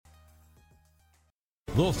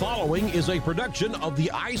The following is a production of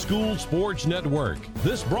the iSchool Sports Network.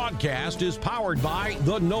 This broadcast is powered by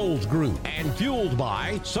the Knowles Group and fueled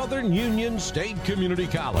by Southern Union State Community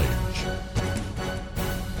College.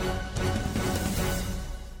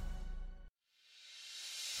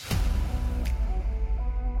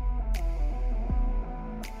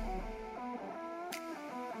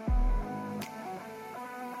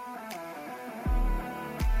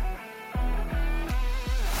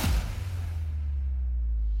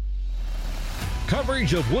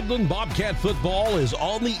 Coverage of Woodland Bobcat football is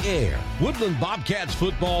on the air. Woodland Bobcats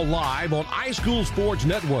football live on iSchool Sports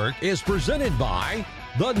Network is presented by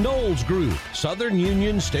the Knowles Group, Southern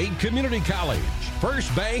Union State Community College,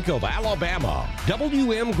 First Bank of Alabama,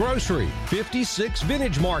 WM Grocery, 56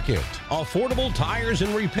 Vintage Market, Affordable Tires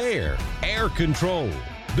and Repair, Air Control,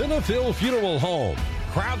 Benefill Funeral Home,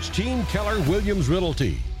 Crouch Team Keller Williams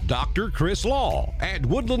Realty, Dr. Chris Law at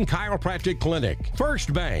Woodland Chiropractic Clinic,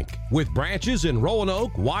 First Bank, with branches in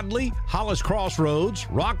Roanoke, Wadley, Hollis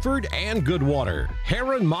Crossroads, Rockford, and Goodwater,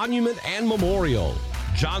 Heron Monument and Memorial,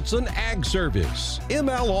 Johnson Ag Service,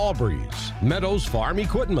 ML Aubreys, Meadows Farm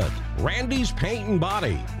Equipment, Randy's Paint and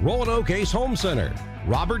Body, Roanoke Ace Home Center,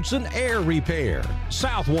 Robertson Air Repair,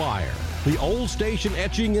 Southwire, the Old Station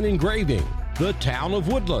Etching and Engraving, the Town of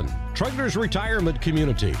Woodland, Trailers Retirement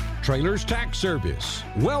Community, Trailers Tax Service,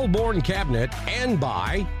 Wellborn Cabinet, and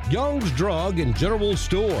by Young's Drug and General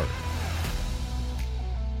Store.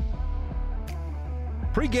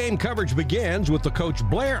 Pre-game coverage begins with the Coach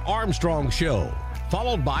Blair Armstrong Show,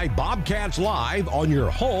 followed by Bobcats Live on your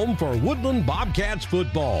home for Woodland Bobcats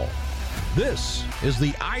football. This is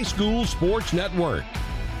the iSchool Sports Network.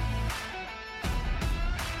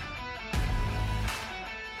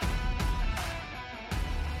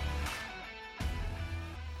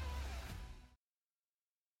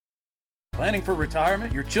 Planning for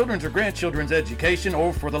retirement, your children's or grandchildren's education,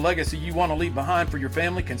 or for the legacy you want to leave behind for your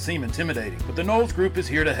family can seem intimidating, but the Knowles Group is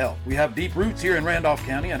here to help. We have deep roots here in Randolph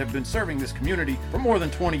County and have been serving this community for more than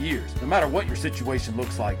 20 years. No matter what your situation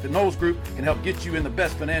looks like, the Knowles Group can help get you in the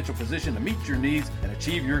best financial position to meet your needs and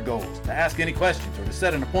achieve your goals. To ask any questions or to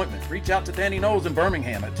set an appointment, reach out to Danny Knowles in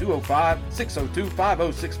Birmingham at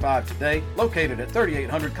 205-602-5065 today, located at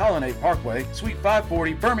 3800 Colonnade Parkway, Suite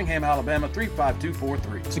 540, Birmingham, Alabama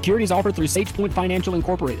 35243. Securities offered through Sage Point Financial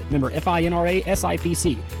Incorporated, member FINRA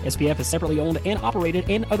SIPC. SPF is separately owned and operated,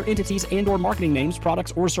 and other entities and/or marketing names,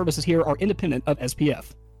 products, or services here are independent of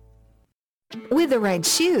SPF. With the right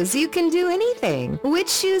shoes, you can do anything. Which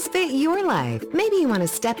shoes fit your life? Maybe you want to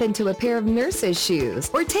step into a pair of nurse's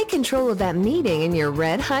shoes, or take control of that meeting in your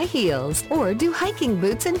red high heels, or do hiking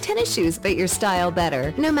boots and tennis shoes fit your style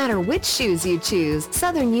better? No matter which shoes you choose,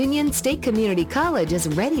 Southern Union State Community College is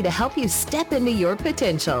ready to help you step into your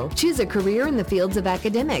potential. Choose a career in the fields of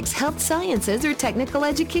academics, health sciences, or technical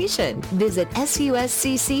education. Visit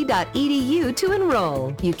suscc.edu to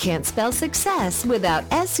enroll. You can't spell success without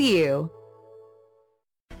SU.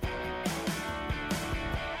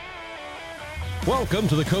 Welcome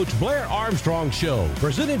to the Coach Blair Armstrong Show,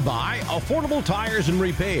 presented by Affordable Tires and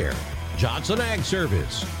Repair, Johnson Ag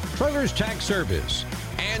Service, Trailers Tax Service,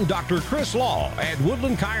 and Dr. Chris Law at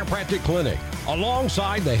Woodland Chiropractic Clinic.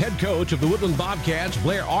 Alongside the head coach of the Woodland Bobcats,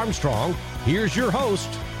 Blair Armstrong, here's your host,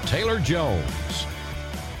 Taylor Jones.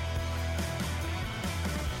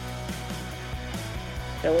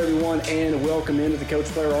 Hello, everyone, and welcome into the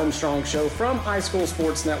Coach Blair Armstrong Show from iSchool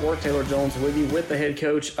Sports Network. Taylor Jones with you with the head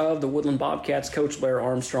coach of the Woodland Bobcats, Coach Blair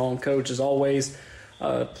Armstrong. Coach, as always,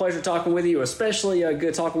 pleasure talking with you, especially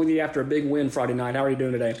good talking with you after a big win Friday night. How are you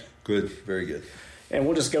doing today? Good, very good. And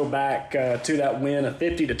we'll just go back to that win, a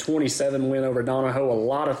 50-27 win over Donahoe. A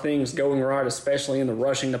lot of things going right, especially in the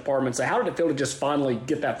rushing department. So how did it feel to just finally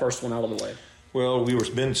get that first one out of the way? Well, we were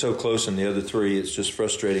been so close in the other three. It's just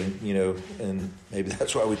frustrating, and maybe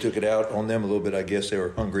that's why we took it out on them a little bit. I guess they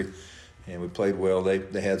were hungry, and we played well.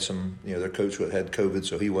 They had some, their coach had COVID,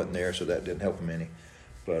 so he wasn't there, so that didn't help them any.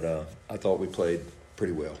 But I thought we played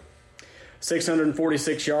pretty well.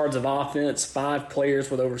 646 yards of offense, 5 players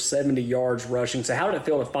with over 70 yards rushing. So how did it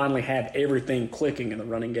feel to finally have everything clicking in the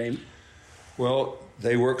running game? Well,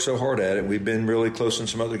 they work so hard at it. We've been really close in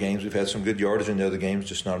some other games. We've had some good yardage in the other games,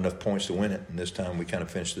 just not enough points to win it. And this time we kind of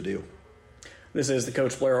finished the deal. This is the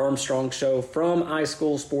Coach Blair Armstrong Show from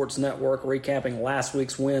iSchool Sports Network, recapping last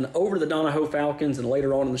week's win over the Donahoe Falcons, and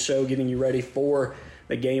later on in the show getting you ready for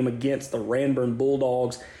the game against the Ranburne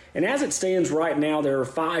Bulldogs. And as it stands right now, there are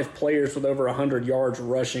 5 players with over 100 yards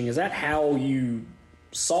rushing. Is that how you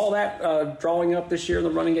saw that drawing up this year in the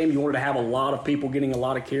running game? You wanted to have a lot of people getting a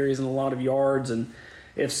lot of carries and a lot of yards, and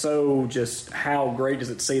if so, just how great does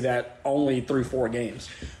it see that only through 4 games?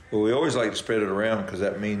 Well, we always like to spread it around because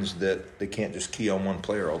that means that they can't just key on one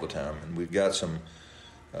player all the time. And we've got some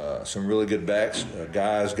really good backs.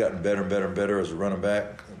 Guy's gotten better and better and better as a running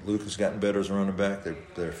back. Luke has gotten better as a running back.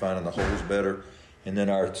 They're finding the holes better. And then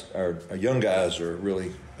our young guys are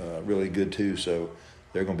really good too. So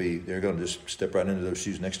they're going to just step right into those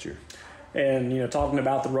shoes next year. And, talking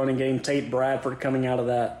about the running game, Tate Bradford coming out of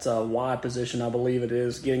that Y position, I believe it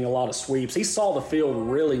is, getting a lot of sweeps. He saw the field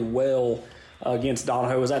really well against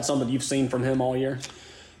Donahoe. Is that something you've seen from him all year?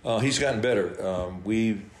 He's gotten better.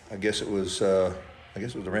 I guess it was the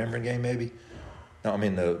Ranburne game, maybe. No, I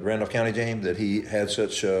mean the Randolph County game that he had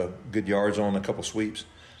such good yards on a couple sweeps,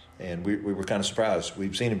 and we were kind of surprised.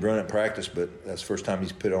 We've seen him run at practice, but that's the first time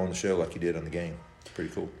he's put on the show like he did on the game. It's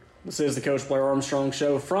pretty cool. This is the Coach Blair Armstrong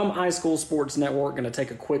Show from iSchool Sports Network. Going to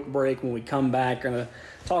take a quick break. When we come back, going to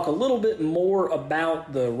talk a little bit more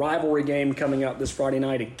about the rivalry game coming up this Friday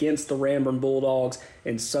night against the Ranburne Bulldogs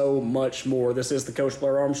and so much more. This is the Coach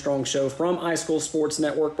Blair Armstrong Show from iSchool Sports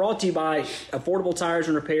Network, brought to you by Affordable Tires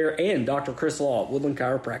and Repair and Dr. Chris Law at Woodland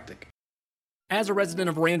Chiropractic. As a resident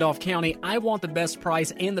of Randolph County, I want the best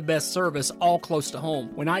price and the best service all close to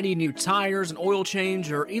home. When I need new tires, an oil change,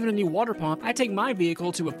 or even a new water pump, I take my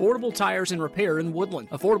vehicle to Affordable Tires and Repair in Woodland.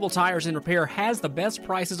 Affordable Tires and Repair has the best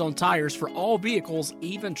prices on tires for all vehicles,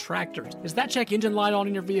 even tractors. Is that check engine light on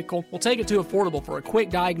in your vehicle? We'll take it to Affordable for a quick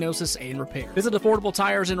diagnosis and repair. Visit Affordable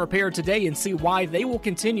Tires and Repair today and see why they will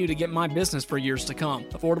continue to get my business for years to come.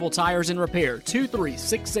 Affordable Tires and Repair,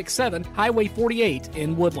 23667 Highway 48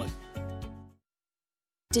 in Woodland.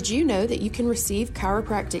 Did you know that you can receive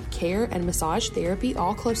chiropractic care and massage therapy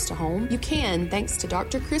all close to home? You can, thanks to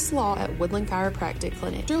Dr. Chris Law at Woodland Chiropractic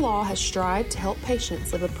Clinic. Dr. Law has strived to help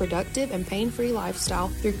patients live a productive and pain-free lifestyle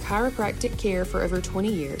through chiropractic care for over 20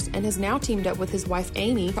 years and has now teamed up with his wife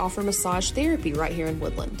Amy to offer massage therapy right here in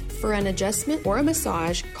Woodland. For an adjustment or a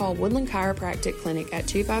massage, call Woodland Chiropractic Clinic at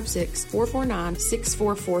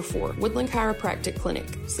 256-449-6444. Woodland Chiropractic Clinic,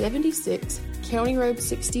 76 County Road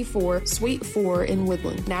 64, Suite 4 in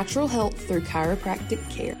Woodland. Natural health through chiropractic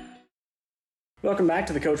care. Welcome back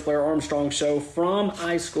to the Coach Blair Armstrong Show from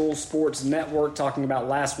iSchool Sports Network, talking about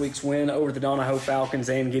last week's win over the Donahoe Falcons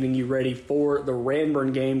and getting you ready for the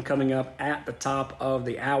Ranburne game coming up at the top of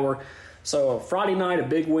the hour. So Friday night, a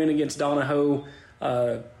big win against Donahoe,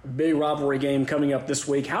 big rivalry game coming up this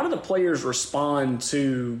week. How do the players respond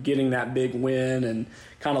to getting that big win and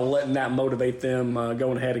kind of letting that motivate them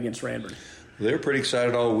going ahead against Ranburne? They were pretty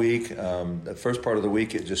excited all week. The first part of the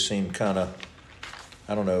week, it just seemed kind of,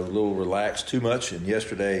 a little relaxed too much. And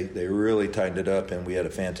yesterday, they really tightened it up, and we had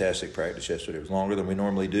a fantastic practice yesterday. It was longer than we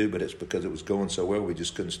normally do, but it's because it was going so well, we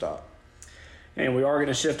just couldn't stop. And we are going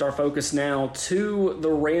to shift our focus now to the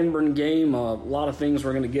Ranburne game. A lot of things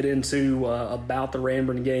we're going to get into about the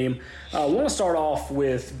Ranburne game. I want to start off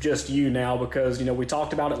with just you now because, we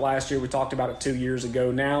talked about it last year. We talked about it 2 years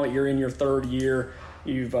ago. Now that you're in your third year,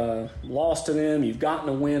 you've lost to them. You've gotten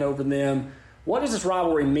a win over them. What does this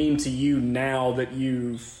rivalry mean to you now that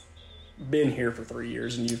you've been here for 3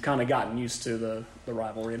 years and you've kind of gotten used to the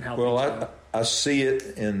rivalry and how? Well, I see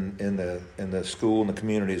it in the school and the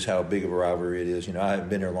communities how big of a rivalry it is. I haven't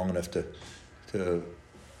been here long enough to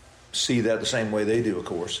see that the same way they do, of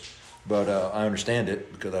course. But I understand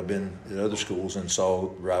it because I've been at other schools and saw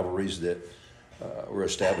rivalries that were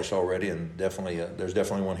established already, and definitely there's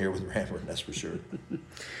definitely one here with Ranburne, that's for sure.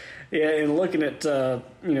 Yeah, and looking at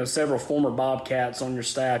several former Bobcats on your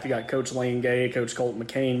staff, you got Coach Lane Gay, Coach Colt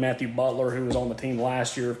McCain, Matthew Butler, who was on the team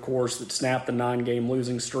last year, of course, that snapped the 9-game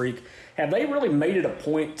losing streak. Have they really made it a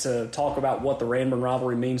point to talk about what the Ranburne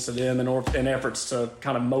rivalry means to them in efforts to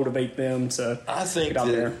kind of motivate them to get out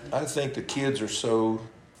there? I think the kids are so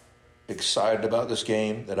excited about this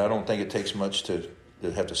game that I don't think it takes much to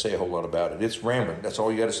have to say a whole lot about it. It's Ranburne. That's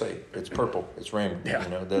all you got to say. It's purple. It's Ranburne.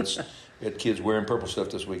 Yeah. We had kids wearing purple stuff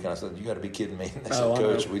this week, and I said, "You got to be kidding me!" And they said,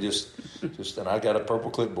 "Coach, we just, and I got a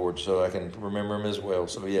purple clipboard so I can remember them as well."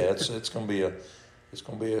 So yeah, it's going to be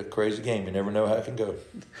a crazy game. You never know how it can go.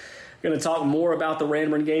 Going to talk more about the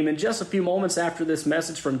Ranburne game in just a few moments after this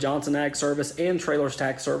message from Johnson Ag Service and Trailers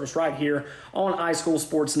Tax Service right here on iSchool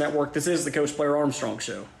Sports Network. This is the Coach Blair Armstrong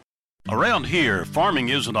Show. Around here, farming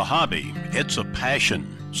isn't a hobby, it's a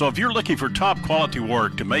passion. So if you're looking for top quality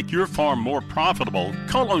work to make your farm more profitable,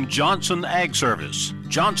 call on Johnson Ag Service.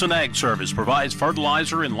 Johnson Ag Service provides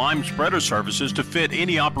fertilizer and lime spreader services to fit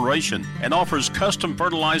any operation and offers custom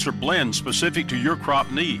fertilizer blends specific to your crop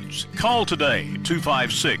needs. Call today,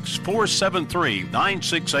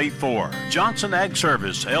 256-473-9684. Johnson Ag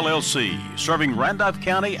Service, LLC, serving Randolph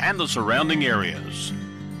County and the surrounding areas.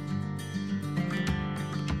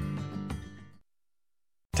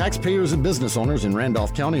 Taxpayers and business owners in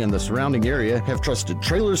Randolph County and the surrounding area have trusted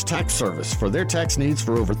Trailers Tax Service for their tax needs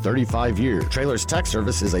for over 35 years. Trailers Tax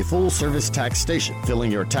Service is a full-service tax station,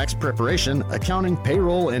 filling your tax preparation, accounting,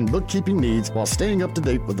 payroll, and bookkeeping needs while staying up to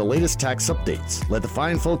date with the latest tax updates. Let the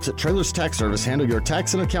fine folks at Trailers Tax Service handle your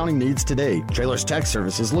tax and accounting needs today. Trailers Tax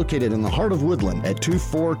Service is located in the heart of Woodland at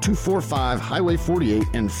 24245 Highway 48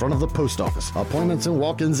 in front of the post office. Appointments and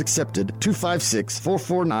walk-ins accepted.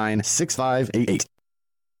 256-449-6588.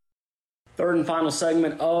 Third and final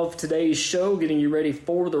segment of today's show, getting you ready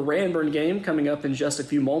for the Ranburne game coming up in just a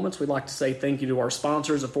few moments. We'd like to say thank you to our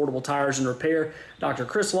sponsors, Affordable Tires and Repair, Dr.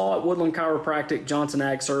 Chris Law at Woodland Chiropractic, Johnson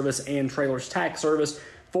Ag Service, and Trailers Tax Service,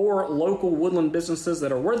 for local Woodland businesses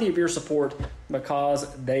that are worthy of your support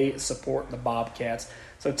because they support the Bobcats.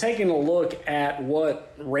 So taking a look at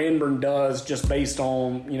what Ranburne does just based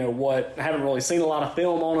on, what, I haven't really seen a lot of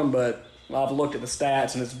film on them, but I've looked at the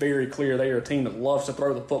stats, and it's very clear they are a team that loves to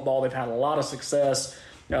throw the football. They've had a lot of success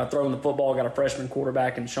throwing the football. Got a freshman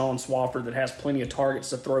quarterback in Sean Swafford that has plenty of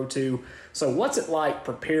targets to throw to. So what's it like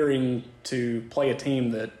preparing to play a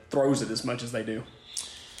team that throws it as much as they do?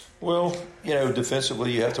 Well,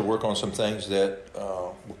 defensively you have to work on some things that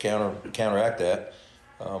will counteract that.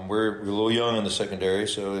 We're a little young in the secondary,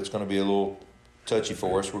 so it's going to be a little touchy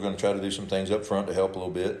for us. We're going to try to do some things up front to help a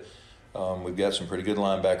little bit. We've got some pretty good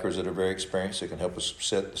linebackers that are very experienced that can help us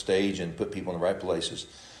set the stage and put people in the right places.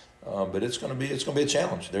 But it's going to be a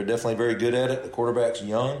challenge. They're definitely very good at it. The quarterback's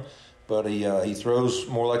young, but he throws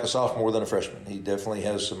more like a sophomore than a freshman. He definitely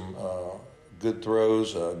has some good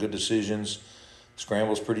throws, good decisions.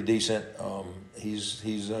 Scramble's pretty decent. He's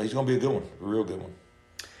going to be a good one, a real good one.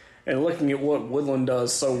 And looking at what Woodland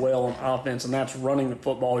does so well on offense, and that's running the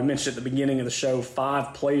football. We mentioned at the beginning of the show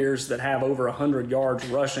 5 players that have over 100 yards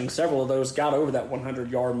rushing. Several of those got over that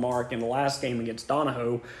 100-yard mark in the last game against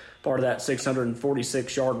Donahoe, part of that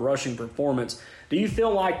 646-yard rushing performance. Do you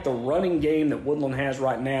feel like the running game that Woodland has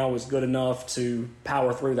right now is good enough to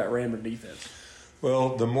power through that Ranburne defense?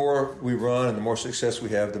 Well, the more we run and the more success we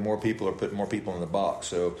have, the more people are putting more people in the box.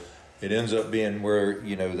 So it ends up being where,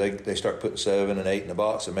 they start putting 7 and 8 in the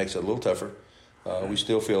box. It makes it a little tougher. We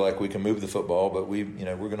still feel like we can move the football, but we're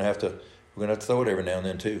going to have to throw it every now and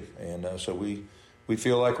then too. And so we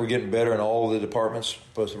feel like we're getting better in all the departments,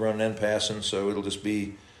 both running and passing. So it'll just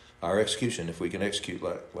be our execution if we can execute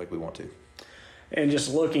like we want to. And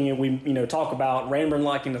just looking at, we talk about Ranburne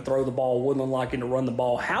liking to throw the ball, Woodland liking to run the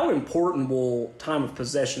ball. How important will time of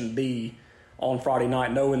possession be on Friday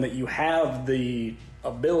night, knowing that you have the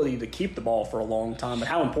ability to keep the ball for a long time, but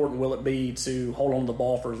how important will it be to hold on to the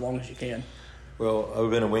ball for as long as you can? Well, I've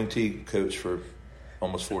been a wing T coach for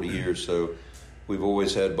almost 40 years, so we've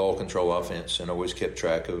always had ball control offense and always kept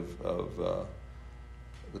track of the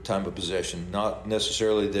time of possession. Not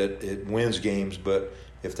necessarily that it wins games, but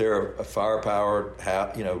if they're a firepower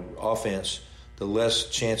offense, the less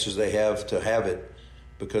chances they have to have it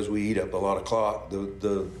because we eat up a lot of clock,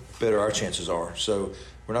 the better our chances are. So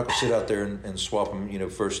we're not going to sit out there and swap them,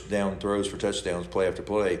 first down throws for touchdowns, play after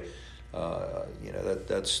play.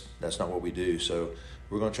 That's not what we do. So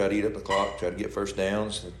we're going to try to eat up the clock, try to get first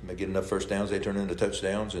downs, get enough first downs they turn into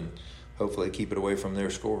touchdowns, and hopefully keep it away from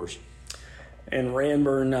their scores. And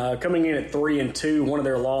Ranburne coming in at 3-2, one of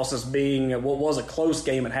their losses being what was a close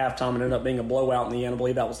game at halftime and ended up being a blowout in the end. I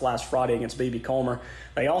believe that was last Friday against BB Comer.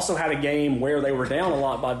 They also had a game where they were down a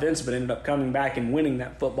lot by Vince, but ended up coming back and winning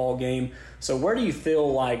that football game. So where do you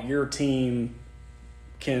feel like your team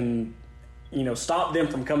can, stop them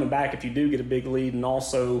from coming back if you do get a big lead, and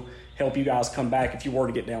also help you guys come back if you were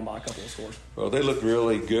to get down by a couple of scores? Well, they looked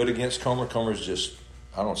really good against Comer. Comer's just,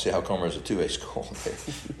 I don't see how Comer is a 2A school.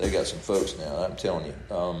 They got some folks now, I'm telling you.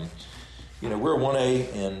 We're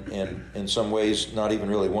 1A, and in some ways not even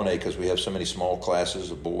really 1A because we have so many small classes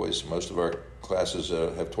of boys. Most of our classes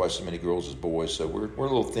have twice as many girls as boys, so we're a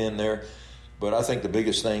little thin there. But I think the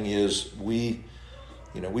biggest thing is we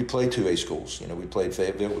play 2A schools. We played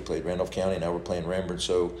Fayetteville, we played Randolph County, now we're playing Ranburne.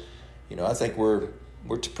 So, I think we're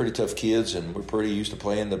pretty tough kids, and we're pretty used to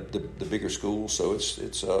playing the bigger schools. So it's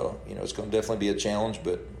going to definitely be a challenge,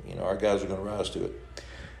 but our guys are going to rise to it.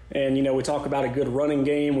 And we talk about a good running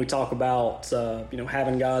game. We talk about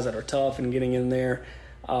having guys that are tough and getting in there.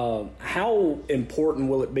 How important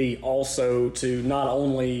will it be also to not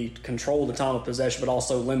only control the time of possession, but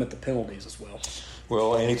also limit the penalties as well?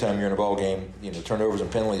 Well, anytime you're in a ball game, turnovers and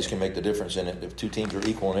penalties can make the difference in it. If two teams are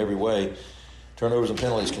equal in every way, turnovers and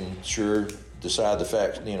penalties can sure decide the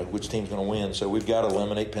fact, which team's going to win. So we've got to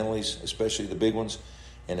eliminate penalties, especially the big ones,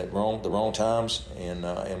 and at the wrong times,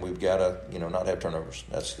 and we've got to, not have turnovers.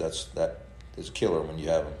 That is a killer when you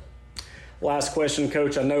have them. Last question,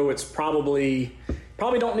 Coach. I know it's probably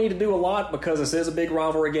probably don't need to do a lot because this is a big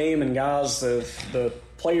rivalry game, and guys, the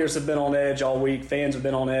players have been on edge all week. Fans have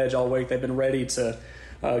been on edge all week. They've been ready to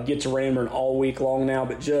get to Ranburne all week long now.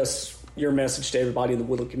 But just your message to everybody in the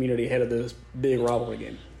Woodland community ahead of this big rivalry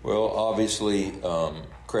game. Well, obviously,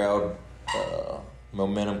 crowd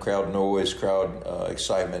momentum, crowd noise, crowd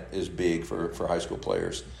excitement is big for high school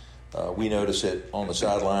players. We notice it on the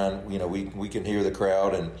sideline. We can hear the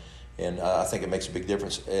crowd, and I think it makes a big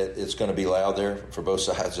difference. It's going to be loud there for both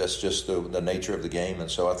sides. That's just the nature of the game. And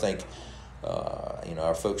so I think,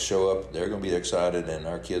 our folks show up, they're going to be excited, and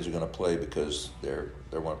our kids are going to play because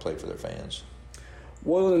they want to play for their fans.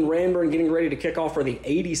 Woodland and Ranburne getting ready to kick off for the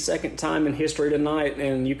 82nd time in history tonight,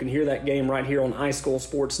 and you can hear that game right here on iSchool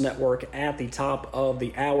Sports Network at the top of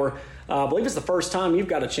the hour. I believe it's the first time you've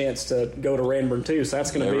got a chance to go to Ranburne, too, so that's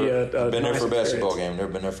going to be a been nice there for a basketball experience. game.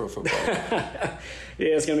 Never been there for a football game.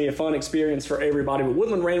 Yeah, it's going to be a fun experience for everybody. But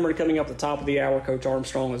Woodland Ranburne coming up at the top of the hour. Coach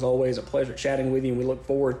Armstrong, as always, a pleasure chatting with you, and we look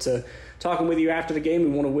forward to talking with you after the game. We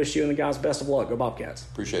want to wish you and the guys best of luck. Go Bobcats.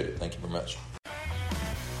 Appreciate it. Thank you very much.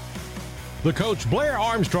 The Coach Blair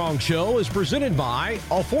Armstrong Show is presented by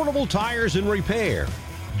Affordable Tires and Repair,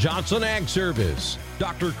 Johnson Ag Service,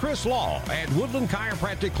 Dr. Chris Law at Woodland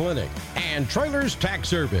Chiropractic Clinic, and Trailers Tax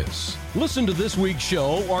Service. Listen to this week's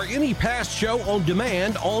show or any past show on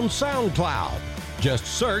demand on SoundCloud. Just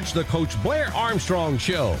search the Coach Blair Armstrong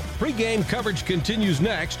Show. Pre-game coverage continues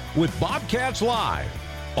next with Bobcats Live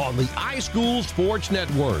on the iSchool Sports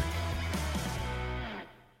Network.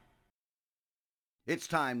 It's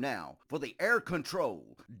time now for the Air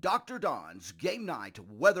Control, Dr. Don's Game Night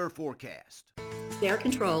Weather Forecast. Air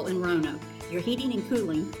Control in Roanoke, your heating and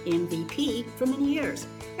cooling MVP for many years.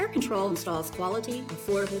 Air Control installs quality,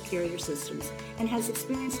 affordable carrier systems and has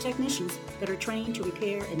experienced technicians that are trained to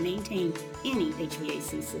repair and maintain any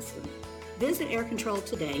HVAC system. Visit Air Control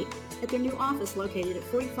today at their new office located at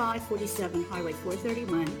 4547 Highway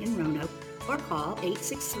 431 in Roanoke or call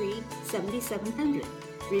 863-7700.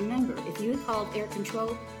 Remember, if you had called Air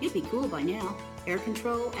Control, you'd be cool by now. Air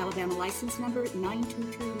Control, Alabama license number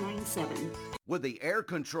 92297. With the Air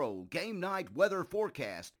Control Game Night Weather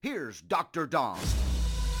Forecast, here's Dr. Don.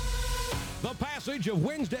 The passage of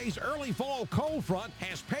Wednesday's early fall cold front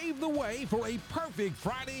has paved the way for a perfect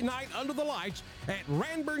Friday night under the lights at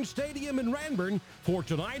Ranburne Stadium in Ranburne for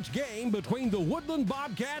tonight's game between the Woodland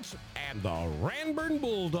Bobcats and the Ranburne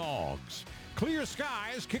Bulldogs. Clear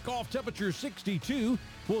skies, kickoff temperature 62,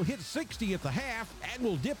 will hit 60 at the half and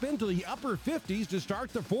will dip into the upper 50s to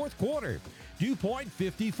start the fourth quarter. Dew point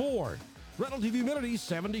 54. Relative humidity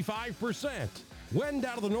 75%. Wind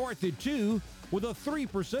out of the north at 2 with a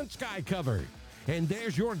 3% sky cover. And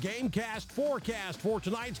there's your GameCast forecast for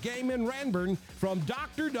tonight's game in Ranburne from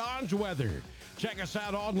Dr. Don's Weather. Check us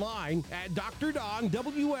out online at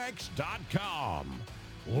drdonwx.com.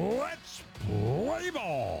 Let's play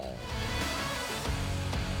ball.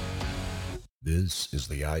 This is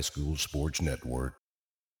the iSchool Sports Network.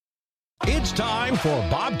 It's time for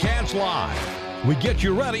Bobcats Live. We get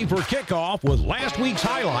you ready for kickoff with last week's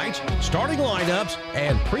highlights, starting lineups,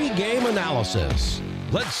 and pregame analysis.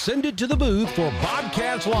 Let's send it to the booth for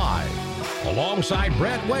Bobcats Live. Alongside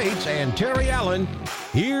Brett Waits and Terry Allen,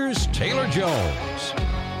 here's Taylor Jones.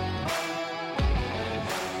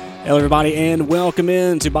 Hello, everybody, and welcome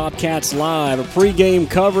in to Bobcats Live, a pregame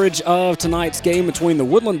coverage of tonight's game between the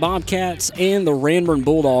Woodland Bobcats and the Ranburne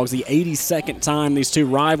Bulldogs. The 82nd time these two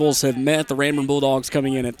rivals have met. The Ranburne Bulldogs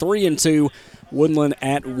coming in at 3-2, Woodland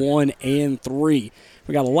at 1-3.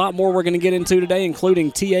 We got a lot more we're going to get into today,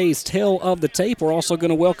 including TA's Tale of the Tape. We're also going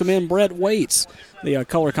to welcome in Brett Waits, the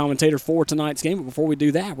color commentator for tonight's game. But before we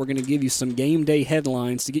do that, we're going to give you some game day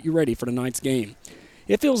headlines to get you ready for tonight's game.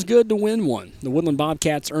 It feels good to win one. The Woodland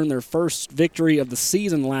Bobcats earned their first victory of the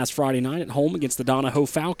season last Friday night at home against the Donahoe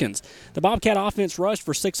Falcons. The Bobcat offense rushed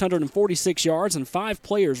for 646 yards, and 5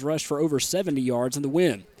 players rushed for over 70 yards in the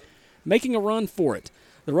win. Making a run for it.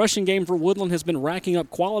 The rushing game for Woodland has been racking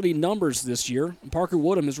up quality numbers this year. Parker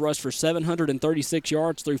Woodham has rushed for 736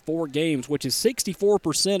 yards through 4 games, which is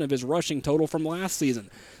 64% of his rushing total from last season.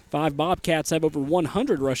 5 Bobcats have over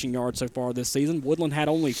 100 rushing yards so far this season. Woodland had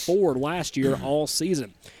only 4 last year all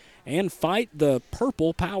season. And fight the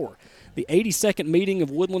purple power. The 82nd meeting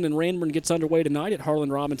of Woodland and Ranburne gets underway tonight at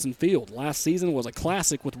Harlan Robinson Field. Last season was a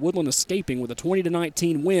classic with Woodland escaping with a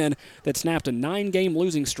 20-19 win that snapped a 9-game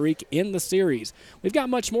losing streak in the series. We've got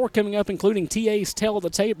much more coming up, including TA's Tale of the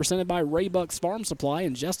Tape presented by Raybuck's Farm Supply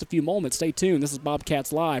in just a few moments. Stay tuned. This is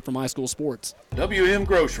Bobcats Live from iSchool Sports. WM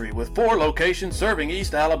Grocery with 4 locations serving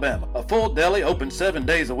East Alabama. A full deli open 7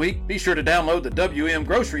 days a week. Be sure to download the WM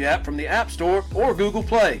Grocery app from the App Store or Google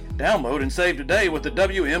Play. Download and save today with the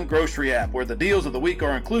WM Grocery Grocery app, where the deals of the week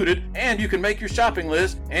are included, and you can make your shopping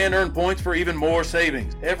list and earn points for even more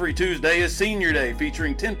savings. Every Tuesday is Senior Day,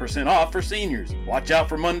 featuring 10% off for seniors. Watch out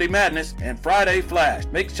for Monday Madness and Friday Flash.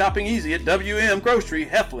 Make shopping easy at WM Grocery,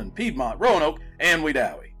 Heflin, Piedmont, Roanoke, and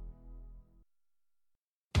Wedowee.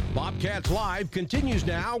 Bobcats Live continues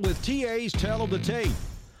now with TA's Tell of the Tape.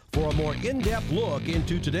 For a more in-depth look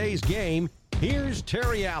into today's game, here's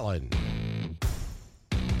Terry Allen.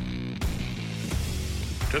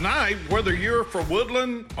 Tonight, whether you're for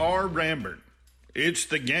Woodland or Ranburne, it's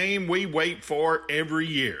the game we wait for every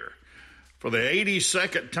year. For the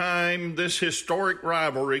 82nd time, this historic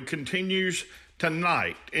rivalry continues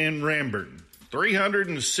tonight in Ranburne.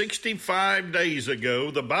 365 days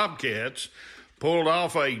ago, the Bobcats pulled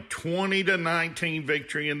off a 20-19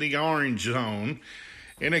 victory in the Orange Zone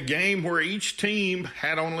in a game where each team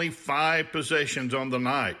had only 5 possessions on the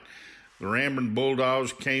night. The Ranburne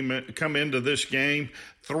Bulldogs come into this game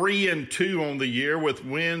 3-2 on the year with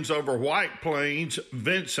wins over White Plains,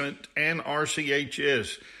 Vincent, and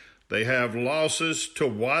RCHS. They have losses to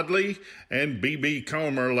Wadley and B.B.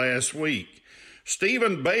 Comer last week.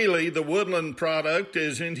 Stephen Bailey, the Woodland product,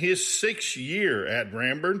 is in his 6th year at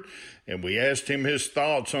Ranburne, and we asked him his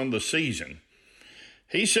thoughts on the season.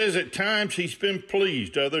 He says at times he's been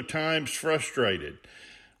pleased, other times frustrated.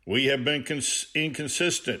 We have been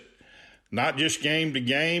inconsistent, not just game to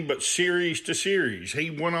game, but series to series. He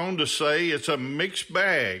went on to say it's a mixed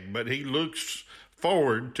bag, but he looks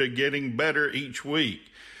forward to getting better each week.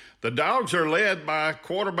 The Dogs are led by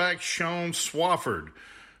quarterback Sean Swafford,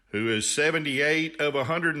 who is 78 of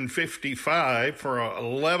 155 for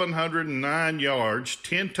 1,109 yards,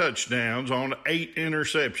 10 touchdowns on 8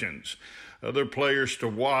 interceptions. Other players to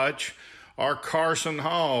watch are Carson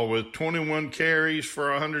Hall with 21 carries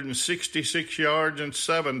for 166 yards and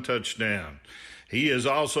 7 touchdowns. He is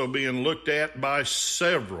also being looked at by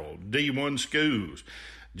several D1 schools.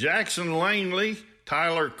 Jackson Langley,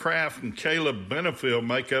 Tyler Kraft, and Caleb Benefield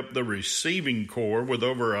make up the receiving corps with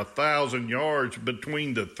over 1,000 yards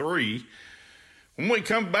between the three. When we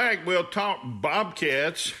come back, we'll talk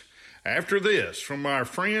Bobcats after this from our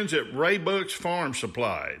friends at Raybuck's Farm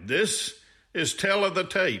Supply. This is Tell of the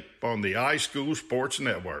Tape on the iSchool Sports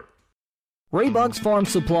Network. Raybuck's Farm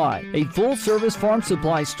Supply, a full-service farm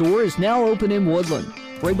supply store, is now open in Woodland.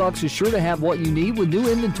 Raybuck's is sure to have what you need with new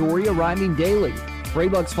inventory arriving daily.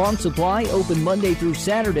 Raybuck's Farm Supply, open Monday through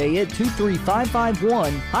Saturday at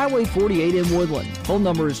 23551 Highway 48 in Woodland. Phone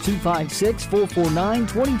number is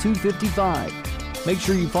 256-449-2255. Make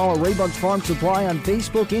sure you follow Raybuck's Farm Supply on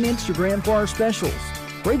Facebook and Instagram for our specials.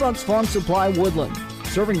 Raybuck's Farm Supply Woodland,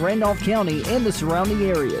 serving Randolph County and the surrounding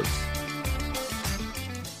areas.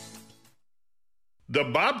 The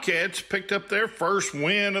Bobcats picked up their first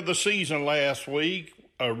win of the season last week,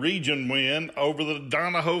 a region win over the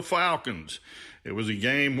Donahoe Falcons. It was a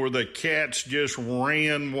game where the Cats just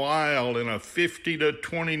ran wild in a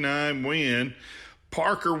 50-29 win.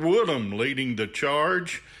 Parker Woodham leading the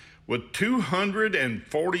charge with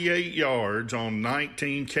 248 yards on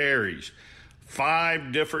 19 carries.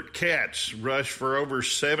 5 different Cats rushed for over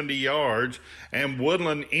 70 yards, and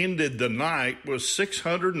Woodland ended the night with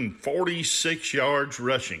 646 yards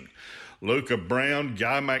rushing. Luca Brown,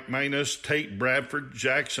 Guy McManus, Tate Bradford,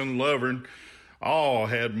 Jackson Lovern all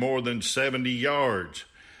had more than 70 yards.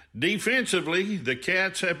 Defensively, the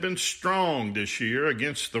Cats have been strong this year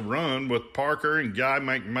against the run, with Parker and Guy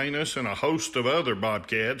McManus and a host of other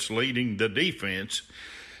Bobcats leading the defense.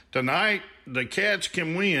 Tonight, the Cats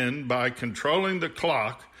can win by controlling the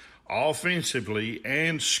clock offensively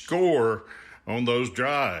and score on those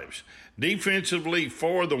drives. Defensively,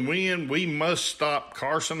 for the win, we must stop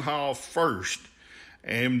Carson Hall first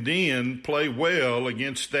and then play well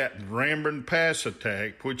against that Ranburne pass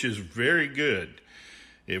attack, which is very good.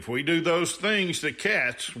 If we do those things, the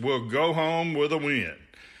Cats will go home with a win.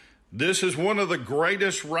 This is one of the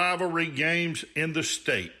greatest rivalry games in the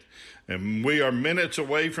state, and we are minutes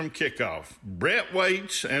away from kickoff. Brett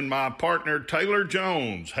Waits and my partner Taylor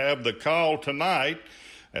Jones have the call tonight,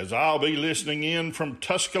 as I'll be listening in from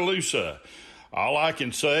Tuscaloosa. All I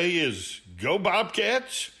can say is go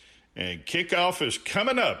Bobcats, and kickoff is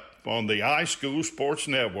coming up on the iSchool Sports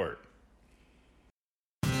Network.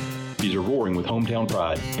 These are roaring with hometown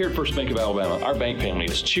pride. Here at First Bank of Alabama, our bank family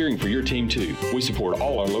is cheering for your team too. We support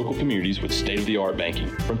all our local communities with state-of-the-art banking.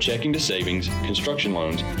 From checking to savings, construction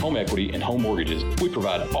loans, home equity, and home mortgages, we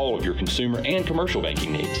provide all of your consumer and commercial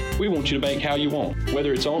banking needs. We want you to bank how you want.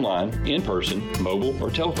 Whether it's online, in person, mobile, or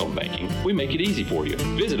telephone banking, we make it easy for you.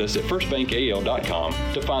 Visit us at firstbankal.com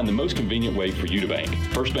to find the most convenient way for you to bank.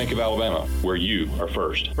 First Bank of Alabama, where you are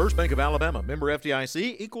first. First Bank of Alabama, member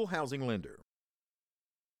FDIC, equal housing lender.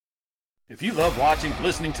 If you love watching,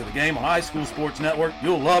 listening to the game on iSchool Sports Network,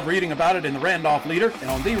 you'll love reading about it in the Randolph Leader and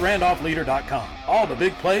on therandolphleader.com. All the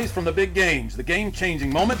big plays from the big games, the game-changing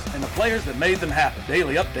moments, and the players that made them happen.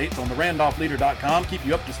 Daily updates on therandolphleader.com keep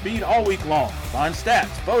you up to speed all week long. Find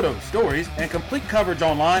stats, photos, stories, and complete coverage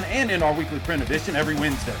online and in our weekly print edition every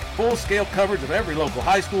Wednesday. Full-scale coverage of every local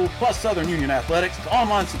high school, plus Southern Union Athletics, with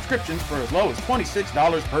online subscriptions for as low as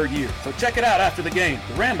 $26 per year. So check it out after the game.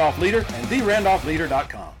 The Randolph Leader and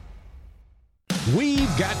therandolphleader.com.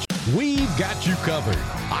 We've got you covered.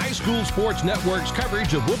 iSchool Sports Network's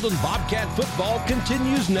coverage of Woodland Bobcat football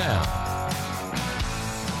continues now.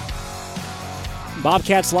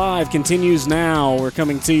 Bobcats Live continues now. We're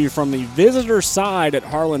coming to you from the visitor side at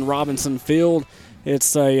Harlan Robinson Field.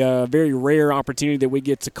 It's a very rare opportunity that we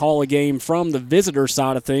get to call a game from the visitor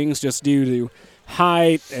side of things, just due to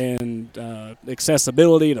height and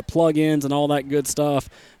accessibility to plug-ins and all that good stuff.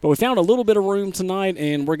 But we found a little bit of room tonight,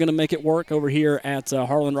 and we're going to make it work over here at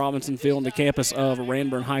Harlan Robinson Field on the campus of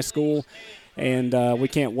Ranburne High School. And we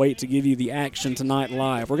can't wait to give you the action tonight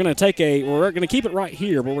live. We're going to keep it right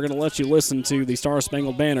here, but we're going to let you listen to the Star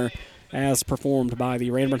Spangled Banner as performed by the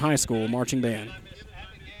Ranburne High School marching band.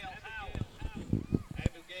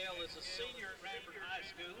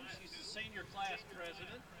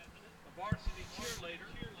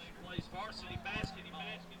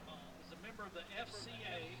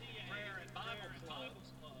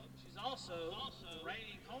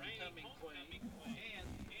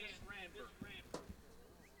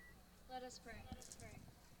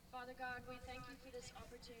 Father God, we thank you for this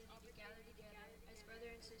opportunity to gather together as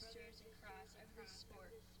brothers and sisters in Christ over this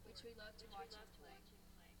sport, which we love to watch and play.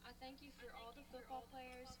 I thank you for all the football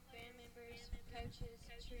players, band members, coaches,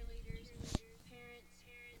 cheerleaders, parents,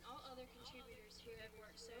 and all other contributors who have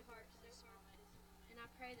worked so hard for this moment, and I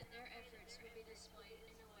pray that their efforts will be displayed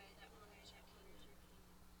in a way that honors your kingdom.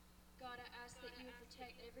 God, I ask that you would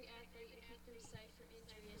protect every athlete and keep them safe from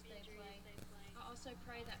injury as they play. I also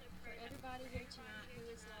pray that for everybody here tonight who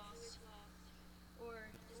is lost or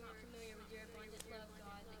is not familiar with your abundant love,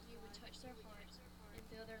 God, that you would touch their hearts and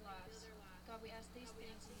fill their lives. God, we ask these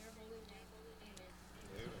things in your holy name. Amen.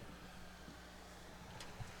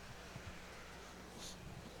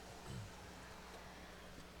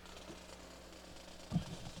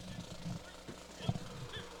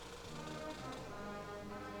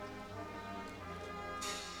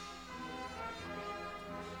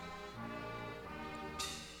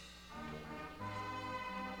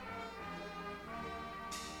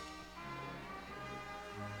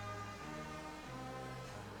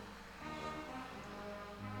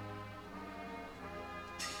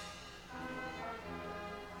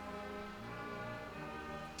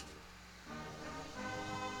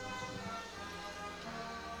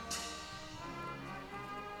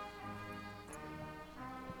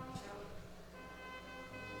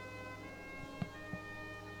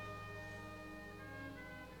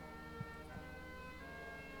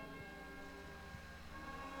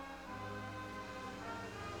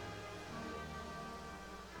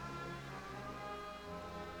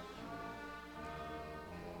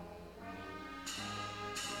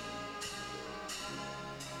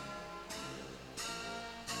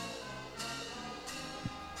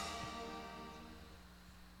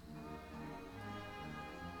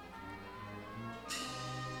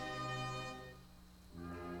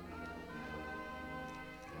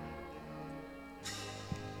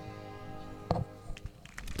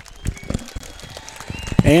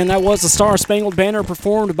 And that was the Star Spangled Banner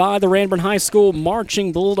performed by the Ranburne High School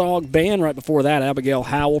Marching Bulldog Band. Right before that, Abigail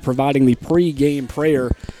Howell providing the pre-game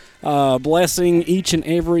prayer, blessing each and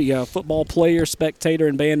every football player, spectator,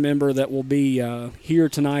 and band member that will be here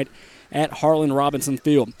tonight at Harlan Robinson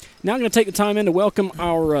Field. Now I'm going to take the time in to welcome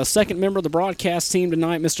our second member of the broadcast team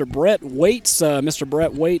tonight, Mr. Brett Waits. Mr.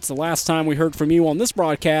 Brett Waits, the last time we heard from you on this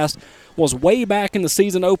broadcast was way back in the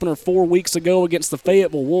season opener 4 weeks ago against the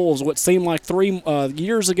Fayetteville Wolves, what seemed like 3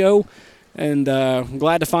 years ago. And I'm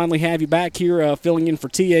glad to finally have you back here filling in for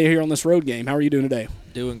TA here on this road game. How are you doing today?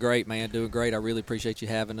 Doing great, man. Doing great. I really appreciate you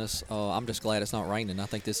having us. I'm just glad it's not raining. I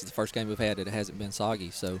think this is the first game we've had that it hasn't been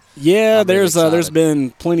soggy. So yeah, there's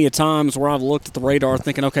been plenty of times where I've looked at the radar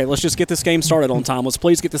thinking, okay, let's just get this game started on time. Let's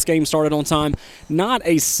please get this game started on time. Not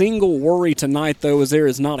a single worry tonight, though, as there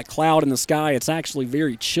is not a cloud in the sky. It's actually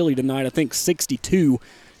very chilly tonight. I think 62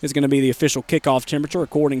 is going to be the official kickoff temperature,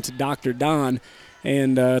 according to Dr. Don.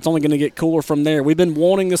 And it's only going to get cooler from there. We've been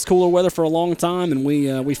wanting this cooler weather for a long time, and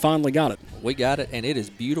we finally got it. We got it, and it is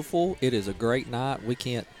beautiful. It is a great night. We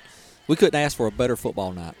couldn't ask for a better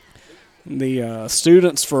football night. The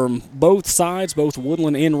students from both sides, both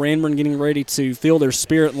Woodland and Ranburne, getting ready to feel their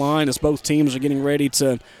spirit line as both teams are getting ready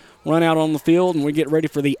to run out on the field, and we get ready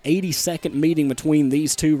for the 82nd meeting between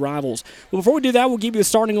these two rivals. But before we do that, we'll give you the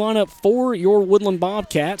starting lineup for your Woodland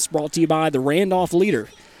Bobcats, brought to you by the Randolph Leader.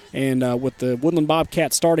 And with the Woodland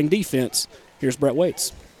Bobcats starting defense, here's Brett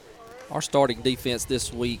Waits. Our starting defense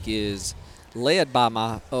this week is led by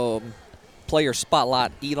my player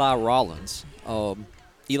spotlight, Eli Rollins.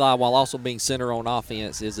 Eli, while also being center on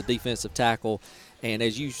offense, is a defensive tackle. And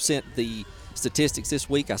as you sent the statistics this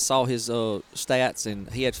week, I saw his stats, and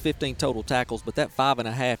he had 15 total tackles, but that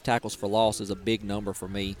 5.5 tackles for loss is a big number for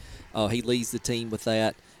me. He leads the team with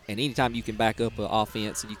that. And anytime you can back up an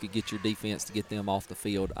offense and you can get your defense to get them off the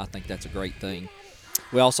field, I think that's a great thing.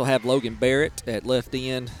 We also have Logan Barrett at left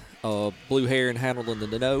end, Blue Heron handling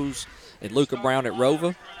the nose, and Luca Brown at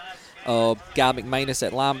Rova. Guy McManus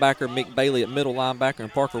at linebacker, Mick Bailey at middle linebacker,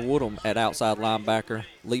 and Parker Woodham at outside linebacker.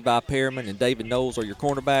 Levi Perriman and David Knowles are your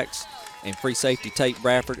cornerbacks, and free safety Tate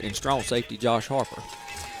Bradford and strong safety Josh Harper.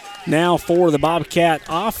 Now for the Bobcat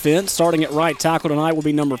offense, starting at right tackle tonight will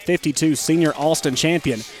be number 52, senior Austin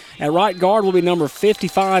Champion. At right guard will be number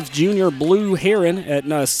 55, junior Blue Heron.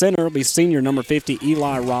 At center will be senior number 50,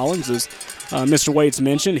 Eli Rollins. As Mr. Waits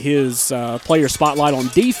mentioned, his player spotlight on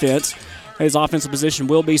defense, his offensive position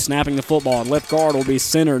will be snapping the football. At left guard will be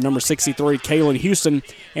center number 63, Kalen Houston.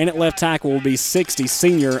 And at left tackle will be 60,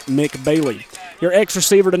 senior Mick Bailey. Your X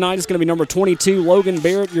receiver tonight is going to be number 22, Logan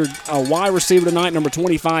Barrett. Your Y receiver tonight, number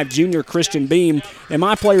 25, junior Christian Beam. And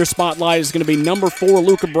my player spotlight is going to be number 4,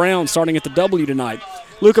 Luca Brown, starting at the W tonight.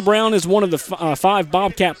 Luca Brown is one of the 5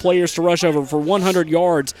 Bobcat players to rush over for 100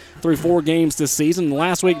 yards through 4 games this season.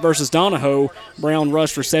 Last week versus Donahoe, Brown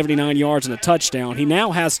rushed for 79 yards and a touchdown. He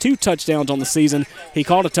now has 2 touchdowns on the season. He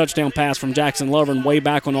caught a touchdown pass from Jackson Lovern way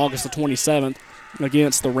back on August the 27th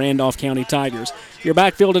against the Randolph County Tigers. Your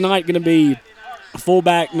backfield tonight going to be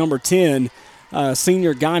fullback number 10,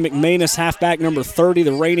 senior Guy McManus, halfback number 30,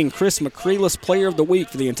 the reigning Chris McCreelis Player of the Week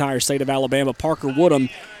for the entire state of Alabama, Parker Woodham.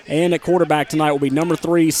 And at quarterback tonight will be number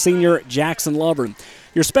 3, senior Jackson Lovern.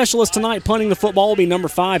 Your specialist tonight punting the football will be number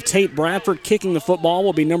 5, Tate Bradford. Kicking the football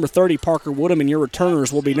will be number 30, Parker Woodham. And your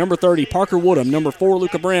returners will be number 30, Parker Woodham, number 4,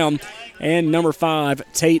 Luca Brown, and number 5,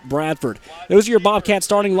 Tate Bradford. Those are your Bobcat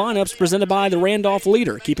starting lineups presented by the Randolph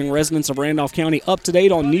Leader, keeping residents of Randolph County up to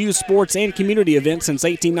date on news, sports, and community events since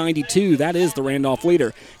 1892. That is the Randolph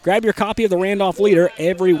Leader. Grab your copy of the Randolph Leader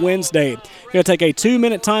every Wednesday. We're going to take a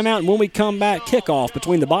 2-minute timeout, and when we come back, kickoff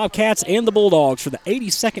between the Bobcats and the Bulldogs for the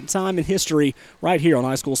 82nd time in history right here on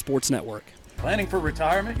High School Sports Network. Planning for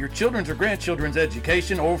retirement, your children's or grandchildren's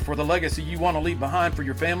education, or for the legacy you want to leave behind for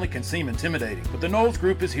your family can seem intimidating. But the Knowles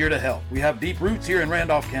Group is here to help. We have deep roots here in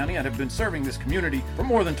Randolph County and have been serving this community for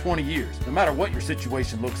more than 20 years. No matter what your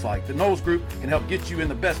situation looks like, the Knowles Group can help get you in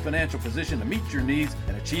the best financial position to meet your needs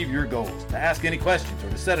and achieve your goals. To ask any questions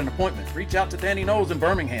or to set an appointment, reach out to Danny Knowles in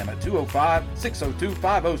Birmingham at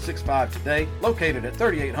 205-602-5065 today, located at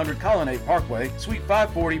 3800 Colonnade Parkway, Suite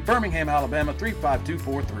 540, Birmingham, Alabama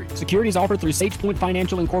 35243. Securities offered through SagePoint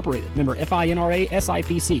Financial Incorporated, member FINRA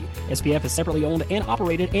SIPC. SPF is separately owned and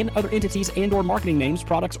operated, and other entities and/or marketing names,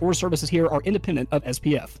 products, or services here are independent of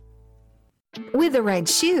SPF. With the right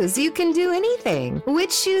shoes, you can do anything.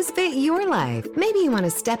 Which shoes fit your life? Maybe you want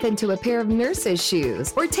to step into a pair of nurse's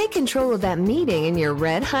shoes, or take control of that meeting in your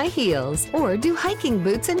red high heels, or do hiking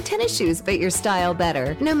boots and tennis shoes fit your style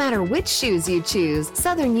better? No matter which shoes you choose,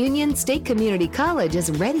 Southern Union State Community College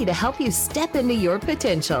is ready to help you step into your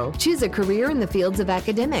potential. Choose a career in the fields of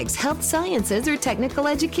academics, health sciences, or technical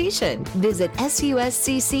education. Visit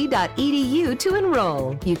suscc.edu to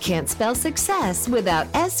enroll. You can't spell success without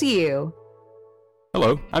SU.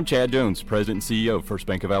 Hello, I'm Chad Jones, President and CEO of First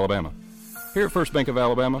Bank of Alabama. Here at First Bank of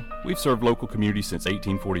Alabama, we've served local communities since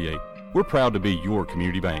 1848. We're proud to be your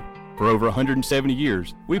community bank. For over 170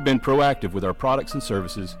 years, we've been proactive with our products and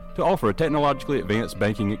services to offer a technologically advanced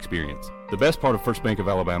banking experience. The best part of First Bank of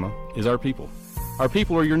Alabama is our people. Our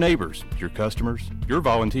people are your neighbors, your customers, your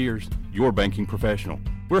volunteers, your banking professional.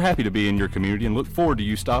 We're happy to be in your community and look forward to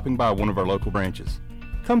you stopping by one of our local branches.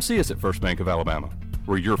 Come see us at First Bank of Alabama.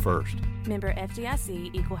 We're your first. Member FDIC,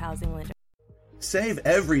 Equal Housing Lender. Save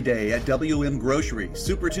every day at WM Grocery.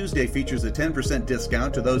 Super Tuesday features a 10%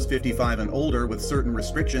 discount to those 55 and older with certain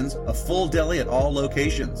restrictions, a full deli at all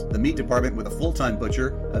locations, the meat department with a full-time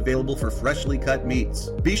butcher, available for freshly cut meats.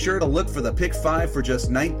 Be sure to look for the Pick 5 for just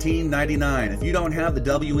 $19.99. If you don't have the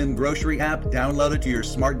WM Grocery app, download it to your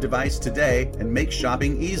smart device today and make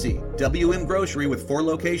shopping easy. WM Grocery with 4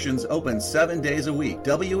 locations open 7 days a week.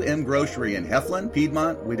 WM Grocery in Heflin,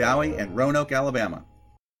 Piedmont, Wedowee, and Roanoke, Alabama.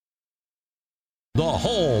 The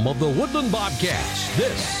home of the Woodland Bobcats.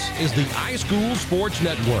 This is the iSchool Sports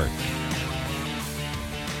Network.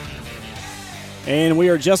 And we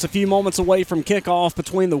are just a few moments away from kickoff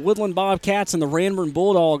between the Woodland Bobcats and the Ranburne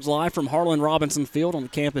Bulldogs, live from Harlan Robinson Field on the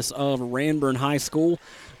campus of Ranburne High School.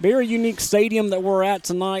 Very unique stadium that we're at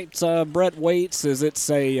tonight, Brett Waits, is it's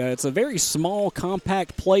a very small,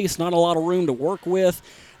 compact place, not a lot of room to work with.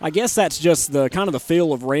 I guess that's just the kind of the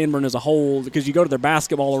feel of Ranburne as a whole, because you go to their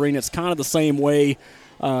basketball arena, it's kind of the same way.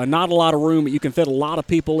 Not a lot of room, but you can fit a lot of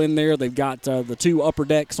people in there. They've got the two upper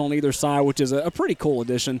decks on either side, which is a pretty cool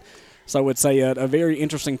addition. So it's a very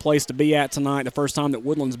interesting place to be at tonight. The first time that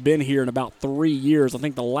Woodland's been here in about 3 years. I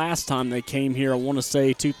think the last time they came here, I want to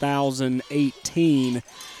say 2018.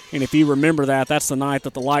 And if you remember that, that's the night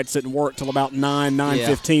that the lights didn't work till about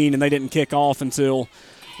 9:15, and they didn't kick off until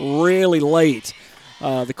really late.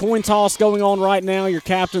 The coin toss going on right now. Your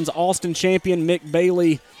captains, Austin Champion, Mick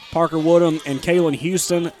Bailey, Parker Woodham, and Kalen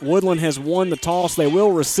Houston. Woodland has won the toss. They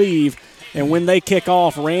will receive. And when they kick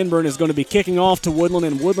off, Ranburne is going to be kicking off to Woodland,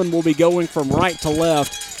 and Woodland will be going from right to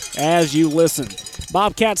left as you listen.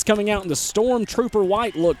 Bobcats coming out in the Stormtrooper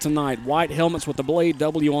white look tonight. White helmets with the blade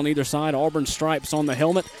W on either side, Auburn stripes on the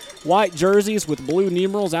helmet. White jerseys with blue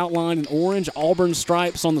numerals outlined in orange, Auburn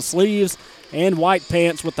stripes on the sleeves, and white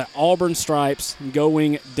pants with the Auburn stripes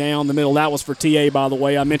going down the middle. That was for TA, by the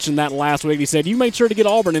way. I mentioned that last week. He said, you made sure to get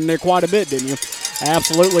Auburn in there quite a bit, didn't you?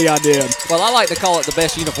 Absolutely, I did. Well, I like to call it the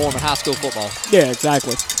best uniform in high school football. Yeah,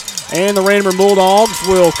 exactly. And the Ranburne Bulldogs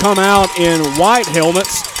will come out in white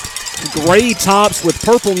helmets, gray tops with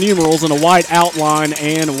purple numerals and a white outline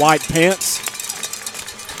and white pants.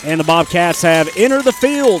 And the Bobcats have entered the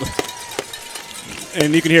field.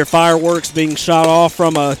 And you can hear fireworks being shot off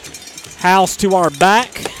from a house to our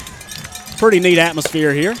back. Pretty neat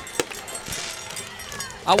atmosphere here.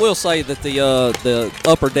 I will say that the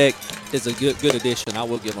upper deck is a good addition. I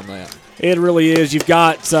will give them that. It really is. You've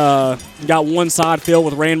got one side filled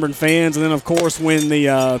with Ranburne fans, and then, of course, when the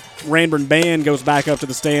Ranburne band goes back up to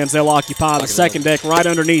the stands, they'll occupy the second deck. Right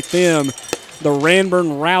underneath them, the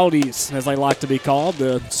Ranburne Rowdies, as they like to be called,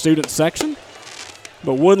 the student section.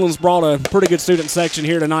 But Woodland's brought a pretty good student section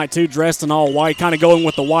here tonight, too, dressed in all white, kind of going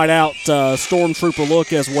with the white-out Stormtrooper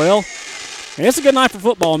look as well. And it's a good night for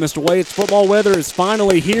football, Mr. Waits. Football weather is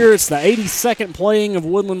finally here. It's the 82nd playing of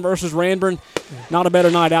Woodland versus Ranburne. Not a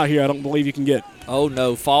better night out here, I don't believe you can get. Oh,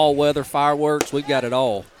 no. Fall weather, fireworks, we've got it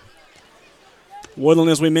all.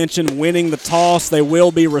 Woodland, as we mentioned, winning the toss. They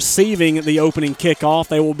will be receiving the opening kickoff.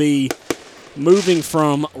 They will be moving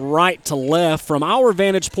from right to left. From our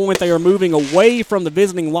vantage point, they are moving away from the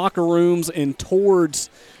visiting locker rooms and towards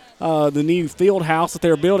the new field house that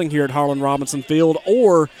they're building here at Harlan Robinson Field.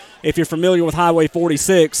 Or, if you're familiar with Highway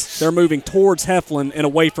 46, they're moving towards Heflin and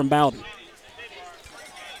away from Bowden.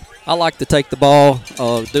 I like to take the ball,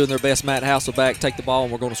 doing their best. Matt Hasselback, take the ball,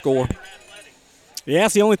 and we're going to score. Yeah,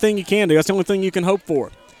 that's the only thing you can do. That's the only thing you can hope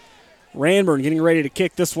for. Ranburne getting ready to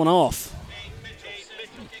kick this one off.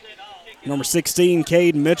 Number 16,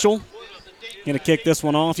 Cade Mitchell, going to kick this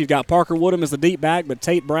one off. You've got Parker Woodham as the deep back, but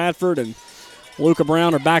Tate Bradford and Luca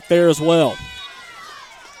Brown are back there as well.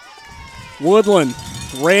 Woodland,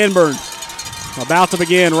 Ranburne, about to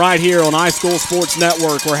begin right here on iSchool Sports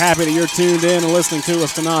Network. We're happy that you're tuned in and listening to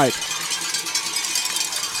us tonight.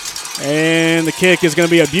 And the kick is going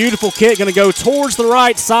to be a beautiful kick, going to go towards the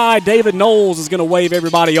right side. David Knowles is going to wave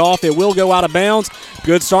everybody off. It will go out of bounds.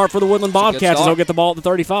 Good start for the Woodland Bobcats as they'll get the ball at the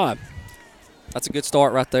 35. That's a good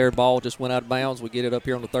start right there. Ball just went out of bounds. We get it up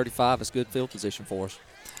here on the 35. It's good field position for us.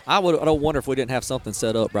 I don't wonder if we didn't have something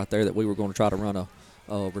set up right there that we were going to try to run a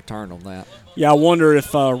return on that. Yeah, I wonder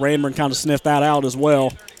if Ranburne kind of sniffed that out as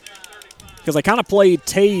well, because they kind of played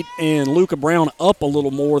Tate and Luca Brown up a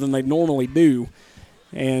little more than they normally do,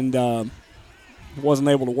 and wasn't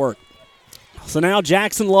able to work. So now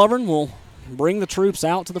Jackson Lovern will bring the troops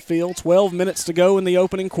out to the field. 12 minutes to go in the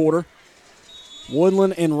opening quarter.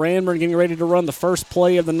 Woodland and Ranburne getting ready to run the first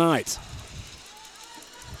play of the night.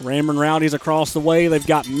 Ranburne Rowdies across the way. They've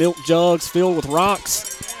got milk jugs filled with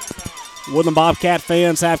rocks. Woodland Bobcat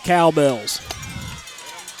fans have cowbells.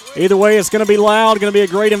 Either way, it's going to be loud. Going to be a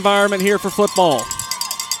great environment here for football.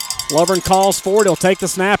 Lovern calls for it. He'll take the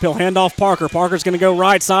snap. He'll hand off Parker. Parker's going to go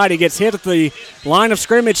right side. He gets hit at the line of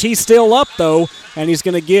scrimmage. He's still up, though, and he's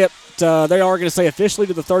going to get, they are going to say officially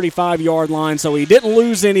to the 35-yard line. So he didn't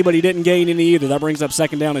lose any, but he didn't gain any either. That brings up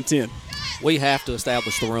second down and 10. We have to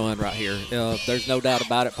establish the run right here. There's no doubt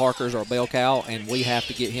about it. Parker's our bell cow, and we have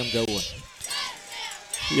to get him going.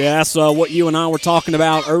 Yeah, that's what you and I were talking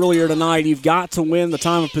about earlier tonight. You've got to win the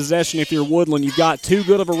time of possession if you're Woodland. You've got too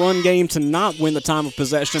good of a run game to not win the time of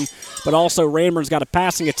possession, but also Ranburne's got a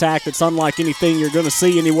passing attack that's unlike anything you're going to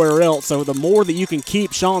see anywhere else. So the more that you can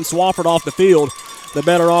keep Sean Swafford off the field, the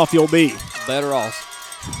better off you'll be. Better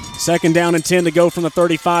off. Second down and 10 to go from the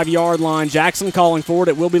 35-yard line. Jackson calling for it.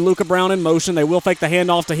 It will be Luca Brown in motion. They will fake the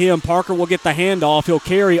handoff to him. Parker will get the handoff. He'll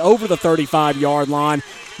carry over the 35-yard line.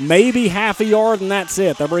 Maybe half a yard, and that's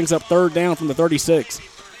it. That brings up third down from the 36.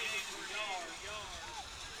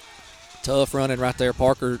 Tough running right there.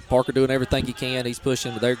 Parker doing everything he can. He's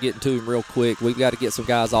pushing, but they're getting to him real quick. We've got to get some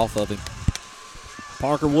guys off of him.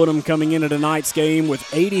 Parker Woodham coming into tonight's game with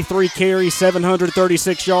 83 carries,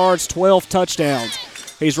 736 yards, 12 touchdowns.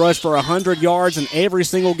 He's rushed for 100 yards in every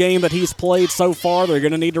single game that he's played so far. They're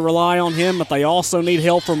going to need to rely on him, but they also need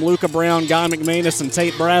help from Luca Brown, Guy McManus, and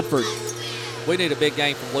Tate Bradford. We need a big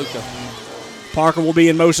game from Luca. Parker will be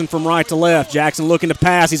in motion from right to left. Jackson looking to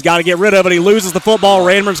pass. He's got to get rid of it. He loses the football.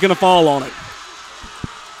 Ranburne's going to fall on it.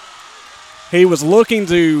 He was looking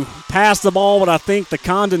to pass the ball, but I think the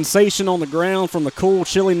condensation on the ground from the cool,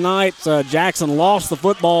 chilly night, Jackson lost the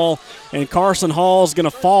football, and Carson Hall's going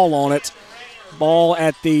to fall on it. Ball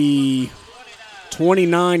at the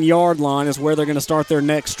 29-yard line is where they're going to start their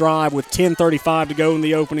next drive with 10:35 to go in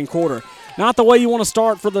the opening quarter. Not the way you want to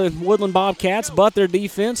start for the Woodland Bobcats, but their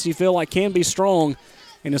defense you feel like can be strong,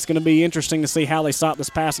 and it's going to be interesting to see how they stop this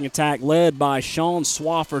passing attack led by Sean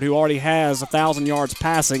Swafford, who already has 1,000 yards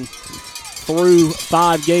passing through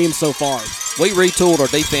 5 games so far. We retooled our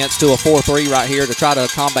defense to a 4-3 right here to try to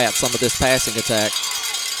combat some of this passing attack.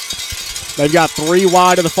 They've got 3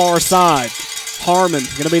 wide to the far side. Harmon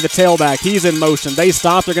going to be the tailback. He's in motion. They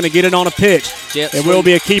stop. They're going to get it on a pitch. It will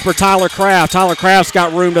be a keeper, Tyler Kraft. Tyler Kraft's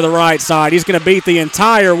got room to the right side. He's going to beat the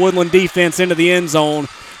entire Woodland defense into the end zone.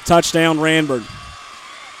 Touchdown, Ranburne.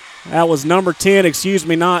 That was number 10,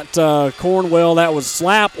 not Cornwell. That was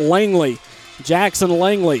Slap Langley. Jackson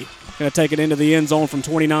Langley going to take it into the end zone from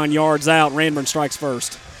 29 yards out. Ranburne strikes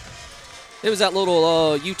first. It was that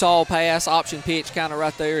little Utah pass option pitch kind of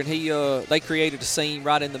right there, and they created a seam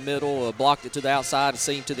right in the middle, blocked it to the outside, a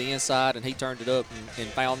seam to the inside, and he turned it up and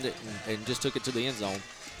found it and just took it to the end zone.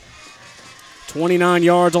 29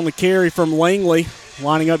 yards on the carry from Langley.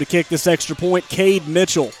 Lining up to kick this extra point, Cade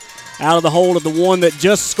Mitchell. Out of the hold of the one that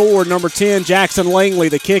just scored, number 10, Jackson Langley.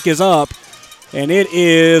 The kick is up, and it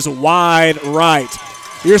is wide right.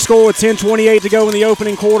 Your score with 10:28 to go in the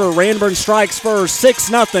opening quarter. Ranburne strikes first,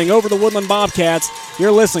 6-0 over the Woodland Bobcats.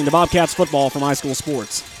 You're listening to Bobcats football from High School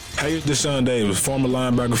Sports. Hey, it's Deshaun Davis, former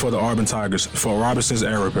linebacker for the Auburn Tigers for Robinson's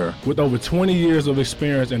Air Repair. With over 20 years of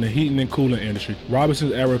experience in the heating and cooling industry,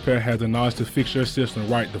 Robinson's Air Repair has the knowledge to fix your system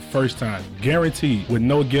right the first time, guaranteed, with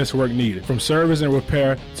no guesswork needed. From service and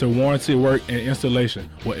repair to warranty work and installation,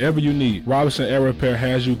 whatever you need, Robinson Air Repair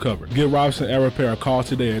has you covered. Give Robinson Air Repair a call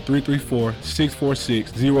today at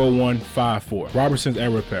 334-646-0154. Robinson's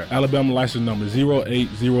Air Repair, Alabama license number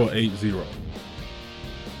 08080.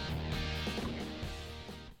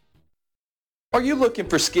 Are you looking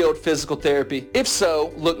for skilled physical therapy? If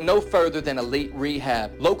so, look no further than Elite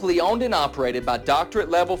Rehab. Locally owned and operated by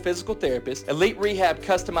doctorate-level physical therapists, Elite Rehab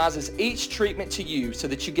customizes each treatment to you so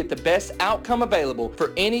that you get the best outcome available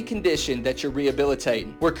for any condition that you're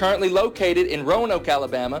rehabilitating. We're currently located in Roanoke,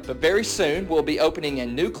 Alabama, but very soon we'll be opening a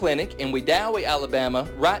new clinic in Wedowee, Alabama,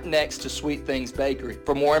 right next to Sweet Things Bakery.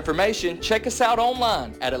 For more information, check us out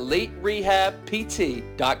online at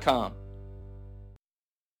EliteRehabPT.com.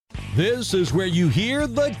 This is where you hear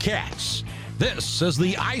the Cats. This is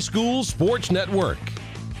the iSchool Sports Network.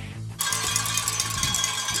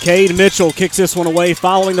 Cade Mitchell kicks this one away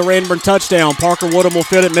following the Ranburne touchdown. Parker Woodham will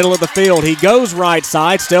fit it middle of the field. He goes right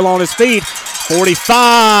side, still on his feet.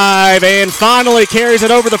 45, and finally carries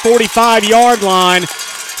it over the 45-yard line.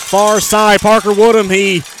 Far side, Parker Woodham,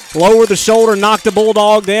 he lowered the shoulder, knocked the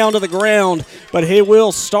Bulldog down to the ground, but he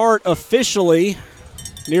will start officially.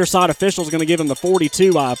 Near side official is going to give him the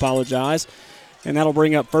 42, I apologize. And that'll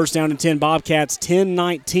bring up first down and 10 Bobcats,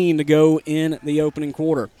 10:19 to go in the opening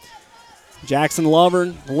quarter. Jackson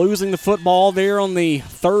Lovern losing the football there on the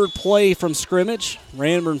third play from scrimmage.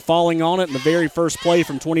 Ranburne falling on it in the very first play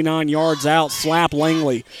from 29 yards out. Slap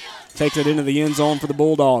Langley takes it into the end zone for the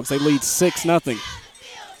Bulldogs. They lead 6-0.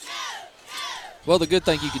 Well, the good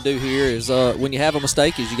thing you can do here is when you have a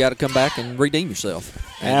mistake is you got to come back and redeem yourself.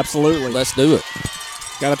 And absolutely. Let's do it.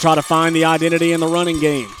 Got to try to find the identity in the running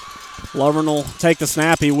game. Lovern will take the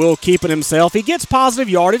snap. He will keep it himself. He gets positive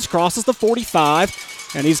yardage, crosses the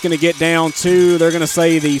 45, and he's going to get down to, they're going to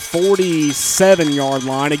say, the 47-yard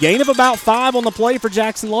line. A gain of about 5 on the play for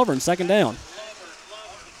Jackson Lovern, second down.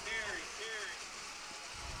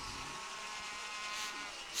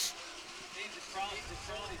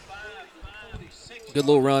 Good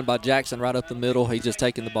little run by Jackson right up the middle. He's just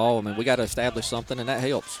taking the ball. I mean, we got to establish something, and that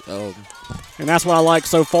helps. And that's what I like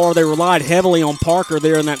so far. They relied heavily on Parker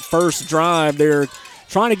there in that first drive. They're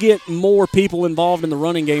trying to get more people involved in the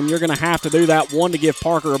running game, you're going to have to do that, one, to give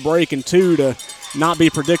Parker a break, and two, to not be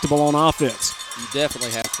predictable on offense. You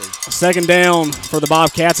definitely have to. Second down for the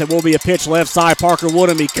Bobcats. It will be a pitch left side. Parker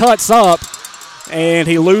Woodham, he cuts up, and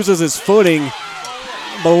he loses his footing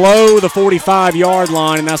below the 45-yard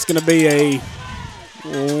line, and that's going to be a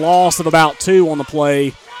loss of about 2 on the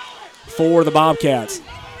play for the Bobcats.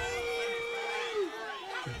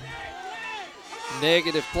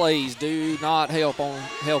 Negative plays do not help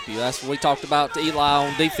you. That's what we talked about to Eli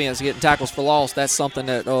on defense, getting tackles for loss. That's something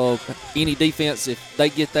that any defense, if they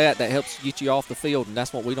get that helps get you off the field, and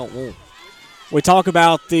that's what we don't want. We talk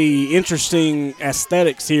about the interesting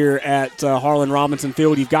aesthetics here at Harlan Robinson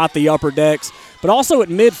Field. You've got the upper decks, but also at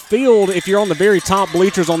midfield, if you're on the very top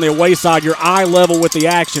bleachers on the away side, you're eye level with the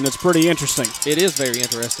action. It's pretty interesting. It is very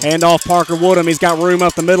interesting. Hand off Parker Woodham. He's got room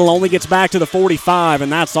up the middle, only gets back to the 45,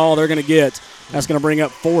 and that's all they're going to get. That's going to bring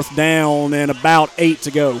up 4th down and about 8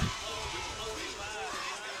 to go.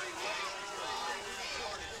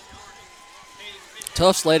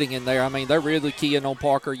 Tough sledding in there. I mean, they're really keying on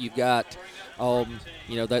Parker. You've got,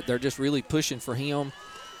 that they're just really pushing for him.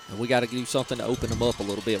 And we got to do something to open them up a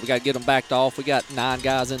little bit. We got to get them backed off. We got 9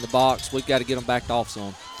 guys in the box. We've got to get them backed off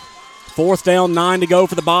some. 4th down, 9 to go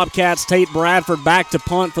for the Bobcats. Tate Bradford back to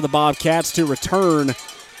punt for the Bobcats. To return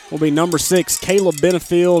will be number 6, Caleb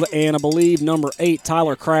Benefield, and I believe number 8,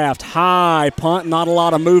 Tyler Kraft. High punt, not a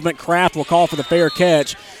lot of movement. Kraft will call for the fair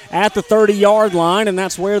catch at the 30-yard line, and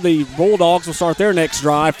that's where the Bulldogs will start their next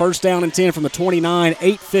drive. 1st down and 10 from the 29,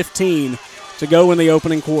 8:15 to go in the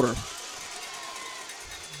opening quarter.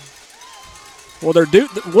 Well,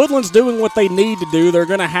 Woodland's doing what they need to do. They're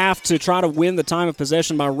going to have to try to win the time of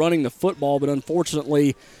possession by running the football, but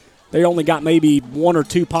unfortunately, they only got maybe 1 or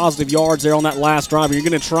 2 positive yards there on that last drive. You're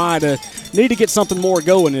going to need to get something more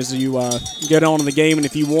going as you get on in the game, and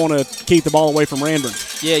if you want to keep the ball away from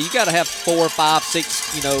Ranburne. Yeah, you got to have 4, 5, 6,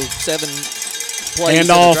 7 plays. Hand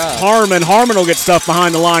off Harmon. Harmon will get stuffed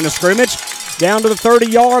behind the line of scrimmage. Down to the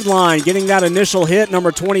 30-yard line, getting that initial hit,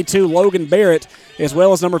 number 22, Logan Barrett, as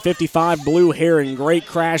well as number 55, Blue Heron. Great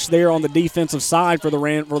crash there on the defensive side for the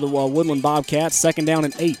Woodland Bobcats. 2nd down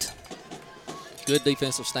and 8. Good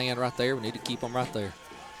defensive stand right there. We need to keep them right there.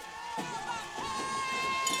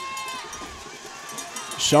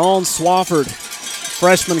 Sean Swafford,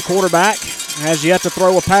 freshman quarterback, has yet to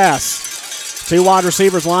throw a pass. 2 wide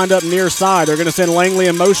receivers lined up near side. They're going to send Langley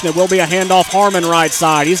in motion. It will be a handoff Harmon right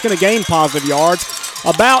side. He's going to gain positive yards.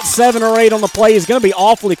 About 7 or 8 on the play. He's going to be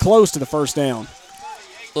awfully close to the 1st down.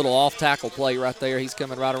 Little off-tackle play right there. He's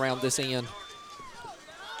coming right around this end.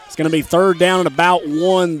 It's going to be 3rd down and about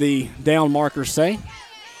 1, the down markers say.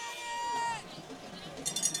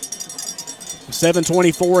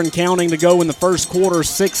 7:24 and counting to go in the first quarter,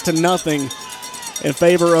 6-0 in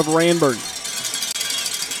favor of Ranburne.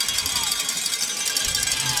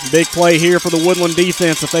 Big play here for the Woodland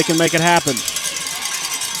defense if they can make it happen.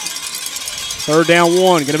 3rd down 1,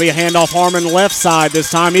 going to be a handoff Harmon left side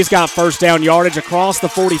this time. He's got 1st down yardage across the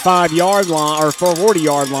 45-yard line, or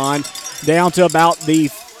 40-yard line, down to about the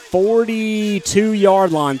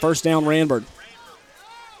 42-yard line. 1st down Ranburne.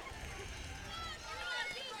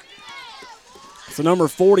 So number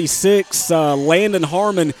 46, Landon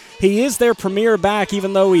Harmon, he is their premier back,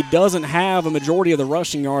 even though he doesn't have a majority of the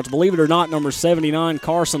rushing yards. Believe it or not, number 79,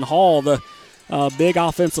 Carson Hall, the big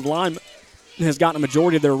offensive lineman, has gotten a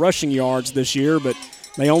majority of their rushing yards this year, but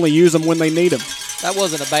they only use them when they need them. That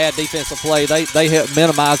wasn't a bad defensive play. They helped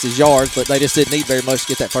minimize his yards, but they just didn't need very much to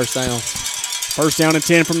get that 1st down. 1st down and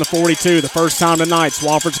 10 from the 42, the first time tonight.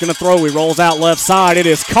 Swafford's going to throw. He rolls out left side. It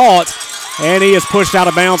is caught, and he is pushed out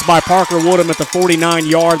of bounds by Parker Woodham at the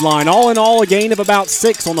 49-yard line. All in all, a gain of about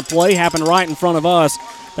 6 on the play. Happened right in front of us.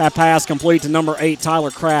 That pass complete to number 8,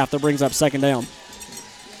 Tyler Kraft. That brings up 2nd down.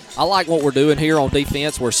 I like what we're doing here on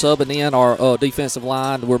defense. We're subbing in our defensive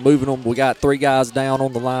line. We're moving them. We got 3 guys down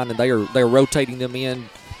on the line, and they're rotating them in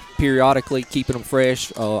periodically, keeping them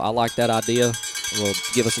fresh. I like that idea. Will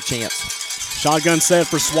give us a chance. Shotgun set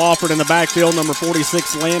for Swafford in the backfield, number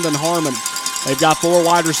 46, Landon Harmon. They've got 4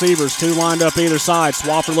 wide receivers, 2 lined up either side.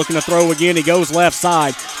 Swafford looking to throw again. He goes left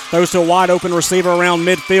side. Throws to a wide open receiver around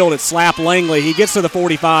midfield. It's Slap Langley. He gets to the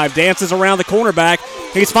 45, dances around the cornerback.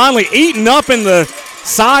 He's finally eaten up in the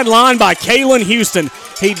sideline by Kalen Houston.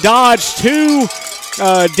 He dodged 2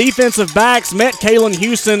 defensive backs, met Kalen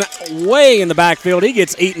Houston way in the backfield. He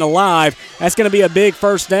gets eaten alive. That's going to be a big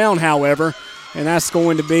 1st down, however. And that's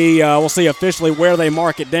going to be, we'll see officially where they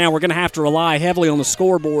mark it down. We're going to have to rely heavily on the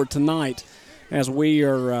scoreboard tonight as we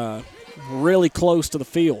are really close to the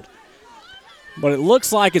field. But it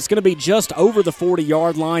looks like it's going to be just over the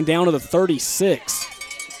 40-yard line, down to the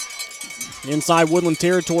 36. Inside Woodland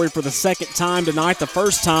territory for the second time tonight. The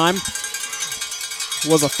first time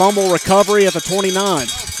was a fumble recovery at the 29.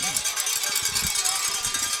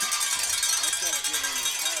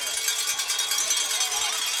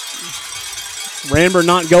 Ranburne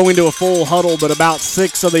not going to a full huddle, but about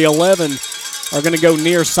 6 of the 11 are going to go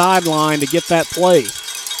near sideline to get that play.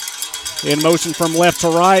 In motion from left to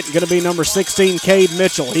right, going to be number 16, Cade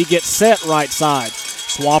Mitchell. He gets set right side.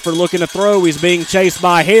 Swafford looking to throw. He's being chased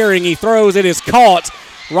by Herring. He throws. It is caught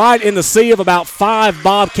right in the sea of about 5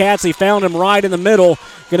 Bobcats. He found him right in the middle.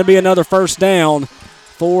 Going to be another first down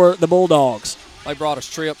for the Bulldogs. They brought us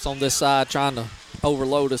trips on this side trying to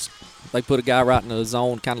overload us. They put a guy right in the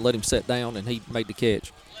zone, kind of let him sit down, and he made the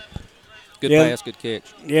catch. Good pass, good catch.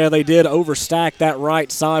 Yeah, they did overstack that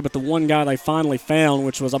right side, but the one guy they finally found,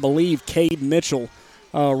 which was, I believe, Cade Mitchell,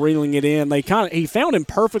 reeling it in. He found him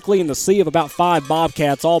perfectly in the sea of about 5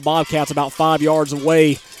 Bobcats, all Bobcats about 5 yards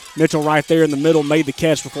away. Mitchell right there in the middle made the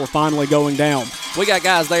catch before finally going down. We got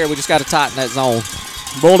guys there. We just got to tighten that zone.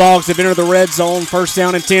 Bulldogs have entered the red zone. First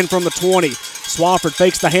down and 10 from the 20. Swafford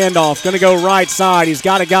fakes the handoff. Going to go right side. He's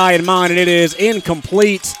got a guy in mind, and it is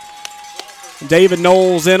incomplete. David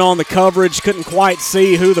Knowles in on the coverage. Couldn't quite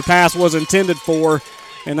see who the pass was intended for,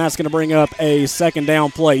 and that's going to bring up a second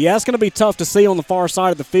down play. Yeah, it's going to be tough to see on the far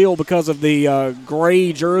side of the field because of the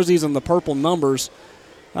gray jerseys and the purple numbers.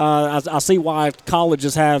 I see why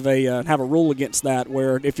colleges have a rule against that,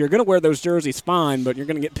 where if you're going to wear those jerseys, fine, but you're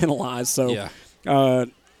going to get penalized. So, yeah.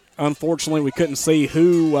 Unfortunately, we couldn't see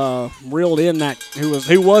who reeled in that,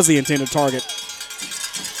 who was the intended target.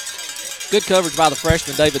 Good coverage by the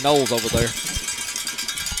freshman David Knowles over there.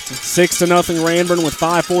 6-0 Ranburne with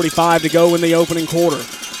 5:45 to go in the opening quarter.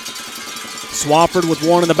 Swafford with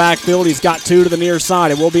one in the backfield. He's got 2 to the near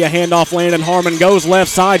side. It will be a handoff. Landon Harmon goes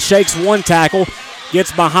left side, shakes one tackle,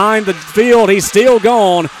 gets behind the field. He's still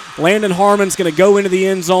gone. Landon Harmon's going to go into the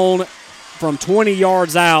end zone from 20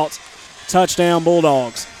 yards out. Touchdown,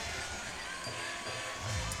 Bulldogs.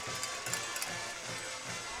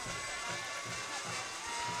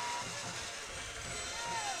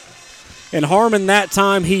 And Harmon that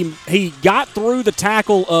time, he got through the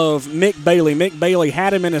tackle of Mick Bailey. Mick Bailey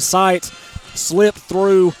had him in his sight, slipped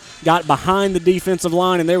through, got behind the defensive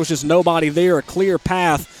line, and there was just nobody there, a clear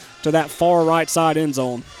path to that far right side end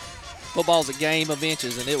zone. Football's a game of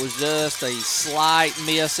inches, and it was just a slight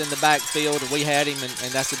miss in the backfield, and we had him,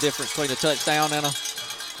 and that's the difference between a touchdown and a...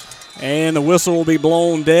 And the whistle will be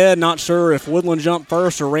blown dead. Not sure if Woodland jumped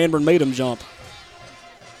first or Ranburne made him jump.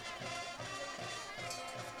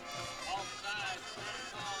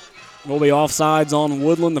 Will be offsides on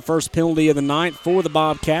Woodland, the first penalty of the night for the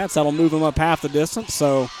Bobcats. That'll move them up half the distance.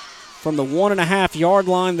 So from the 1.5-yard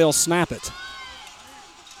line, they'll snap it.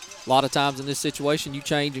 A lot of times in this situation, you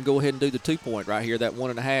change and go ahead and do the 2-point right here. That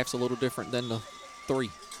 1.5 is a little different than the 3.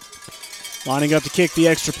 Lining up to kick the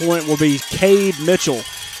extra point will be Cade Mitchell.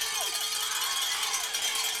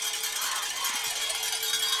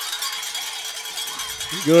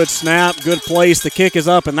 Good snap, good place. The kick is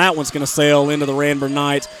up, and that one's going to sail into the Ranburne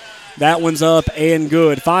Knights. That one's up and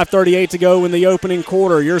good. 5:38 to go in the opening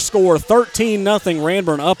quarter. Your score, 13-0.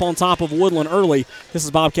 Ranburne up on top of Woodland early. This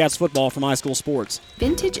is Bobcats football from High School Sports.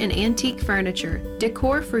 Vintage and antique furniture,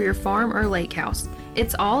 decor for your farm or lake house.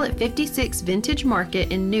 It's all at 56 Vintage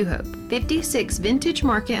Market in New Hope. 56 Vintage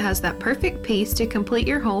Market has that perfect piece to complete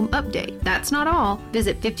your home update. That's not all.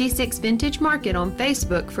 Visit 56 Vintage Market on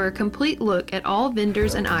Facebook for a complete look at all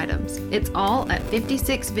vendors and items. It's all at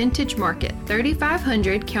 56 Vintage Market,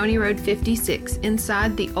 3500 County Road 56,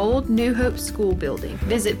 inside the old New Hope School building.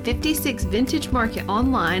 Visit 56 Vintage Market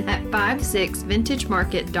online at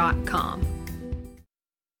 56vintagemarket.com.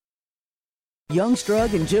 Young's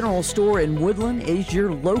Drug and General Store in Woodland is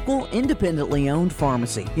your local, independently owned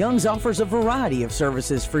pharmacy. Young's offers a variety of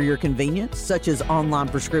services for your convenience, such as online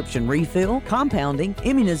prescription refill, compounding,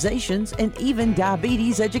 immunizations, and even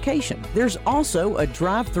diabetes education. There's also a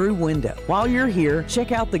drive-through window. While you're here,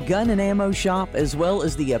 check out the gun and ammo shop as well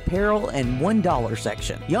as the apparel and $1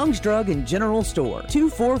 section. Young's Drug and General Store,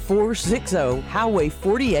 24460 Highway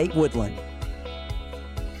 48, Woodland.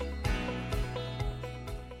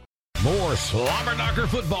 More Slobber Knocker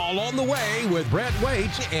football on the way with Brett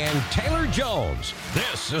Waits and Taylor Jones.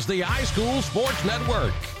 This is the High School Sports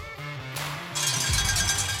Network.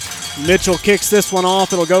 Mitchell kicks this one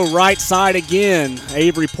off. It'll go right side again.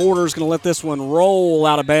 Avery Porter's going to let this one roll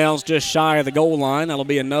out of bounds just shy of the goal line. That'll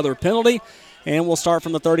be another penalty, and we'll start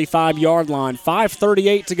from the 35-yard line.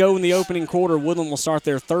 5:38 to go in the opening quarter. Woodland will start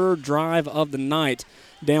their third drive of the night,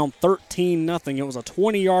 down 13-0. It was a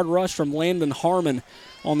 20-yard rush from Landon Harmon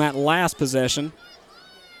on that last possession.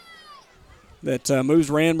 that moves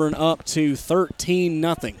Ranburne up to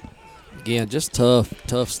 13-0. Again, just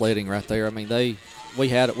tough sledding right there. I mean, we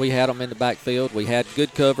had them in the backfield. We had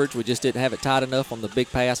good coverage. We just didn't have it tight enough on the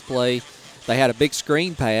big pass play. They had a big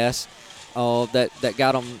screen pass that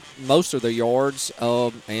got them most of their yards.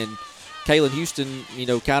 And Kalen Houston,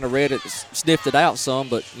 kind of read it, sniffed it out some,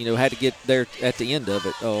 but had to get there at the end of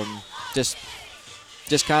it. Just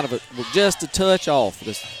kind of just a touch off.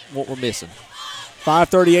 That's what we're missing.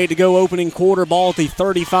 5:38 to go, opening quarter. Ball at the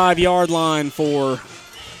 35-yard line for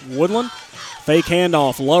Woodland. Fake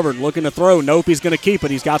handoff. Lovern looking to throw. Nope, he's going to keep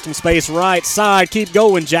it. He's got some space right side. Keep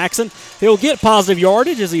going, Jackson. He'll get positive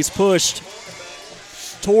yardage as he's pushed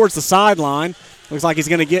towards the sideline. Looks like he's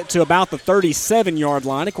going to get to about the 37-yard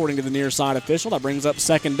line, according to the near side official. That brings up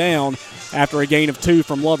second down after a gain of 2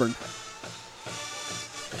 from Lovern.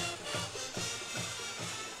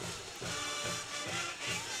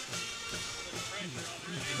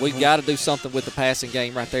 We've got to do something with the passing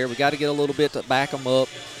game right there. We've got to get a little bit to back them up,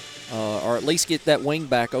 or at least get that wing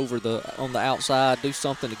back on the outside, do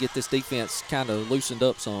something to get this defense kind of loosened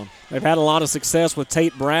up some. They've had a lot of success with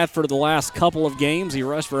Tate Bradford the last couple of games. He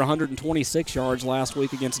rushed for 126 yards last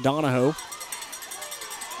week against Donahoe.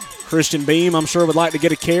 Christian Beam, I'm sure, would like to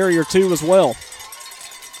get a carry or 2 as well.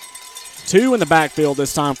 2 in the backfield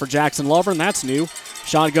this time for Jackson Lovern. That's new.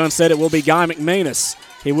 Shotgun said it will be Guy McManus.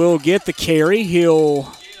 He will get the carry.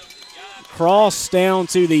 He'll cross down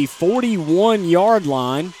to the 41-yard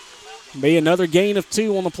line. Be another gain of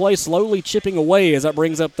 2 on the play, slowly chipping away as that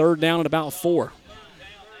brings up third down at about 4.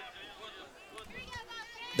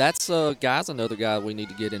 That's Guy's another guy we need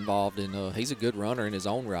to get involved in. He's a good runner in his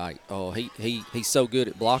own right. He's so good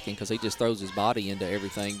at blocking because he just throws his body into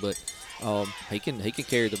everything, but he can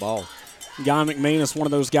carry the ball. Guy McManus, one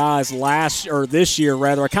of those guys this year,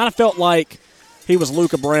 I kind of felt like he was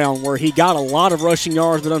Luca Brown, where he got a lot of rushing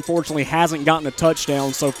yards, but unfortunately hasn't gotten a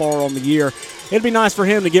touchdown so far on the year. It'd be nice for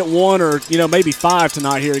him to get 1 or maybe 5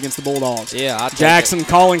 tonight here against the Bulldogs. Yeah, Jackson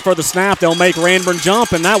calling for the snap. They'll make Ranburne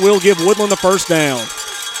jump, and that will give Woodland the first down.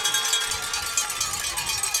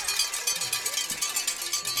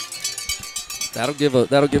 That'll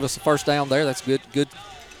give us a first down there. That's good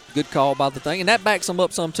call by the thing, and that backs them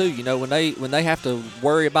up some too. When they have to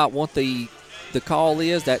worry about what the call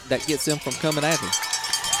is, that gets them from coming at you.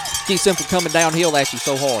 Keeps them from coming downhill at you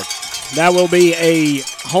so hard. That will be a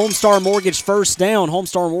Homestar Mortgage first down.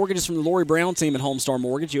 Homestar Mortgage is from the Lori Brown team at Homestar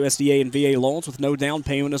Mortgage, USDA and VA loans with no down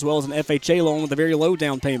payment, as well as an FHA loan with a very low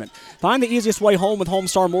down payment. Find the easiest way home with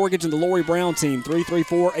Homestar Mortgage and the Lori Brown team,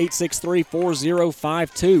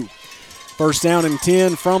 334-863-4052. First down and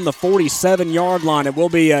 10 from the 47-yard line. It will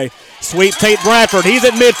be a sweep. Tate Bradford, he's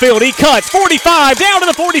at midfield. He cuts 45 down to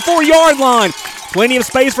the 44-yard line. Plenty of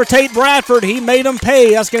space for Tate Bradford. He made him pay.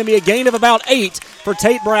 That's going to be a gain of about 8 for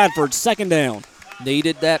Tate Bradford. Second down.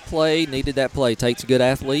 Needed that play. Tate's a good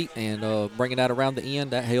athlete, and bringing that around the end,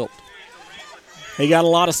 that helped. He got a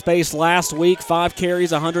lot of space last week. 5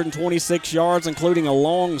 carries, 126 yards, including a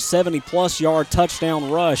long 70-plus yard touchdown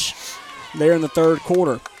rush there in the third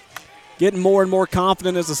quarter. Getting more and more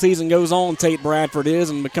confident as the season goes on, Tate Bradford is,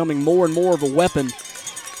 and becoming more and more of a weapon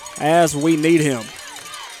as we need him.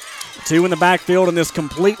 2 in the backfield in this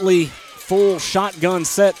completely full shotgun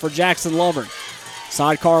set for Jackson Lovern.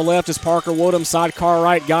 Sidecar left is Parker Woodham. Sidecar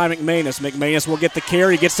right, Guy McManus. McManus will get the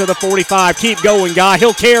carry, gets to the 45. Keep going, Guy.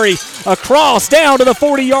 He'll carry across down to the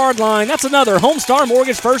 40-yard line. That's another Homestar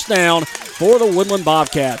Mortgage first down for the Woodland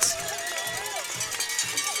Bobcats.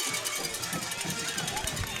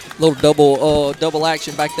 Little double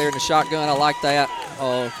action back there in the shotgun. I like that.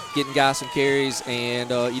 Getting guys some carries. And,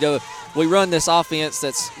 we run this offense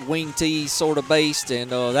that's wing T sort of based,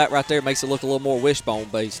 and that right there makes it look a little more wishbone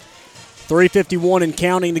based. 3:51 and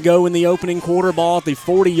counting to go in the opening quarter. Ball at the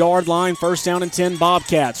 40-yard line. First down and 10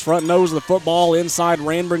 Bobcats. Front nose of the football inside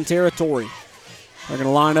Ranburne territory. They're going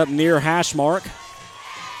to line up near hash mark.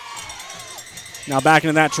 Now back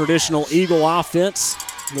into that traditional Eagle offense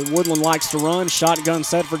that Woodland likes to run. Shotgun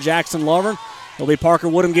set for Jackson Lovern. It'll be Parker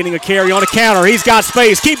Woodham getting a carry on a counter. He's got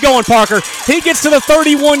space. Keep going, Parker. He gets to the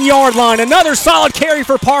 31-yard line. Another solid carry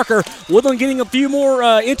for Parker. Woodland getting a few more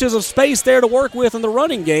inches of space there to work with in the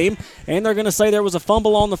running game. And they're going to say there was a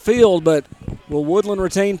fumble on the field, but will Woodland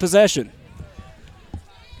retain possession?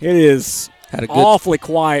 It is awfully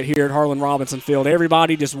quiet here at Harlan Robinson Field.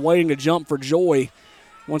 Everybody just waiting to jump for joy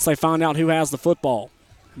once they find out who has the football.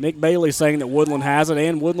 Nick Bailey saying that Woodland has it,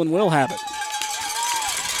 and Woodland will have it.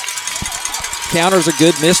 Counter's a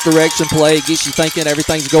good misdirection play. It gets you thinking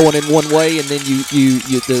everything's going in one way, and then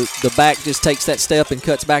the back just takes that step and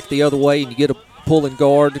cuts back the other way, and you get a pulling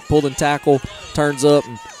guard, pulling tackle, turns up.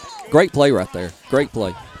 And great play right there. Great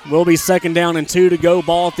play. Will be 2nd down and 2 to go.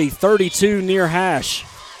 Ball at the 32 near hash.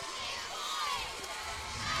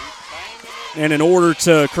 And in order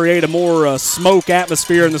to create a more smoke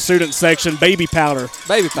atmosphere in the student section, baby powder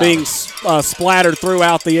being splattered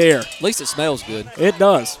throughout the air. At least it smells good. It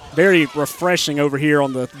does. Very refreshing over here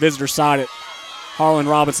on the visitor side at Harlan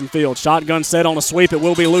Robinson Field. Shotgun set on a sweep. It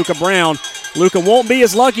will be Luca Brown. Luca won't be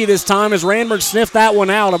as lucky this time as Ranburne sniffed that one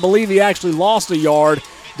out. I believe he actually lost a yard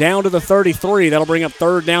down to the 33. That'll bring up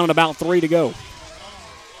 3rd down and about 3 to go.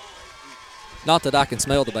 Not that I can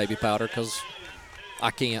smell the baby powder because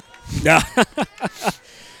I can't. Yeah,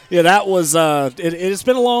 that was it's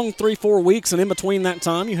been a long 3-4 weeks, and in between that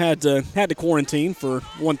time you had to quarantine for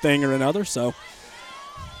one thing or another. So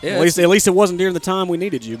at least it wasn't during the time we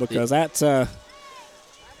needed you, because that'd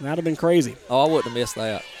have been crazy. Oh, I wouldn't have missed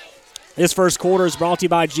that. This first quarter is brought to you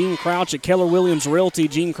by Gene Crouch at Keller Williams Realty.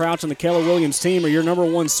 Gene Crouch and the Keller Williams team are your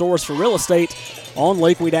 #1 source for real estate on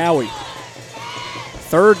Lake Wedowee.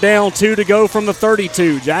 3rd down, 2 to go from the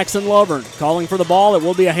 32. Jackson Lovern calling for the ball. It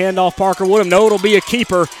will be a handoff. Parker Woodham. No, it'll be a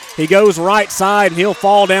keeper. He goes right side, and he'll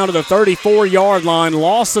fall down to the 34-yard line.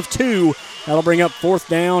 Loss of 2. That'll bring up 4th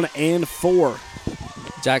down and 4.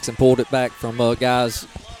 Jackson pulled it back from guys'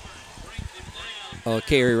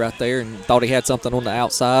 carry right there and thought he had something on the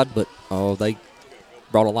outside, but they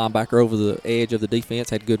brought a linebacker over the edge of the defense,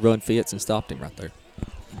 had good run fits, and stopped him right there.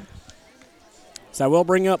 So we'll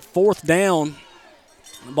bring up 4th down.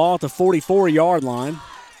 Ball at the 44-yard line.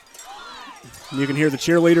 You can hear the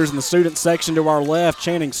cheerleaders in the student section to our left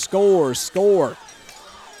chanting, "Score, score."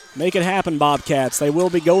 Make it happen, Bobcats. They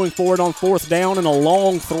will be going for it on 4th down and a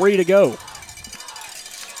long 3 to go.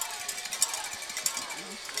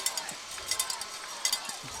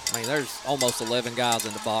 I mean, there's almost 11 guys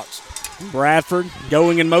in the box. Bradford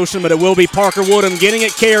going in motion, but it will be Parker Woodham getting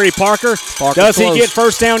it carry. Parker does close. He get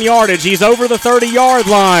 1st down yardage? He's over the 30-yard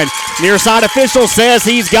line. Near side official says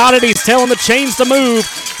he's got it. He's telling the chains to move.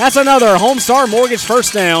 That's another Homestar Mortgage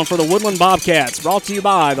 1st down for the Woodland Bobcats. Brought to you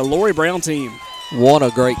by the Lori Brown team. What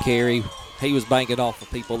a great carry. He was banking off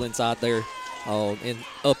of people inside there and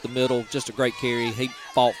up the middle. Just a great carry. He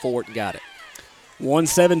fought for it and got it.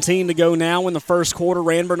 1:17 to go now in the first quarter.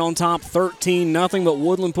 Ranburne on top 13-0, but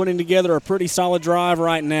Woodland putting together a pretty solid drive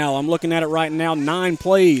right now. I'm looking at it right now, 9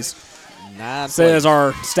 plays. Says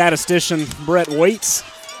our statistician Brett Waits.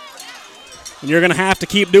 And you're going to have to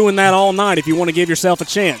keep doing that all night if you want to give yourself a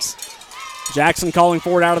chance. Jackson calling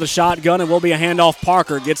for it out of the shotgun. It will be a handoff.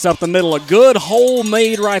 Parker gets up the middle. A good hole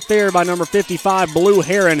made right there by number 55, Blue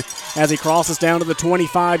Heron, as he crosses down to the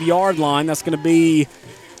 25-yard line. That's going to be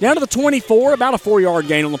down to the 24, about a 4-yard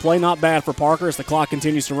gain on the play. Not bad for Parker as the clock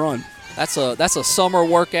continues to run. That's a summer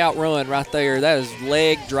workout run right there. That is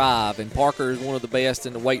leg drive, and Parker is one of the best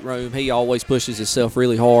in the weight room. He always pushes himself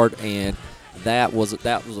really hard, and that was a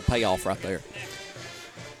payoff right there.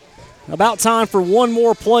 About time for one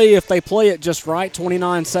more play if they play it just right.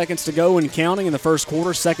 29 seconds to go and counting in the first quarter.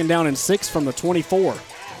 2nd down and 6 from the 24.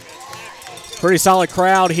 Pretty solid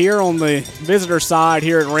crowd here on the visitor side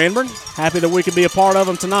here at Ranburne. Happy that we could be a part of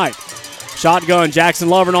them tonight. Shotgun, Jackson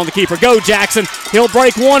Lovern on the keeper. Go Jackson. He'll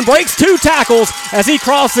break 1, breaks 2 tackles as he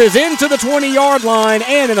crosses into the 20-yard line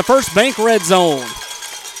and in the First Bank red zone.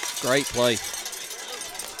 Great play.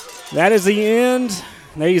 That is the end.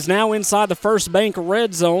 He's now inside the First Bank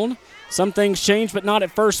red zone. Some things change, but not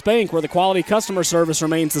at First Bank, where the quality customer service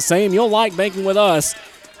remains the same. You'll like banking with us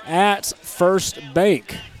at First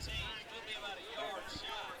Bank.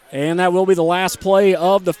 And that will be the last play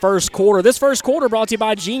of the first quarter. This first quarter brought to you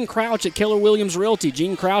by Gene Crouch at Keller Williams Realty.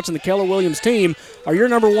 Gene Crouch and the Keller Williams team are your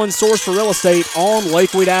 #1 source for real estate on Lake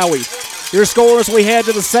Wedowee. Your score as we head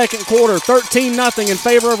to the second quarter, 13-0 in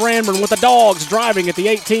favor of Ranburne, with the Dogs driving at the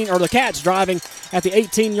 18, or the Cats driving at the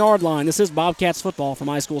 18-yard line. This is Bobcats football from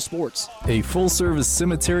High School Sports. A full-service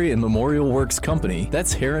cemetery and memorial works company.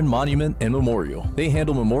 That's Heron Monument and Memorial. They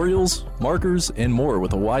handle memorials, markers, and more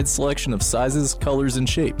with a wide selection of sizes, colors, and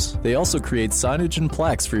shapes. They also create signage and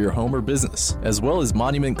plaques for your home or business, as well as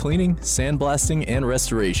monument cleaning, sandblasting, and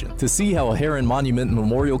restoration. To see how a Heron Monument and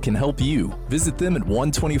Memorial can help you, visit them at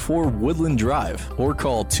 124 Woodland Drive or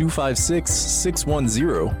call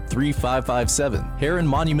 256-610-3557. Heron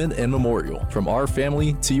Monument and Memorial, from our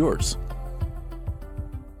family to yours.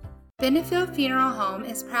 Benefield Funeral Home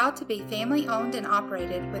is proud to be family-owned and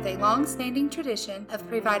operated with a long-standing tradition of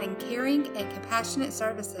providing caring and compassionate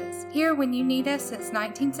services. Here when you need us since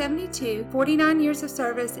 1972, 49 years of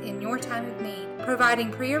service in your time of need, providing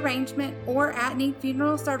pre-arrangement or at-need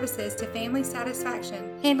funeral services to family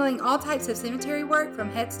satisfaction, handling all types of cemetery work from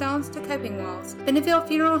headstones to coping walls. Benefield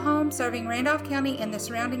Funeral Home serving Randolph County and the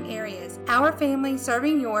surrounding areas. Our family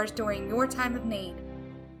serving yours during your time of need.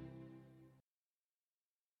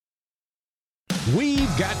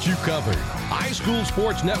 We've got you covered. High School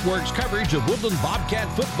Sports Network's coverage of Woodland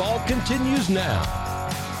Bobcat football continues now.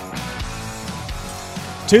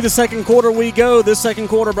 To the second quarter we go. This second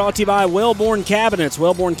quarter brought to you by Wellborn Cabinets.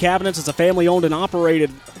 Wellborn Cabinets is a family-owned and operated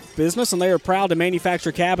business, and they are proud to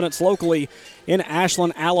manufacture cabinets locally in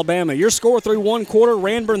Ashland, Alabama. Your score through one quarter,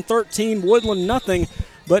 Ranburne 13, Woodland nothing.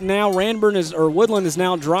 But now Woodland is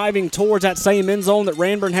now driving towards that same end zone that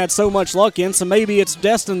Ranburne had so much luck in, so maybe it's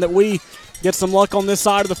destined that we get some luck on this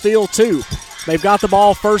side of the field too. They've got the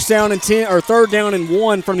ball third down and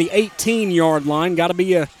 1 from the 18-yard line. Got to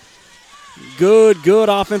be a good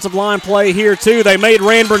offensive line play here too. They made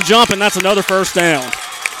Ranburne jump, and that's another first down.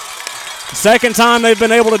 Second time they've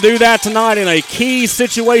been able to do that tonight in a key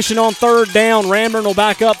situation on third down. Ranburne will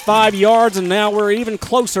back up 5 yards, and now we're even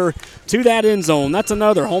closer to that end zone. That's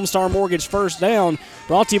another Homestar Mortgage first down,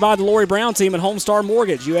 brought to you by the Lori Brown team at Homestar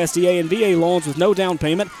Mortgage. USDA and VA loans with no down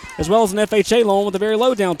payment, as well as an FHA loan with a very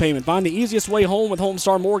low down payment. Find the easiest way home with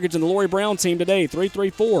Homestar Mortgage and the Lori Brown team today,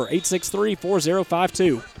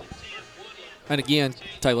 334-863-4052. And again,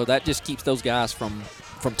 Taylor, that just keeps those guys from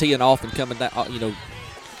teeing off and coming down,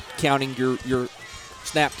 counting your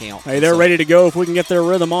snap count. Hey, they're ready to go if we can get their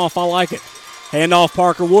rhythm off. I like it. Handoff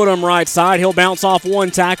Parker Woodham right side. He'll bounce off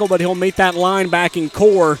one tackle, but he'll meet that linebacking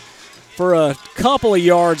core for a couple of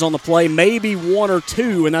yards on the play, maybe 1 or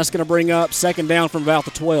 2, and that's going to bring up second down from about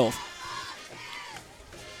the 12.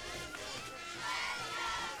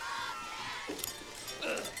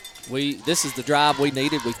 This is the drive we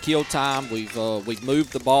needed. We've killed time. We've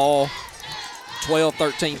moved the ball. 12,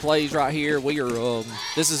 13 plays right here. We are.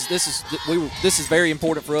 This is very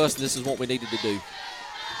important for us. And this is what we needed to do.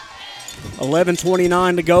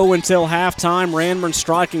 11:29 to go until halftime. Ranburne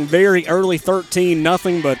striking very early,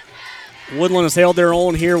 13-0, but Woodland has held their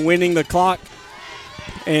own here, winning the clock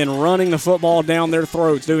and running the football down their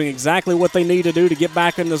throats, doing exactly what they need to do to get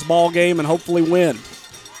back in this ball game and hopefully win.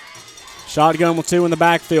 Shotgun with 2 in the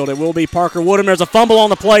backfield. It will be Parker Woodham. There's a fumble on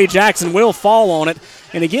the play. Jackson will fall on it.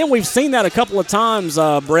 And again, we've seen that a couple of times,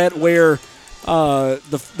 Brett, where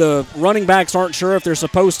the running backs aren't sure if they're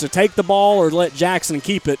supposed to take the ball or let Jackson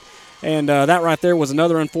keep it. And that right there was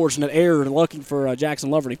another unfortunate error. Lucky for Jackson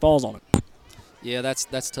Lover, he falls on it. Yeah,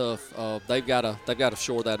 that's tough. They've got to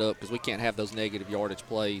shore that up because we can't have those negative yardage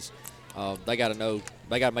plays. They got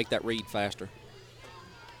to make that read faster.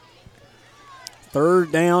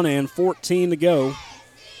 Third down and 14 to go.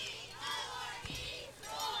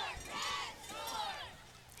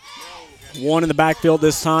 One in the backfield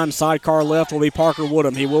this time. Sidecar left will be Parker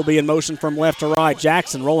Woodham. He will be in motion from left to right.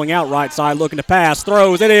 Jackson rolling out right side, looking to pass.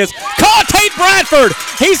 Throws. It is caught. Tate Bradford.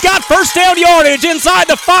 He's got first down yardage inside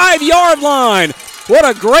the 5-yard line. What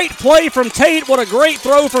a great play from Tate. What a great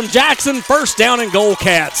throw from Jackson. First down and goal,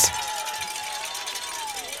 Cats.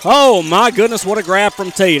 Oh, my goodness, what a grab from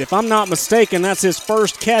Tate. If I'm not mistaken, that's his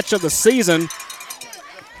first catch of the season.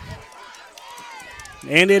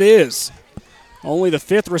 And it is. Only the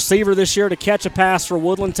 5th receiver this year to catch a pass for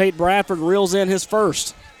Woodland. Tate Bradford reels in his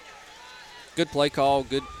first. Good play call,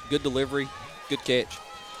 good delivery, good catch.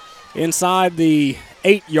 Inside the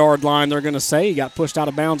 8-yard line, they're going to say. He got pushed out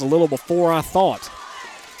of bounds a little before I thought.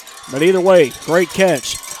 But either way, great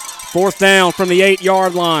catch. Fourth down from the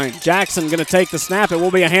 8-yard line. Jackson going to take the snap. It will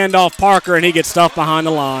be a handoff Parker, and he gets stuffed behind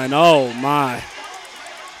the line. Oh, my.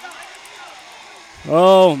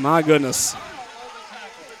 Oh, my goodness.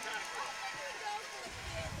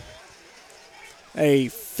 A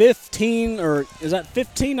 15 or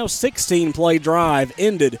 16 play drive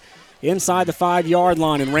ended inside the 5-yard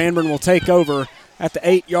line, and Ranburne will take over at the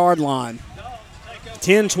 8-yard line.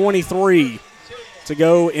 10:23 to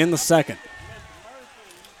go in the second.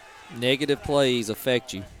 Negative plays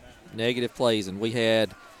affect you. Negative plays, and we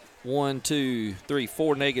had 4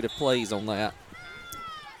 negative plays on that.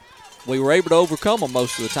 We were able to overcome them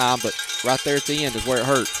most of the time, but right there at the end is where it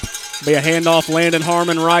hurt. Be a handoff, Landon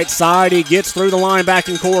Harmon right side. He gets through the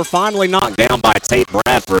linebacking core, finally knocked down by Tate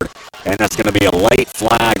Bradford, and that's going to be a late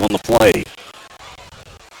flag on the play.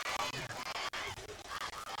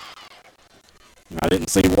 I didn't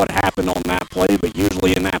see what happened on that play, but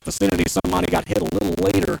usually in that vicinity, somebody got hit a little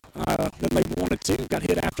later than they wanted to, got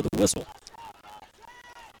hit after the whistle.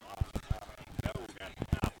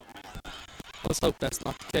 Let's hope that's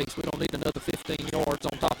not the case. We don't need another 15 yards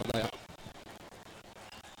on top of that.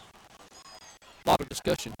 A lot of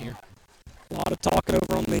discussion here. A lot of talking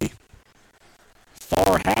over on the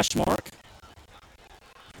far hash mark.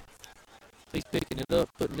 He's picking it up,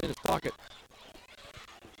 putting it in his pocket.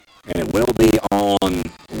 And it will be on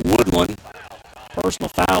Woodland. Personal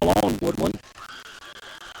foul on Woodland.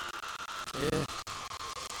 Yeah.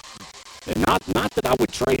 Did Not that I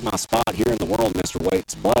would trade my spot here in the world, Mr.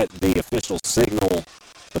 Waits, but the officials signal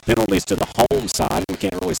the penalties to the home side. We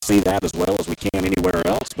can't really see that as well as we can anywhere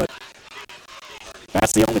else, but if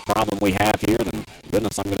that's the only problem we have here, then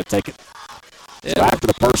goodness, I'm going to take it. Yeah. So after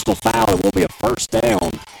the personal foul, it will be a first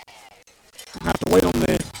down. I'll have to wait on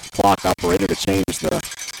the clock operator to change the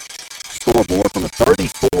scoreboard from the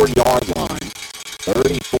 34-yard line.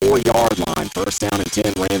 34-yard line, first down and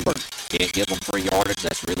 10, Ranburne. Can't give them free yardage.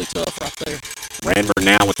 That's really tough right there. Ranburne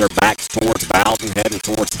now with their backs towards Bowden, heading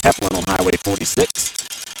towards Heflin on Highway 46.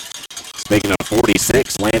 Speaking of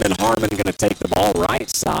 46, Landon Harmon going to take the ball right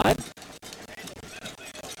side.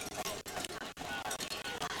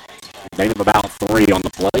 Gain of about 3 on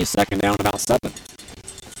the play, second down about 7.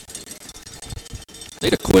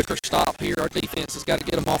 Need a quicker stop here. Our defense has got to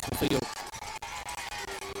get them off the field.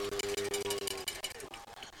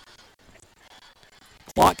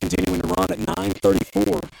 Clock continuing to run at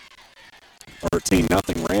 9:34. 13-0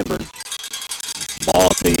 Ranburne. Ball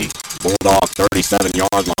at the Bulldog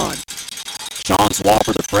 37-yard line. Sean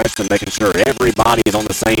Swaffer, the freshman, making sure everybody is on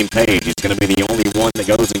the same page. He's going to be the only one that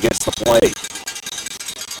goes and gets the play.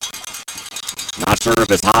 Not sure of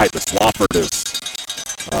his height, but Swafford is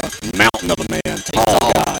a mountain of a man,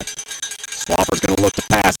 tall guy. Swaffer's going to look to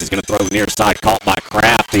pass. He's going to throw near side, caught by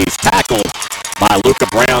Kraft. He's tackled by Luca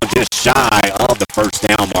Brown just shy of the first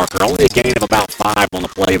down marker. Only a gain of about 5 on the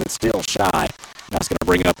play, but still shy. That's going to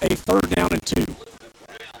bring up a third down and 2.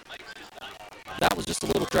 That was just a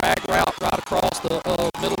little drag route right across the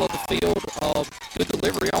middle of the field. Good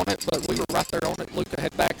delivery on it, but we were right there on it. Luca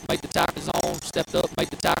head back, made the tackle zone, stepped up, made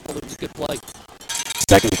the tackle. It was a good play.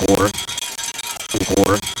 Second quarter.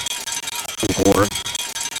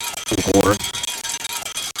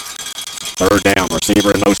 Third down,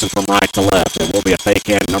 receiver in motion from right to left. It will be a fake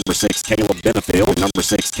end, number 6, Caleb Benefield.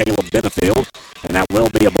 And that will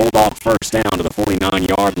be a Bulldog first down to the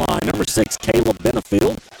 49-yard line. Number 6, Caleb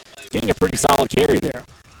Benefield, getting a pretty solid carry there.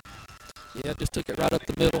 Yeah, just took it right up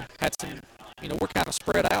the middle. Had some, we're kind of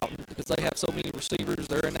spread out because they have so many receivers.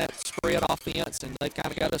 They're in that spread offense, and they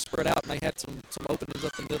kind of got us spread out, and they had some openings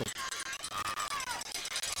up the middle.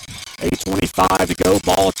 8:25 to go.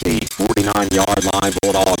 Ball at the 49-yard line.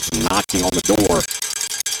 Bulldogs knocking on the door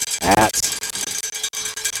at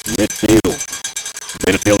midfield.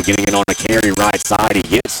 Benefield getting in on a carry right side.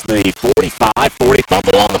 He hits the 45, 40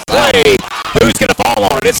 fumble on the play. Who's going to fall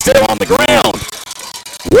on it? It's still on the ground.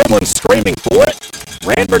 Woodland screaming for it.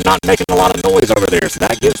 Ranburne not making a lot of noise over there, so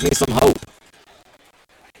that gives me some hope.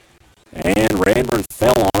 And Ranburne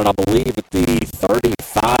fell on it, I believe, at the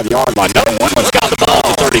 35-yard line. No, Woodland's got the ball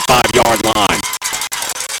at the 35-yard line.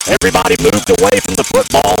 Everybody moved away from the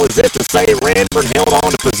football as if to say Ranburne held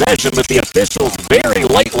on to possession, but the officials very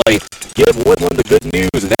lately give Woodland the good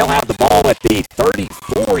news, and they'll have the ball at the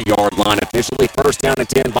 34-yard line officially. First down and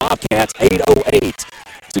 10 Bobcats, 8:08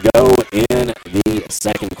 to go in the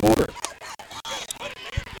second quarter.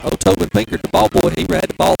 Oh, Tobin fingered the ball, boy. He had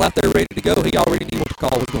the ball out there ready to go. He already knew what the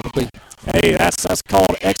call was going to be. Hey, that's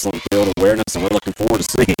called excellent field awareness, and we're looking forward to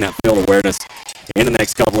seeing that field awareness in the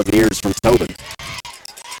next couple of years from Tobin.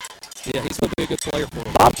 Yeah, he's going to be a good player for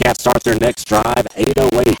them. Bobcats start their next drive,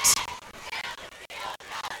 8:08.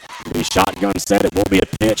 The shotgun set, it will be a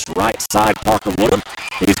pitch right side, Parker Woodham.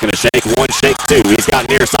 He's going to shake 1, shake 2. He's got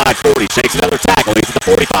near side 40, shakes another tackle. He's at the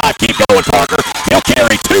 45. Keep going, Parker. He'll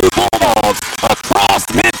carry 2 Bulldogs across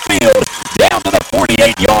midfield down to the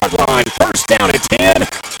 48-yard line. First down and 10.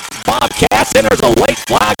 Bobcats enters a late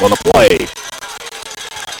flag on the play.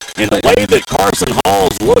 In the way that Carson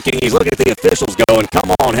Hall's looking, he's looking at the officials going,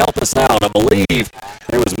 come on, help us out. I believe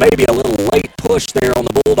there was maybe a little late push there on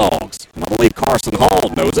the Bulldogs. And I believe Carson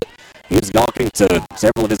Hall knows it. He's talking to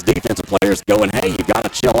several of his defensive players going, hey, you got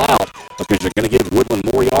to chill out because you're going to give Woodland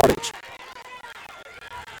more yardage.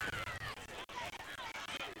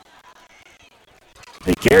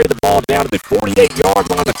 They carry the ball down to the 48-yard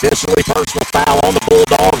line officially. Personal foul on the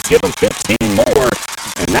Bulldogs. Give them 15 more.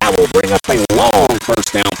 And that will bring up a long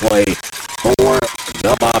first down play for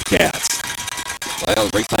the Bobcats. Well,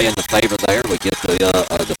 repaying the favor there. We get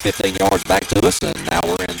the 15 yards back to us, and now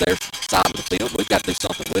we're in their side of the field. We've got to do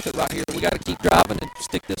something with it right here. We got to keep driving and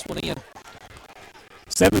stick this one in.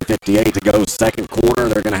 7:58 to go, second quarter.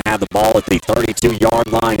 They're going to have the ball at the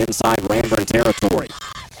 32-yard line inside Ranburne territory.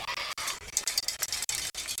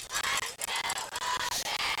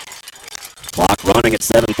 Clock running at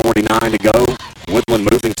 7:49 to go. Woodland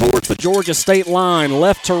moving towards the Georgia State line,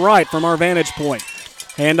 left to right from our vantage point.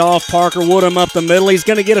 Handoff, Parker Woodham up the middle. He's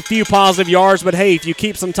going to get a few positive yards, but hey, if you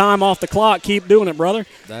keep some time off the clock, keep doing it, brother.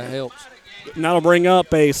 That helps. And that'll bring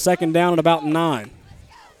up a second down at about 9.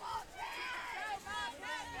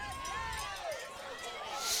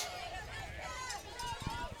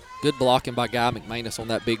 Good blocking by Guy McManus on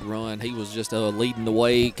that big run. He was just leading the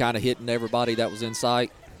way, kind of hitting everybody that was in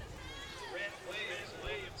sight.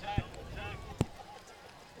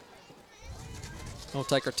 We'll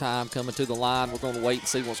take our time coming to the line. We're going to wait and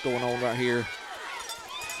see what's going on right here.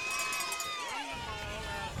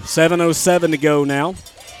 7:07 to go now.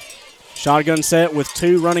 Shotgun set with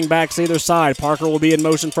 2 running backs either side. Parker will be in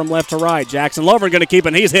motion from left to right. Jackson Lover going to keep it,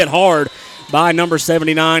 and he's hit hard by number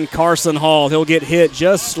 79, Carson Hall. He'll get hit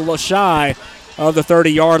just shy of the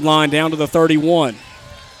 30-yard line down to the 31.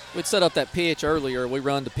 We'd set up that pitch earlier. We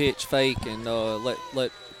run the pitch fake and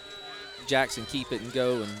let Jackson keep it and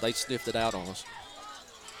go, and they sniffed it out on us.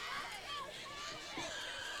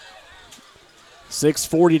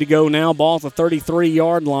 6:40 to go now. Ball at the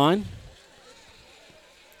 33-yard line.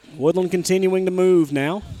 Woodland continuing to move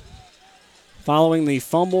now, following the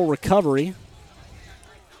fumble recovery.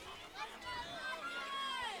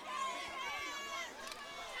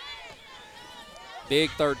 Big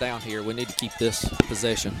third down here. We need to keep this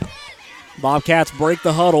possession. Bobcats break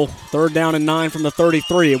the huddle. 3rd down and 9 from the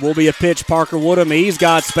 33. It will be a pitch. Parker Woodham, he's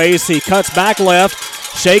got space. He cuts back left.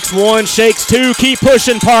 Shakes 1, shakes 2. Keep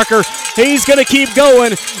pushing, Parker. He's going to keep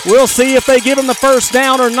going. We'll see if they give him the first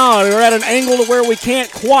down or not. We're at an angle to where we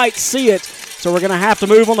can't quite see it, so we're going to have to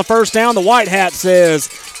move on the first down. The White Hat says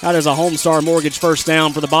that is a Homestar Mortgage first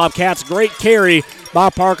down for the Bobcats. Great carry by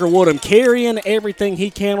Parker Woodham, carrying everything he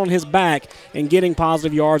can on his back and getting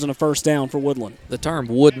positive yards on a first down for Woodland. The term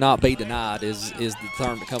would not be denied is the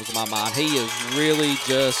term that comes to my mind. He is really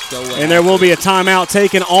just going. And there will be a timeout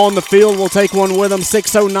taken on the field. We'll take one with him.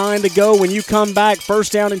 6:09 to go. When you come back,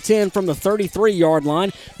 first down and 10 from the 33-yard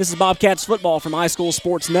line. This is Bobcats football from iSchool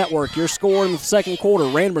Sports Network. Your score in the second quarter,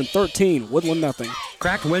 Ranburne 13, Woodland nothing.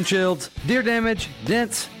 Cracked windshields, deer damage,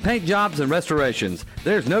 dents, paint jobs, and restorations.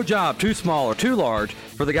 There's no job too small or too large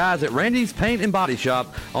for the guys at Randy's Paint and Body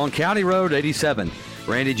Shop on County Road 87.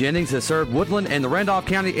 Randy Jennings has served Woodland and the Randolph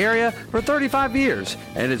County area for 35 years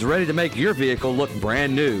and is ready to make your vehicle look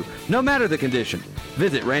brand new, no matter the condition.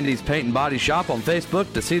 Visit Randy's Paint and Body Shop on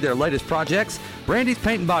Facebook to see their latest projects. Randy's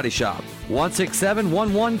Paint and Body Shop,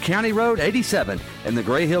 16711 County Road 87 in the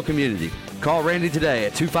Gray Hill community. Call Randy today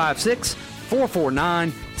at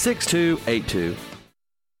 256-449-6282.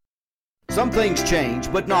 Some things change,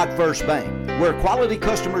 but not First Bank, where quality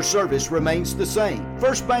customer service remains the same.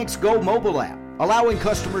 First Bank's Go mobile app, allowing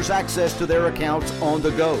customers access to their accounts on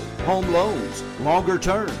the go. Home loans, longer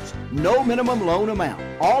terms, no minimum loan amount.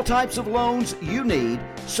 All types of loans you need,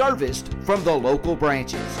 serviced from the local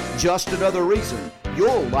branches. Just another reason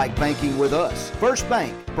you'll like banking with us. First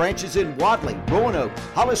Bank, branches in Wadley, Roanoke,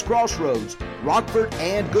 Hollis Crossroads, Rockford,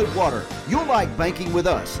 and Goodwater. You'll like banking with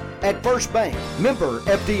us at First Bank, member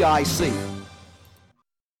FDIC.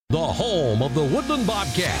 The home of the Woodland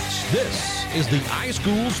Bobcats. This is the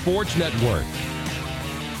iSchool Sports Network.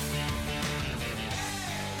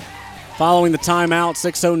 Following the timeout,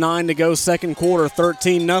 6:09 to go, second quarter,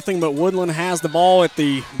 13-0, but Woodland has the ball at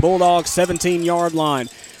the Bulldogs' 17-yard line.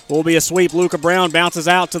 Will be a sweep. Luca Brown bounces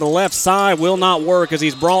out to the left side. Will not work as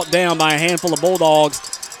he's brought down by a handful of Bulldogs,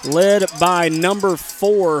 led by number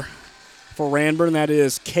 4 for Ranburne. That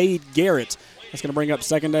is Cade Garrett. That's going to bring up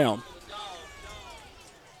second down.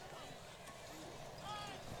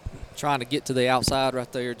 Trying to get to the outside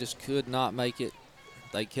right there, just could not make it.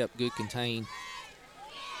 They kept good contain.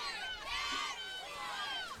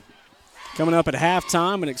 Coming up at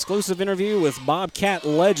halftime, an exclusive interview with Bobcat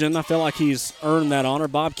legend. I feel like he's earned that honor.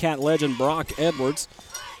 Bobcat legend Brock Edwards.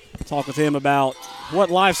 Talk with him about what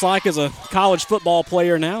life's like as a college football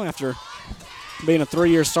player now after being a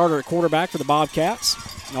 3-year starter at quarterback for the Bobcats.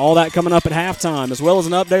 And all that coming up at halftime, as well as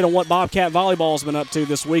an update on what Bobcat volleyball has been up to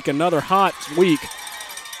this week. Another hot week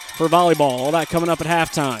for volleyball. All that coming up at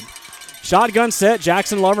halftime. Shotgun set.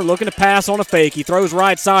 Jackson Lover looking to pass on a fake. He throws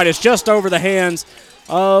right side. It's just over the hands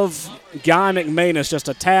of Guy McManus. Just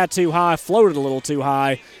a tad too high, floated a little too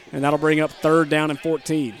high, and that'll bring up 3rd down and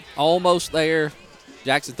 14. Almost there.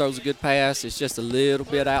 Jackson throws a good pass. It's just a little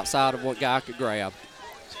bit outside of what Guy could grab.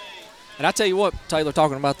 And I tell you what, Taylor,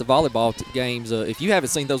 talking about the volleyball games, if you haven't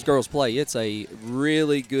seen those girls play, it's a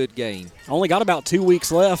really good game. Only got about 2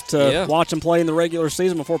 weeks left to watch them play in the regular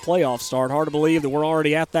season before playoffs start. Hard to believe that we're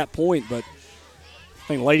already at that point, but I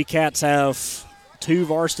think Lady Cats have 2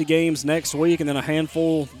 varsity games next week and then a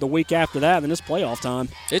handful the week after that, and then it's playoff time.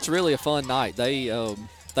 It's really a fun night. They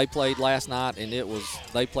played last night, and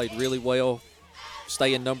they played really well,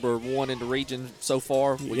 staying number 1 in the region so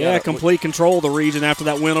far. Complete control of the region after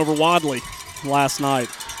that win over Wadley last night.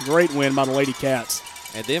 Great win by the Lady Cats.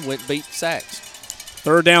 And then went and beat Sachs.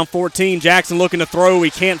 3rd down, 14. Jackson looking to throw.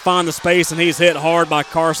 He can't find the space, and he's hit hard by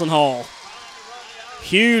Carson Hall.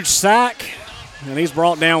 Huge sack, and he's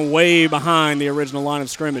brought down way behind the original line of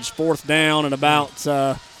scrimmage. 4th down and about,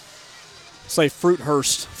 say,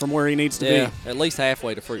 Fruithurst from where he needs to be. Yeah, at least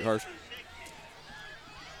halfway to Fruithurst.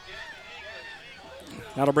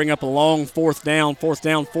 That'll bring up a long 4th down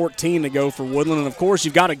 14 to go for Woodland. And, of course,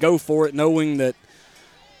 you've got to go for it knowing that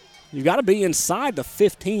you've got to be inside the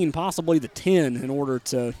 15, possibly the 10, in order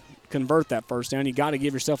to convert that first down. You've got to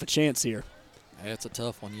give yourself a chance here. That's a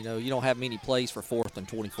tough one. You know, you don't have many plays for 4th and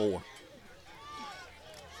 24,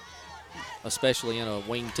 especially in a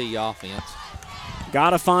wing T offense. Got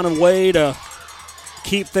to find a way to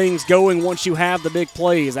keep things going once you have the big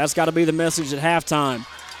plays. That's got to be the message at halftime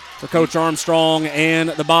for Coach Armstrong and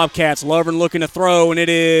the Bobcats. Lovern looking to throw, and it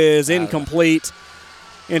is incomplete.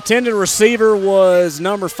 Intended receiver was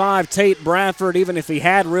number 5, Tate Bradford. Even if he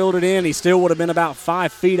had reeled it in, he still would have been about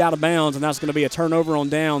 5 feet out of bounds, and that's going to be a turnover on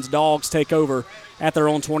downs. Dogs take over at their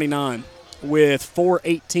own 29 with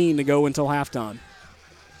 4:18 to go until halftime.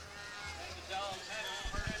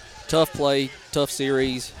 Tough play, tough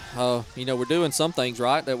series. You know, we're doing some things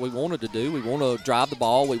right that we wanted to do. We want to drive the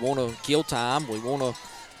ball. We want to kill time. We want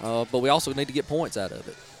to, but we also need to get points out of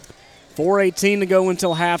it. 4:18 to go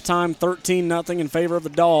until halftime, 13-0 in favor of the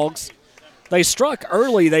Dogs. They struck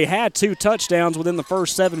early. They had 2 touchdowns within the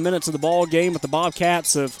first 7 minutes of the ball game, but the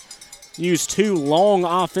Bobcats have used 2 long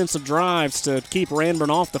offensive drives to keep Ranburne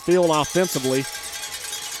off the field offensively.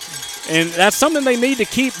 And that's something they need to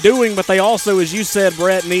keep doing, but they also, as you said,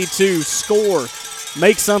 Brett, need to score,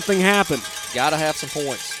 make something happen. Got to have some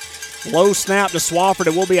points. Low snap to Swafford.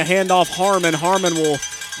 It will be a handoff Harmon. Harmon will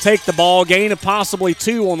take the ball, gain of possibly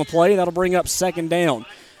 2 on the play. That'll bring up 2nd down.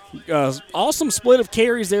 Awesome split of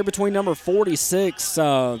carries there between number 46,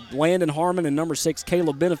 Landon Harmon, and number 6,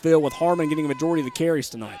 Caleb Benefield, with Harmon getting a majority of the carries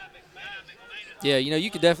tonight. Yeah, you know, you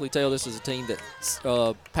can definitely tell this is a team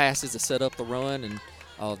that passes to set up the run,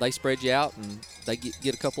 and they spread you out, and they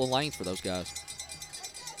get a couple of lanes for those guys.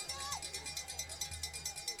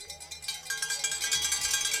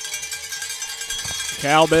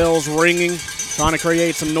 Cowbells ringing, trying to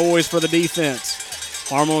create some noise for the defense.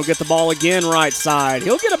 Harmon will get the ball again right side.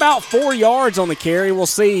 He'll get about 4 yards on the carry. We'll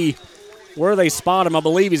see where they spot him. I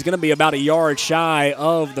believe he's going to be about a yard shy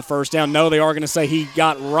of the first down. No, they are going to say he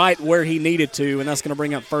got right where he needed to, and that's going to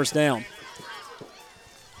bring up first down.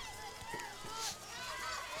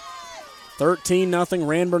 13-0,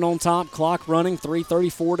 Ranburne on top, clock running,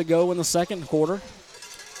 3:34 to go in the second quarter.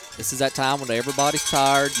 This is that time when everybody's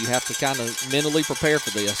tired. You have to kind of mentally prepare for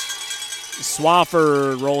this.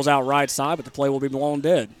 Swafford rolls out right side, but the play will be blown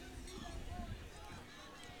dead.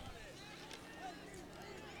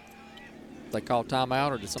 They called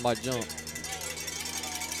timeout, or did somebody jump?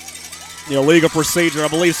 The illegal procedure. I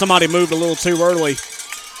believe somebody moved a little too early,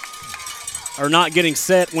 or not getting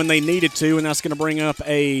set when they needed to, and that's going to bring up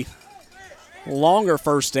a longer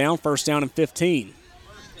first down and 15.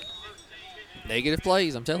 Negative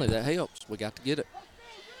plays, I'm telling you, that helps. We got to get it.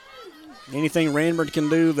 Anything Ranburne can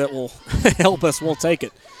do that will help us, we'll take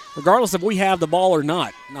it. Regardless if we have the ball or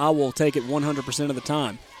not, I will take it 100% of the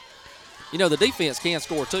time. You know, the defense can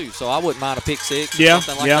score too, so I wouldn't mind a pick six or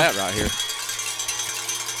something like that right here.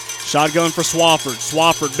 Shotgun for Swafford.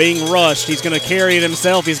 Swafford being rushed. He's going to carry it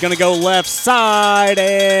himself. He's going to go left side,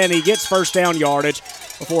 and he gets first down yardage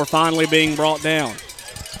before finally being brought down.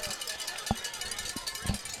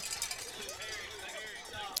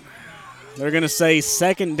 They're going to say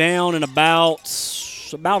second down and about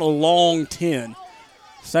a long 10.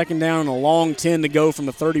 Second down and a long 10 to go from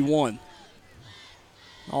the 31.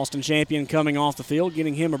 Austin Champion coming off the field,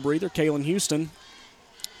 getting him a breather. Kalen Houston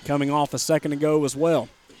coming off a second ago as well.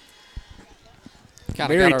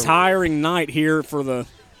 Very tiring night here for the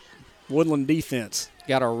Woodland defense.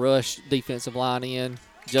 Got our rush defensive line in.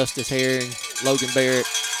 Justice Herring, Logan Barrett,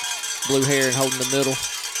 Blue Herring holding the middle.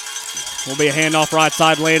 Will be a handoff right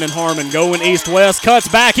side, Landon Harmon going east-west, cuts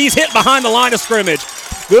back. He's hit behind the line of scrimmage.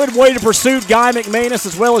 Good way to pursue Guy McManus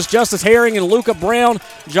as well as Justice Herring and Luca Brown.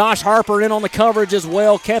 Josh Harper in on the coverage as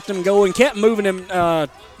well. Kept him going, kept moving him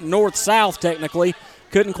north-south technically.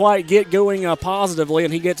 Couldn't quite get going positively,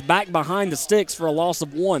 and he gets back behind the sticks for a loss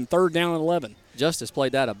of 1. Third down and 11. Justice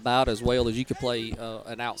played that about as well as you could play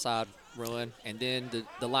an outside run. And then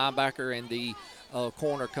the linebacker and the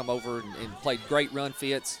corner come over and played great run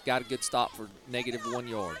fits. Got a good stop for -1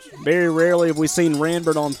 yards. Very rarely have we seen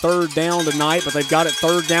Ranburne on third down tonight, but they've got it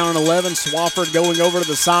third down and 11. Swafford going over to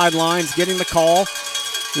the sidelines, getting the call.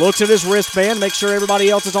 Looks at his wristband, make sure everybody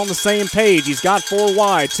else is on the same page. He's got 4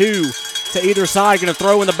 wide, 2 to either side. Going to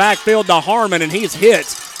throw in the backfield to Harmon, and he's hit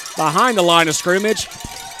behind the line of scrimmage.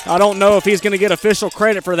 I don't know if he's going to get official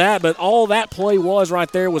credit for that, but all that play was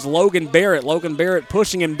right there was Logan Barrett. Logan Barrett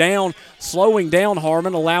pushing him down, slowing down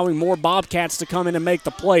Harmon, allowing more Bobcats to come in and make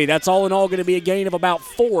the play. That's all in all going to be a gain of about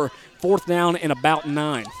 4, 4th down and about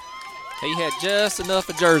 9. He had just enough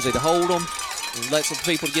of Jersey to hold them and let some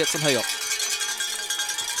people get some help.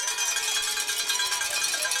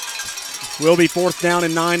 Will be 4th down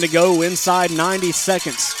and 9 to go, inside 90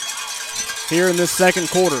 seconds here in this second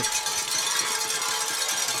quarter.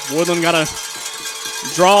 Woodland got to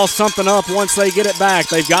draw something up once they get it back.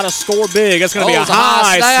 They've got to score big. It's going to be a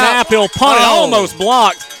high snap. He'll punt it, almost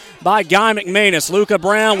blocked by Guy McManus. Luca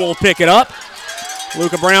Brown will pick it up.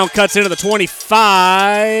 Luca Brown cuts into the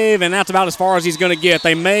 25, and that's about as far as he's going to get.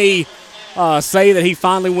 They may say that he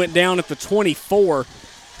finally went down at the 24.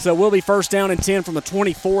 So it will be 1st down and 10 from the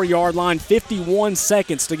 24-yard line. 51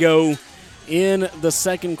 seconds to go in the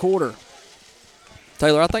second quarter.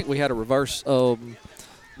 Taylor, I think we had a reverse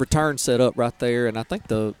return set up right there, and I think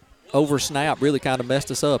the over snap really kind of messed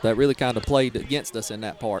us up. That really kind of played against us in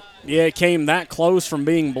that part. Yeah, it came that close from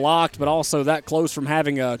being blocked, but also that close from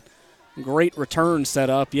having a great return set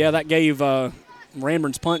up. Yeah, that gave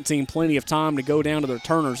Ranburne's punt team plenty of time to go down to their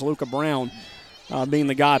returners, Luca Brown being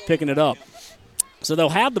the guy picking it up. So they'll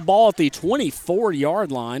have the ball at the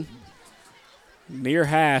 24-yard line. Near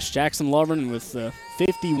hash, Jackson Lovren with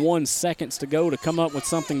 51 seconds to go to come up with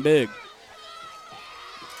something big.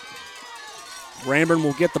 Ranburne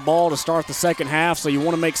will get the ball to start the second half, so you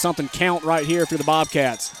want to make something count right here if you're the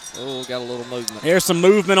Bobcats. Oh, got a little movement. There's some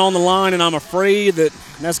movement on the line, and I'm afraid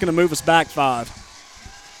that's going to move us back 5.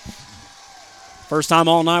 First time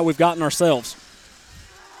all night we've gotten ourselves.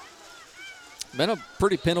 Been a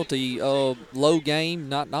pretty penalty low game,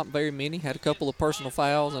 not very many. Had a couple of personal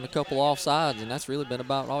fouls and a couple offsides, and that's really been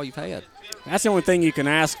about all you've had. That's the only thing you can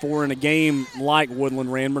ask for in a game like Woodland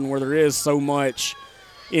Ranburne, where there is so much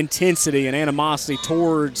intensity and animosity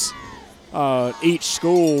towards each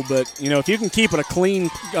school. But, you know, if you can keep it a clean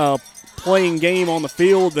playing game on the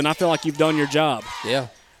field, then I feel like you've done your job. Yeah.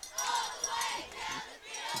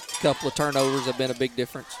 A couple of turnovers have been a big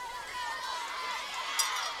difference.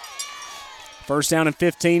 1st down and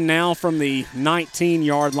 15 now from the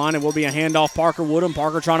 19-yard line. It will be a handoff. Parker Woodham.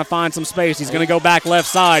 Parker trying to find some space. He's going to go back left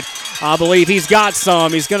side. I believe he's got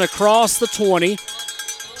some. He's going to cross the 20.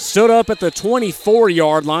 Stood up at the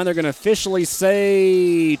 24-yard line. They're going to officially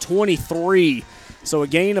say 23. So a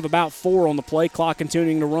gain of about 4 on the play. Clock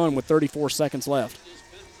continuing to run with 34 seconds left.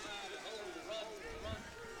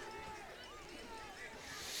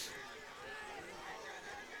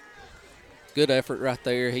 Good effort right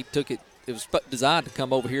there. He took it. It was designed to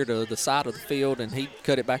come over here to the side of the field, and he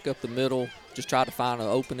cut it back up the middle, just tried to find an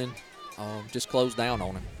opening, just closed down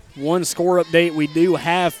on him. One score update we do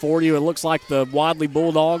have for you. It looks like the Wadley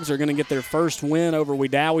Bulldogs are going to get their first win over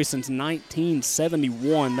Wedowee since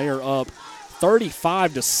 1971. They are up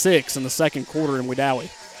 35-6 in the second quarter in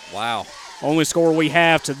Wedowee. Wow. Only score we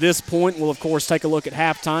have to this point. We'll, of course, take a look at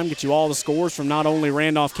halftime, get you all the scores from not only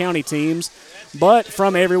Randolph County teams, but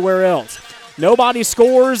from everywhere else. Nobody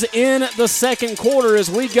scores in the second quarter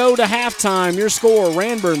as we go to halftime. Your score,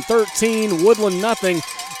 Ranburne 13, Woodland nothing.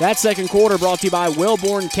 That second quarter brought to you by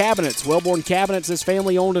Wellborn Cabinets. Wellborn Cabinets is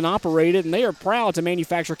family-owned and operated, and they are proud to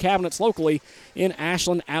manufacture cabinets locally in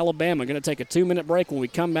Ashland, Alabama. Going to take a 2-minute break. When we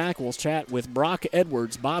come back, we'll chat with Brock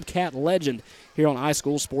Edwards, Bobcat legend, here on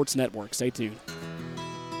iSchool Sports Network. Stay tuned.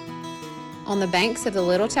 On the banks of the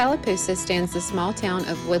Little Tallapoosa stands the small town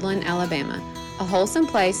of Woodland, Alabama, a wholesome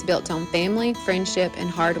place built on family, friendship, and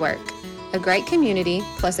hard work. A great community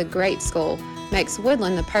plus a great school makes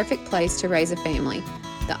Woodland the perfect place to raise a family.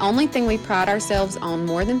 The only thing we pride ourselves on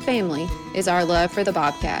more than family is our love for the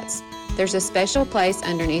Bobcats. There's a special place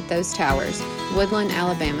underneath those towers, Woodland,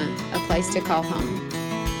 Alabama, a place to call home.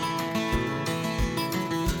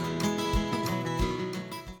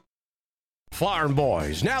 Farm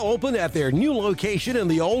Boys, now open at their new location in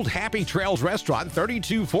the old Happy Trails Restaurant,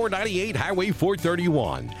 32498 Highway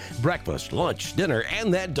 431. Breakfast, lunch, dinner,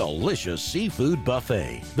 and that delicious seafood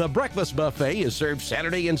buffet. The breakfast buffet is served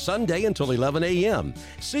Saturday and Sunday until 11 a.m.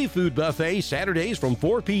 Seafood buffet Saturdays from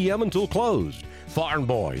 4 p.m. until closed. Farm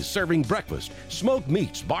Boys serving breakfast, smoked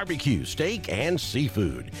meats, barbecue, steak, and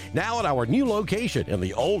seafood. Now at our new location in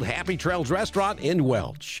the old Happy Trails Restaurant in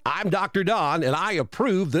Welch. I'm Dr. Don, and I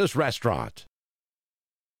approve this restaurant.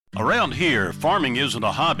 Around here, farming isn't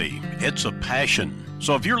a hobby, it's a passion.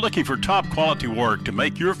 So if you're looking for top quality work to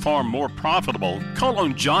make your farm more profitable, call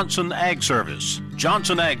on Johnson Ag Service.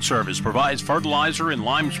 Johnson Ag Service provides fertilizer and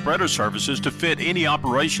lime spreader services to fit any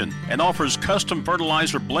operation and offers custom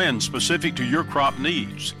fertilizer blends specific to your crop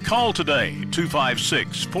needs. Call today,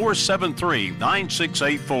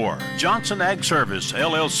 256-473-9684. Johnson Ag Service,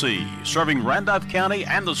 LLC, serving Randolph County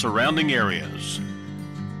and the surrounding areas.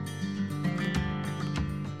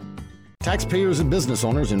 Taxpayers and business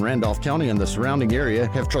owners in Randolph County and the surrounding area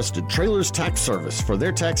have trusted Trailers Tax Service for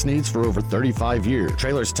their tax needs for over 35 years.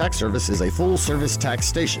 Trailers Tax Service is a full-service tax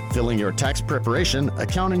station, filling your tax preparation,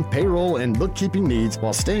 accounting, payroll, and bookkeeping needs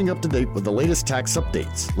while staying up to date with the latest tax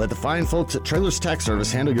updates. Let the fine folks at Trailers Tax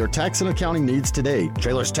Service handle your tax and accounting needs today.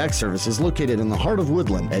 Trailers Tax Service is located in the heart of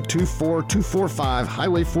Woodland at 24245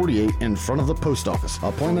 Highway 48 in front of the post office.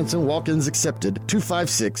 Appointments and walk-ins accepted.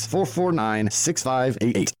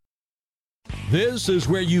 256-449-6588. This is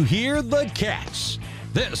where you hear the Cats.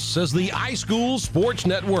 This is the iSchool Sports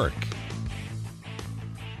Network.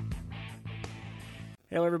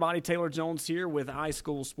 Hello, everybody. Taylor Jones here with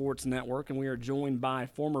iSchool Sports Network, and we are joined by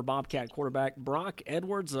former Bobcat quarterback Brock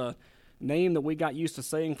Edwards, a name that we got used to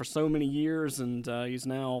saying for so many years, and he's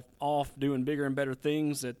now off doing bigger and better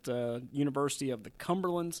things at University of the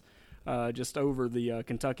Cumberlands, just over the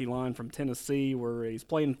Kentucky line from Tennessee, where he's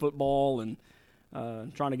playing football and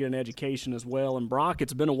trying to get an education as well. And Brock,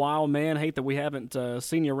 it's been a while, man. Hate that we haven't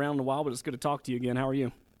seen you around in a while, but it's good to talk to you again. How are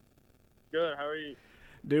you? Good. How are you?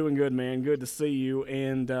 Doing good, man. Good to see you.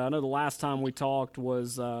 And I know the last time we talked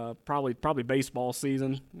was probably baseball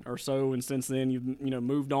season or so, and since then you've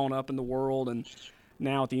moved on up in the world and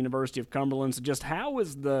now at the University of Cumberland. So just how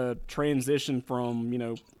is the transition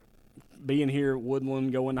from being here at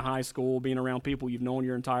Woodland, going to high school, being around people you've known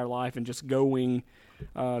your entire life, and just going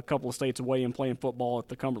a couple of states away and playing football at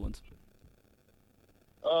the Cumberlands?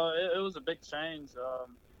 It was a big change.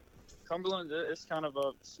 Cumberland, it's kind of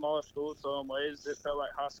a smaller school, so in ways it felt like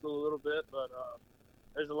high school a little bit, but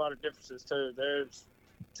there's a lot of differences too. There's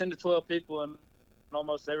 10 to 12 people in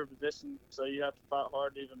almost every position, so you have to fight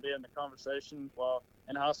hard to even be in the conversation, while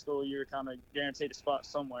in high school you're kind of guaranteed a spot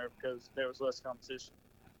somewhere because there was less competition.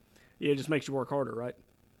 Yeah, it just makes you work harder, right?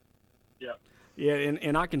 Yeah. Yeah,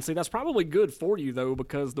 and I can see that's probably good for you, though,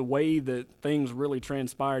 because the way that things really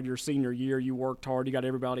transpired your senior year, you worked hard, you got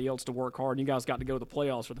everybody else to work hard, and you guys got to go to the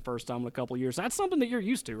playoffs for the first time in a couple of years. That's something that you're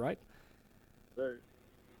used to, right? Very.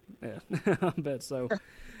 Yeah, I bet so.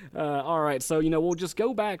 All right, so, we'll just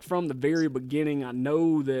go back from the very beginning. I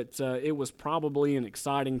know that it was probably an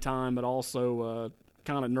exciting time, but also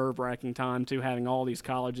kind of nerve-wracking time, too, having all these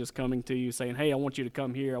colleges coming to you saying, hey, I want you to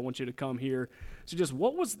come here, I want you to come here. So just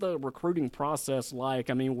what was the recruiting process like?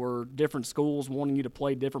 I mean, were different schools wanting you to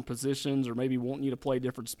play different positions or maybe wanting you to play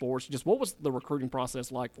different sports? Just what was the recruiting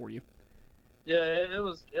process like for you? Yeah,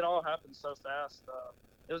 it all happened so fast.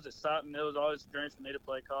 It was exciting. It was always a dream for me to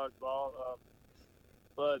play college ball.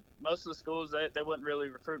 But most of the schools, they wouldn't really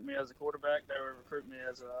recruit me as a quarterback. They would recruit me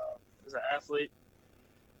as an athlete,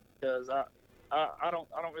 because I don't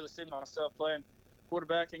really see myself playing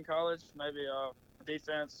quarterback in college. Maybe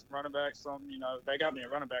defense, running back, they got me a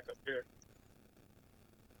running back up here.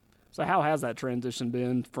 So how has that transition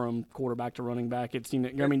been from quarterback to running back? It's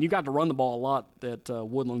you got to run the ball a lot at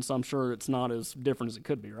Woodland, so I'm sure it's not as different as it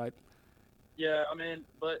could be, right? Yeah,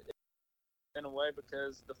 but in a way,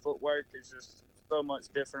 because the footwork is just so much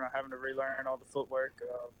different. I'm having to relearn all the footwork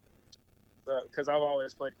because I've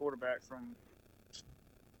always played quarterback from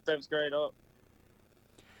 7th grade up.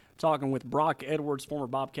 Talking with Brock Edwards, former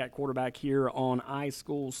Bobcat quarterback here on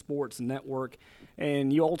iSchool Sports Network.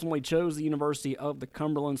 And you ultimately chose the University of the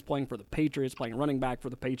Cumberlands, playing for the Patriots, playing running back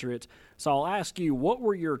for the Patriots. So I'll ask you, what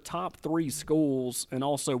were your top 3 schools, and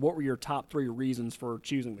also what were your top 3 reasons for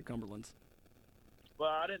choosing the Cumberlands?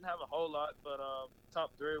 Well, I didn't have a whole lot, but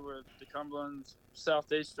top 3 were the Cumberlands,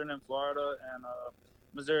 Southeastern in Florida, and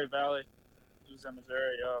Missouri Valley, which was in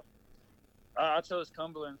Missouri. I chose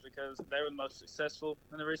Cumberland because they were the most successful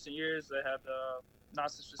in the recent years. They had the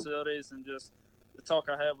nicest facilities, and just the talk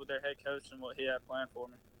I had with their head coach and what he had planned for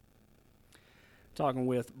me. Talking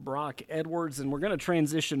with Brock Edwards, and we're going to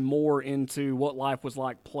transition more into what life was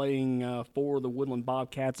like playing for the Woodland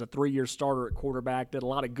Bobcats, a 3-year starter at quarterback. Did a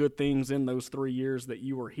lot of good things in those 3 years that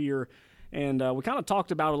you were here. And we kind of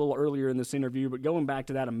talked about it a little earlier in this interview, but going back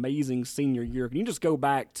to that amazing senior year, can you just go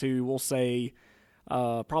back to, we'll say,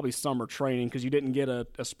 probably summer training, because you didn't get a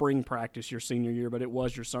spring practice your senior year, but it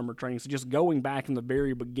was your summer training. So just going back in the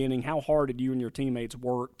very beginning, how hard did you and your teammates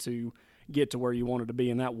work to get to where you wanted to be,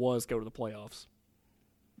 and that was go to the playoffs?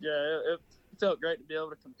 Yeah, it felt great to be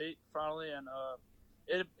able to compete finally, and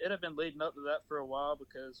it had been leading up to that for a while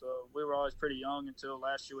because we were always pretty young until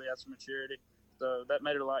last year we had some maturity. So that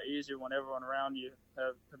made it a lot easier when everyone around you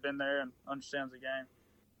have been there and understands the game.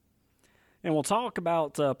 And we'll talk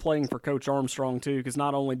about playing for Coach Armstrong, too, because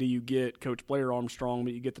not only do you get Coach Blair Armstrong,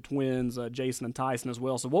 but you get the twins, Jason and Tyson, as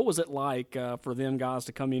well. So what was it like for them guys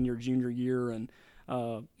to come in your junior year and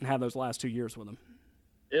have those last 2 years with them?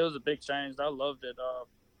 It was a big change. I loved it.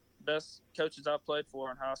 Best coaches I played for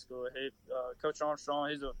in high school. Coach Armstrong,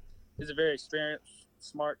 he's a very experienced,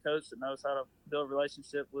 smart coach that knows how to build a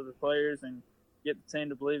relationship with the players and get the team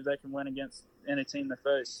to believe they can win against any team they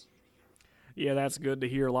face. Yeah, that's good to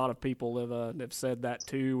hear. A lot of people have said that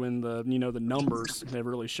too, and the numbers have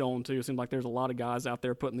really shown too. It seems like there's a lot of guys out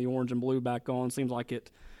there putting the orange and blue back on. Seems like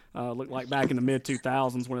it looked like back in the mid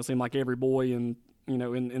 2000s when it seemed like every boy in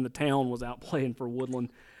the town was out playing for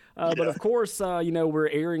Woodland. But of course, we're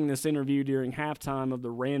airing this interview during halftime of the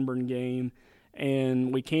Ranburne game,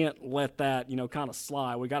 and we can't let that kind of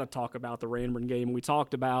slide. We got to talk about the Ranburne game. We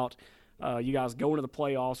talked about you guys going to the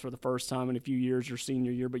playoffs for the first time in a few years, your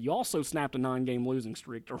senior year, but you also snapped a 9-game losing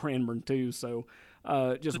streak to Ranburne too. So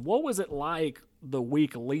just what was it like the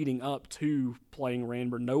week leading up to playing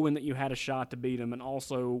Ranburne, knowing that you had a shot to beat them, and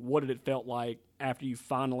also what did it felt like after you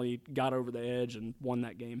finally got over the edge and won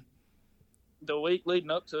that game? The week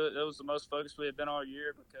leading up to it, it was the most focused we had been all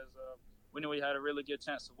year because we knew we had a really good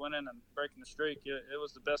chance of winning and breaking the streak. It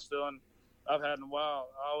was the best feeling I've had in a while.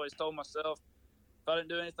 I always told myself, if I didn't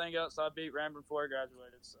do anything else, I'd beat Ranburne before I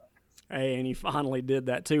graduated. So. Hey, and you finally did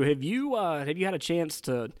that too. Have you had a chance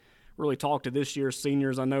to really talk to this year's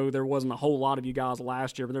seniors? I know there wasn't a whole lot of you guys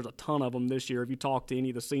last year, but there's a ton of them this year. Have you talked to any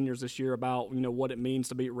of the seniors this year about what it means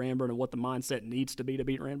to beat Ranburne and what the mindset needs to be to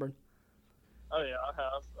beat Ranburne? Oh yeah, I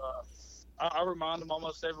have. I remind them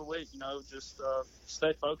almost every week. Just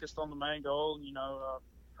stay focused on the main goal.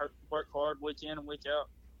 Work hard week in and week out.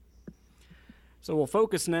 So we'll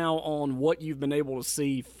focus now on what you've been able to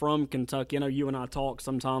see from Kentucky. I know you and I talk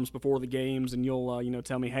sometimes before the games, and you'll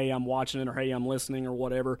tell me, hey, I'm watching it, or hey, I'm listening, or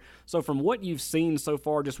whatever. So from what you've seen so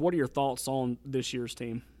far, just what are your thoughts on this year's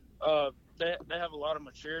team? They have a lot of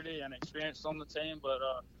maturity and experience on the team, but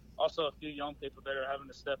also a few young people that are having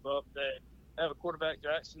to step up. They have a quarterback,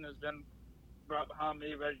 Jackson, who's been right behind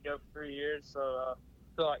me, ready to go for 3 years. So I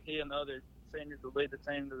feel like he and the other seniors will lead the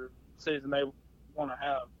team to the season they want to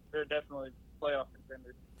have. They're definitely playoff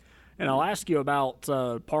contenders. And I'll ask you about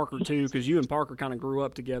Parker too, because you and Parker kind of grew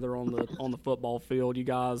up together on the football field. You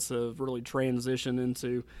guys have really transitioned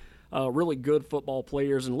into really good football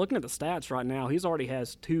players. And looking at the stats right now, he's already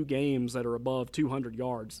has 2 games that are above 200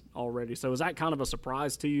 yards already. So is that kind of a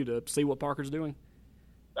surprise to you to see what Parker's doing?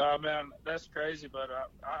 Man, that's crazy. But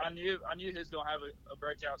I knew he was going to have a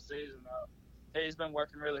breakout season. He's been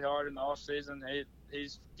working really hard in the off season.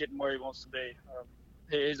 He's getting where he wants to be.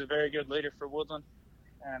 He's a very good leader for Woodland,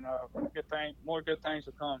 and more good things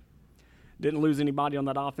will come. Didn't lose anybody on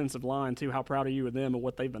that offensive line, too. How proud are you of them and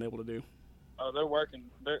what they've been able to do? They're working.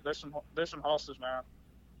 There's some horses, man.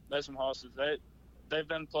 There's some horses. They've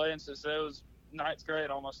been playing since they was 9th grade,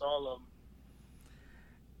 almost all of them.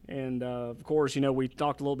 And, of course, we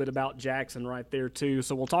talked a little bit about Jackson right there, too.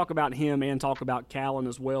 So we'll talk about him and talk about Callan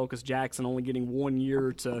as well, because Jackson only getting 1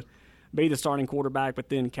 year to be the starting quarterback, but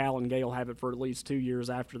then Cal and Gale have it for at least 2 years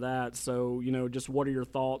after that. So, just what are your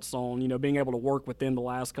thoughts on, being able to work with them the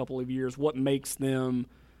last couple of years? What makes them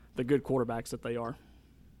the good quarterbacks that they are?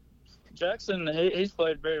 Jackson, he's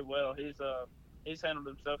played very well. He's handled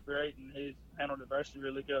himself great, and he's handled adversity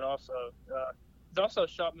really good also. He's also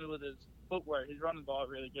shot me with his footwork. He's running the ball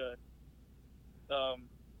really good.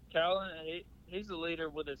 Callan, he's a leader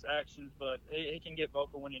with his actions, but he can get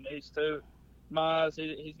vocal when he needs to. My eyes,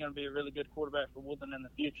 he's going to be a really good quarterback for Woodland in the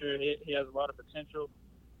future. He has a lot of potential.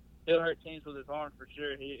 He'll hurt teams with his arm for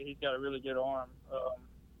sure. He's got a really good arm.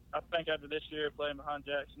 I think after this year, playing behind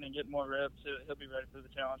Jackson and getting more reps, he'll be ready for the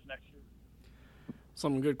challenge next year.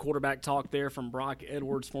 Some good quarterback talk there from Brock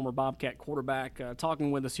Edwards, former Bobcat quarterback,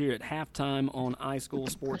 talking with us here at halftime on iSchool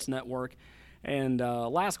Sports Network. And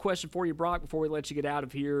last question for you, Brock, before we let you get out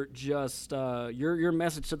of here, just your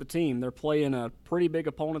message to the team. They're playing a pretty big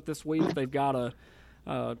opponent this week. They've got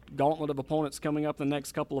a gauntlet of opponents coming up the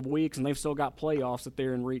next couple of weeks, and they've still got playoffs that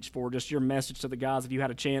they're in reach for. Just your message to the guys, if you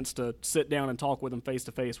had a chance to sit down and talk with them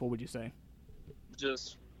face-to-face, what would you say?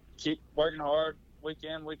 Just keep working hard week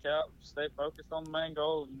in, week out. Stay focused on the main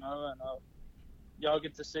goal, and y'all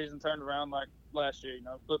get the season turned around like last year,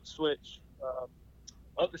 flip the switch.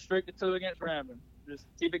 Up the streak to 2 against Ranburne. Just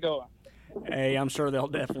keep it going. Hey, I'm sure they'll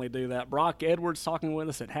definitely do that. Brock Edwards talking with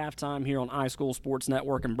us at halftime here on iSchool Sports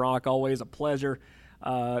Network. And Brock, always a pleasure.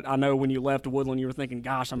 I know when you left Woodland, you were thinking,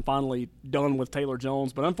 gosh, I'm finally done with Taylor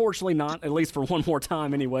Jones, but unfortunately not, at least for one more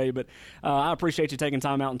time anyway. But I appreciate you taking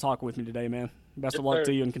time out and talking with me today, man. Best of luck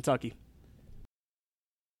to you in Kentucky.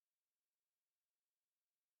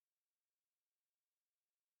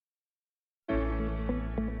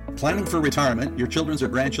 Planning for retirement, your children's or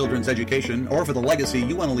grandchildren's education, or for the legacy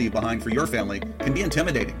you want to leave behind for your family can be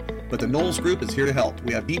intimidating. But the Knowles Group is here to help.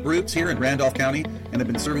 We have deep roots here in Randolph County and have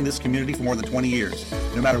been serving this community for more than 20 years.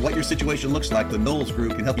 No matter what your situation looks like, the Knowles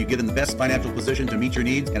Group can help you get in the best financial position to meet your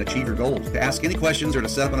needs and achieve your goals. To ask any questions or to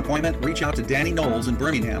set up an appointment, reach out to Danny Knowles in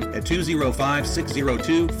Birmingham at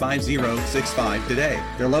 205-602-5065 today.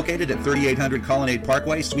 They're located at 3800 Colonnade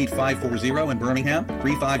Parkway, Suite 540 in Birmingham,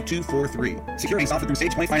 35243. Securities offered through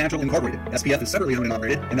Sage Point Financial Incorporated. SPF is separately owned and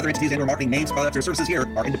operated, and other entities and/or marketing names, products, or services here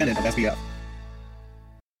are independent of SPF.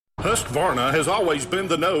 Husqvarna has always been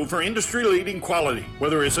the know for industry-leading quality.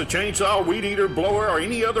 Whether it's a chainsaw, weed eater, blower, or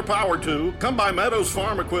any other power tool, come by Meadows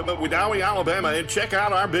Farm Equipment with Dowie, Alabama, and check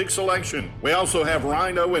out our big selection. We also have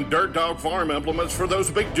Rhino and Dirt Dog farm implements for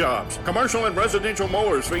those big jobs. Commercial and residential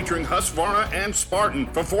mowers featuring Husqvarna and Spartan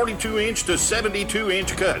for 42-inch to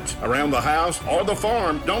 72-inch cuts. Around the house or the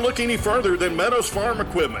farm, don't look any further than Meadows Farm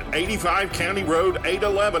Equipment, 85 County Road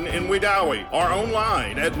 811 in Wedowee, or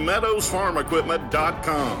online at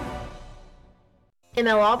meadowsfarmequipment.com.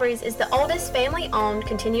 ML Aubry's is the oldest family-owned,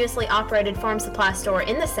 continuously operated farm supply store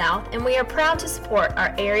in the South, and we are proud to support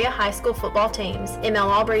our area high school football teams. ML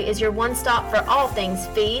Aubry is your one-stop for all things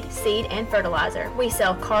feed, seed, and fertilizer. We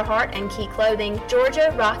sell Carhartt and Key clothing,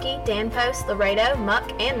 Georgia, Rocky, Danpost, Laredo, Muck,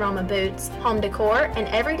 and Roma boots, home decor, and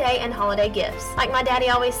everyday and holiday gifts. Like my daddy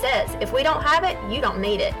always says, if we don't have it, you don't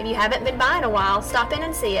need it. If you haven't been by in a while, stop in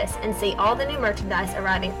and see us and see all the new merchandise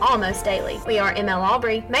arriving almost daily. We are ML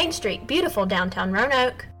Aubry, Main Street, beautiful downtown Roanoke.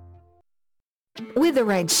 With the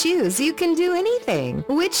right shoes, you can do anything.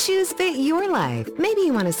 Which shoes fit your life? Maybe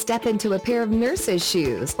you want to step into a pair of nurse's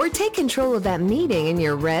shoes, or take control of that meeting in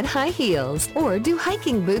your red high heels, or do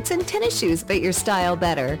hiking boots and tennis shoes fit your style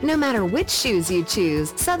better? No matter which shoes you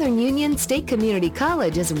choose, Southern Union State Community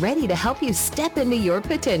College is ready to help you step into your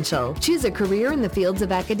potential. Choose a career in the fields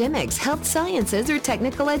of academics, health sciences, or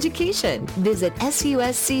technical education. Visit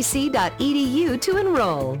suscc.edu to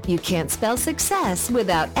enroll. You can't spell success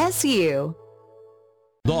without SU.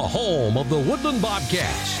 The home of the Woodland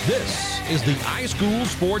Bobcats. This is the iSchool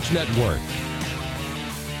Sports Network.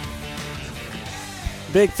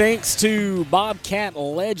 Big thanks to Bobcat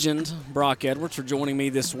legend Brock Edwards for joining me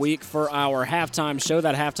this week for our halftime show.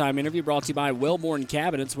 That halftime interview brought to you by Wellborn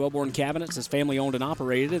Cabinets. Wellborn Cabinets is family owned and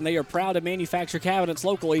operated, and they are proud to manufacture cabinets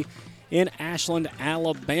locally in Ashland,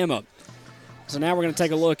 Alabama. So now we're going to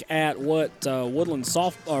take a look at what Woodland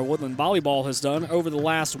Volleyball has done over the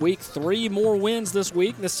last week. 3 more wins this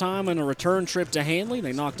week, this time in a return trip to Handley.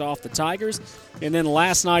 They knocked off the Tigers. And then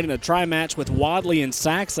last night in a tri-match with Wadley and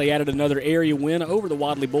Sachs, they added another area win over the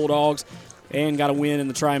Wadley Bulldogs and got a win in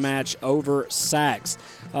the tri-match over Sachs.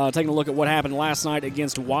 Taking a look at what happened last night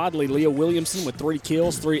against Wadley, Leah Williamson with 3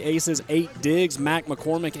 kills, 3 aces, 8 digs. Mac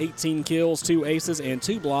McCormick, 18 kills, 2 aces, and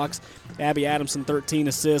 2 blocks. Abby Adamson, 13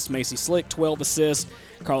 assists. Macy Slick, 12 assists.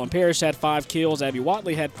 Carlin Parrish had 5 kills. Abby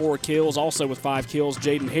Watley had 4 kills, also with 5 kills.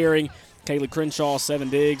 Jaden Herring, Kaylee Crenshaw, 7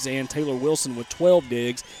 digs, and Taylor Wilson with 12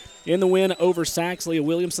 digs. In the win over Sachs, Leah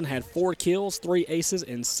Williamson had 4 kills, 3 aces,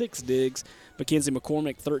 and 6 digs. Mackenzie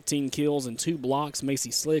McCormick, 13 kills and 2 blocks.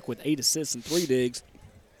 Macy Slick with 8 assists and 3 digs.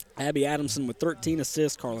 Abby Adamson with 13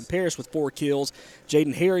 assists, Carlin Parrish with 4 kills,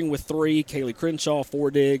 Jaden Herring with 3, Kaylee Crenshaw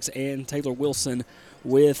 4 digs, and Taylor Wilson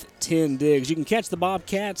with 10 digs. You can catch the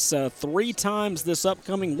Bobcats 3 times this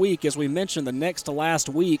upcoming week, as we mentioned, the next to last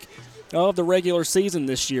week of the regular season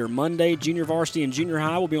this year. Monday, junior varsity and junior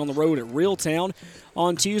high will be on the road at Reeltown.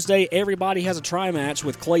 On Tuesday, everybody has a tri-match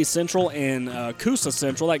with Clay Central and Coosa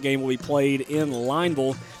Central. That game will be played in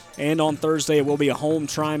Lineville. And on Thursday, it will be a home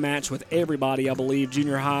tri-match with everybody, I believe,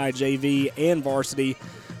 junior high, JV, and varsity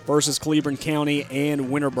versus Cleveland County and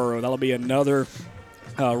Winterboro. That'll be another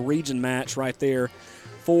region match right there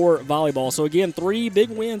for volleyball. So, again, 3 big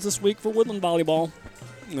wins this week for Woodland Volleyball.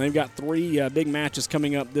 And they've got 3 big matches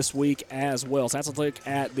coming up this week as well. So that's a look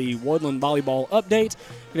at the Woodland Volleyball update.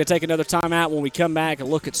 We're going to take another time out when we come back and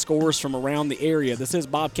look at scores from around the area. This is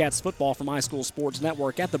Bobcats football from iSchool Sports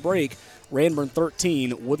Network. At the break, Ranburne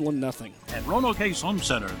 13, Woodland nothing. At Roanoke Ace Home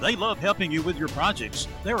Center, they love helping you with your projects.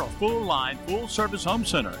 They're a full-line, full-service home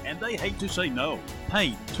center, and they hate to say no.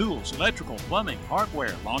 Paint, tools, electrical, plumbing,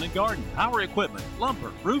 hardware, lawn and garden, power equipment,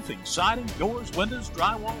 lumber, roofing, siding, doors, windows,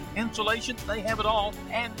 drywall, insulation, they have it all,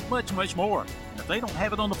 and much, much more. And if they don't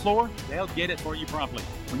have it on the floor, they'll get it for you promptly.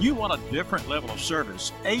 When you want a different level of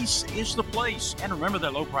service, Ace is the place. And remember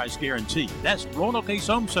their low price guarantee. That's Roanoke Ace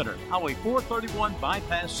Home Center, Highway 431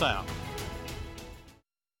 Bypass South.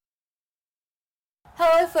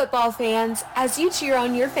 Hello, football fans. As you cheer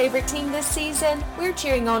on your favorite team this season, we're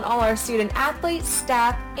cheering on all our student athletes,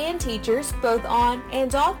 staff, and teachers, both on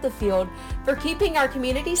and off the field, for keeping our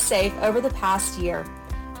community safe over the past year.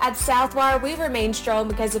 At Southwire, we remain strong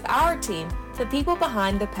because of our team, the people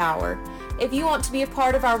behind the power. If you want to be a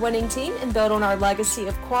part of our winning team and build on our legacy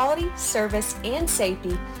of quality, service, and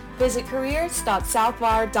safety, visit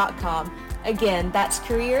careers.southwire.com. Again, that's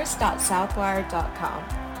careers.southwire.com.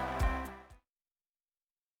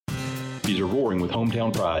 Are roaring with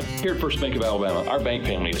hometown pride. Here at First Bank of Alabama, our bank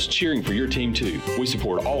family is cheering for your team too. We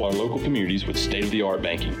support all our local communities with state-of-the-art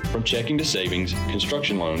banking. From checking to savings,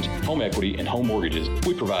 construction loans, home equity, and home mortgages,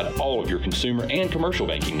 we provide all of your consumer and commercial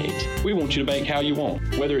banking needs. We want you to bank how you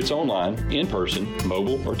want. Whether it's online, in person,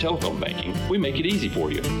 mobile, or telephone banking, we make it easy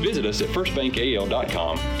for you. Visit us at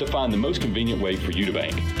firstbankal.com to find the most convenient way for you to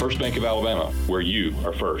bank. First Bank of Alabama, where you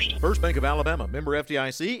are first. First Bank of Alabama, member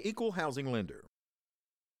FDIC, equal housing lender.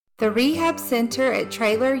 The Rehab Center at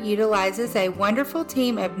Traylor utilizes a wonderful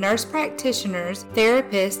team of nurse practitioners,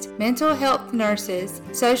 therapists, mental health nurses,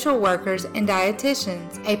 social workers, and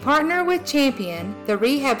dietitians. A partner with Champion, the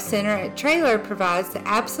Rehab Center at Traylor provides the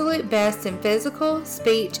absolute best in physical,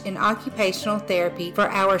 speech, and occupational therapy for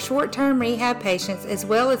our short-term rehab patients as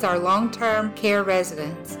well as our long-term care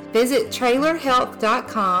residents. Visit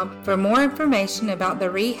TraylorHealth.com for more information about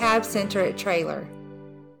the Rehab Center at Traylor.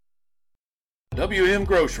 WM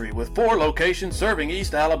Grocery with 4 locations serving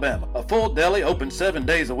East Alabama. A full deli open 7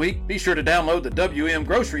 days a week. Be sure to download the WM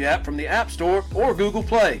Grocery app from the App Store or Google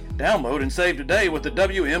Play. Download and save today with the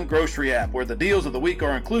WM Grocery app, where the deals of the week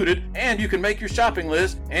are included and you can make your shopping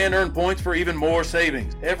list and earn points for even more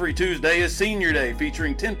savings. Every Tuesday is Senior Day,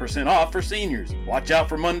 featuring 10% off for seniors. Watch out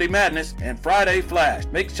for Monday Madness and Friday Flash.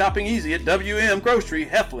 Make shopping easy at WM Grocery,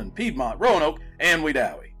 Heflin, Piedmont, Roanoke, and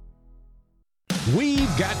Wedowee. We've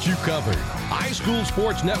got you covered. High School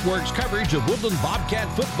Sports Network's coverage of Woodland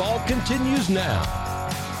Bobcat football continues now.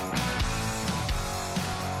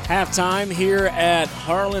 Halftime here at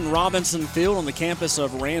Harlan Robinson Field on the campus of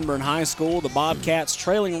Ranburne High School. The Bobcats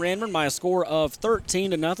trailing Ranburne by a score of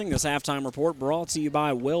 13-0. This halftime report brought to you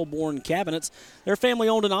by Wellborn Cabinets. They're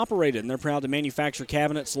family-owned and operated, and they're proud to manufacture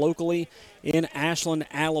cabinets locally in Ashland,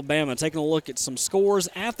 Alabama. Taking a look at some scores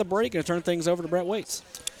at the break, and turn things over to Brett Waits.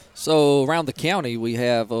 So around the county, we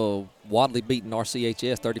have Wadley beating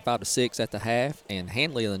RCHS 35-6 at the half, and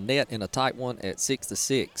Handley in the net in a tight one at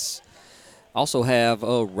 6-6. Also have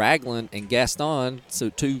Raglan and Gaston, so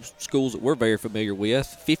 2 schools that we're very familiar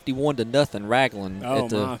with, 51-0 Raglan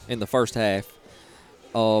in the first half.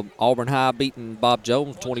 Auburn High beating Bob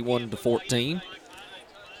Jones 21-14.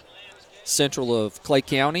 Central of Clay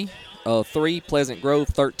County 3, Pleasant Grove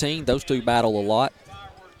 13. Those 2 battle a lot.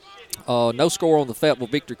 No score on the Fayetteville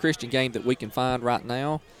Victory Christian game that we can find right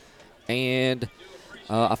now. And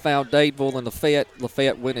I found Dadeville and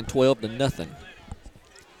Lafayette winning 12-0.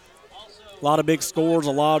 A lot of big scores,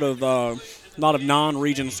 a lot of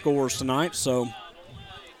non-region scores tonight. So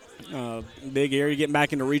big area. Getting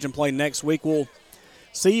back into region play next week. We'll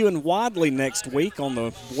see you in Wadley next week on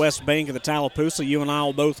the west bank of the Tallapoosa. You and I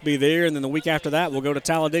will both be there. And then the week after that, we'll go to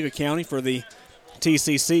Talladega County for the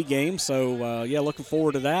TCC game. So, looking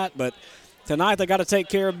forward to that. But tonight they got to take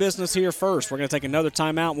care of business here first. We're going to take another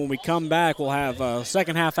timeout. When we come back, we'll have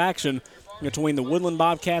second half action between the Woodland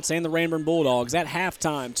Bobcats and the Ranburne Bulldogs at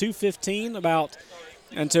halftime. 2:15 about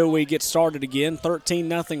until we get started again.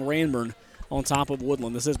 13-0 Ranburne on top of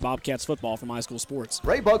Woodland. This is Bobcats football from High School Sports.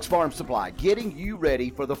 Ray Buck's Farm Supply, getting you ready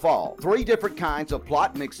for the fall. 3 different kinds of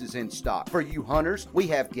plot mixes in stock. For you hunters, we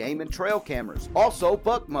have game and trail cameras. Also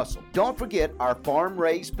buck muscle. Don't forget our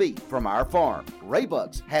farm-raised beef from our farm. Ray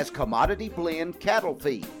Buck's has commodity blend cattle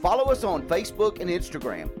feed. Follow us on Facebook and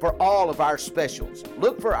Instagram for all of our specials.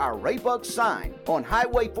 Look for our Ray Buck's sign on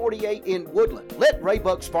Highway 48 in Woodland. Let Ray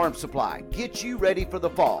Buck's Farm Supply get you ready for the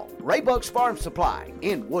fall. Ray Buck's Farm Supply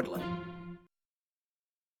in Woodland.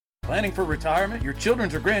 Planning for retirement, your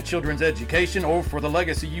children's or grandchildren's education, or for the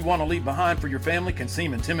legacy you want to leave behind for your family can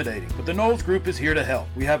seem intimidating, but the Knowles Group is here to help.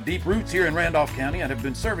 We have deep roots here in Randolph County and have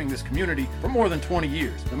been serving this community for more than 20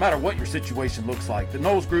 years. No matter what your situation looks like, the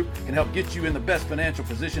Knowles Group can help get you in the best financial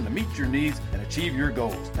position to meet your needs and achieve your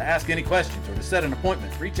goals. To ask any questions or to set an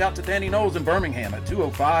appointment, reach out to Danny Knowles in Birmingham at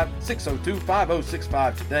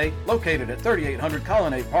 205-602-5065 today, located at 3800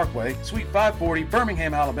 Colonnade Parkway, Suite 540,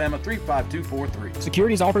 Birmingham, Alabama 35243.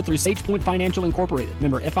 Securities offered through Sage Point Financial Incorporated,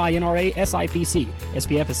 member FINRA SIPC.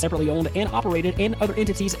 SPF is separately owned and operated, and other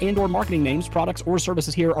entities and/or marketing names, products, or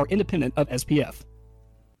services here are independent of SPF.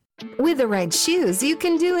 With the right shoes, you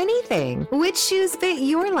can do anything. Which shoes fit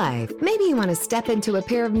your life? Maybe you want to step into a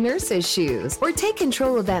pair of nurse's shoes, or take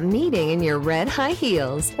control of that meeting in your red high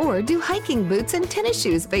heels, or do hiking boots and tennis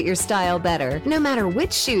shoes fit your style better? No matter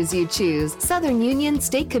which shoes you choose, Southern Union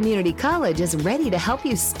State Community College is ready to help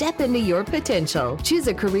you step into your potential. Choose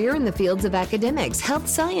a career in the fields of academics, health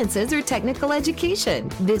sciences, or technical education.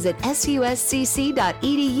 Visit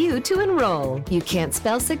suscc.edu to enroll. You can't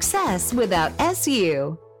spell success without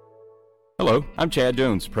SU. Hello, I'm Chad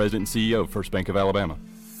Jones, President and CEO of First Bank of Alabama.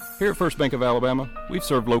 Here at First Bank of Alabama, we've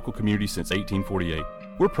served local communities since 1848.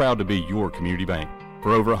 We're proud to be your community bank.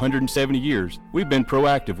 For over 170 years, we've been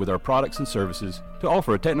proactive with our products and services to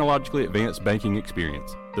offer a technologically advanced banking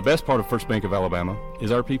experience. The best part of First Bank of Alabama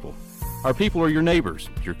is our people. Our people are your neighbors,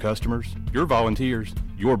 your customers, your volunteers,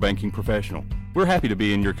 your banking professional. We're happy to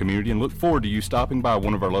be in your community and look forward to you stopping by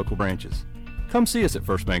one of our local branches. Come see us at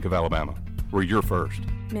First Bank of Alabama. We're your first.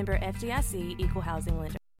 Member FDIC, Equal Housing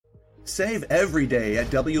Lender. Save every day at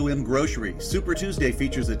WM Grocery. Super Tuesday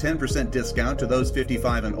features a 10% discount to those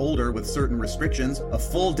 55 and older with certain restrictions, a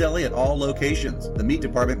full deli at all locations, the meat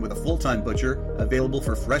department with a full-time butcher, available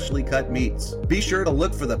for freshly cut meats. Be sure to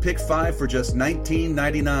look for the Pick 5 for just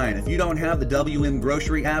 $19.99. If you don't have the WM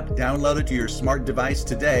Grocery app, download it to your smart device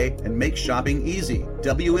today and make shopping easy.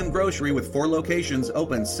 WM Grocery with 4 locations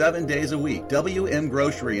open 7 days a week. WM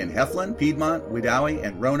Grocery in Heflin, Piedmont, Wedowee,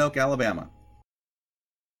 and Roanoke, Alabama.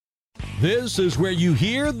 This is where you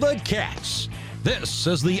hear the Cats. This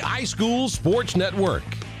is the iSchool Sports Network.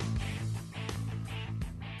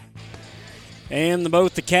 And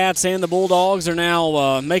both the Cats and the Bulldogs are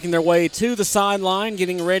now making their way to the sideline,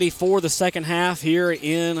 getting ready for the second half here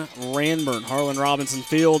in Ranburne. Harlan Robinson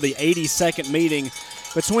Field, the 82nd meeting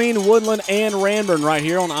between Woodland and Ranburne right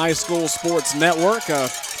here on iSchool Sports Network.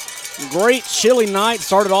 Great chilly night.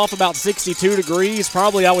 Started off about 62 degrees,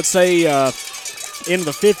 probably I would say into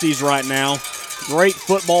the 50s right now. Great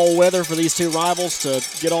football weather for these two rivals to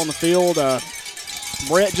get on the field.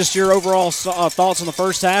 Brett, just your overall thoughts on the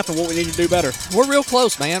first half and what we need to do better. We're real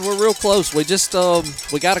close, man. We're real close. We just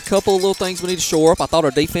we got a couple of little things we need to shore up. I thought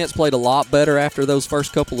our defense played a lot better after those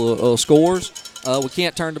first couple of scores. We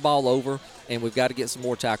can't turn the ball over, and we've got to get some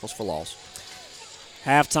more tackles for loss.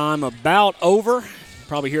 Halftime about over.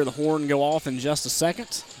 Probably hear the horn go off in just a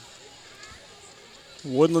second.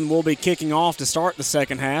 Woodland will be kicking off to start the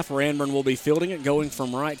second half. Ranburne will be fielding it, going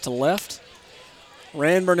from right to left.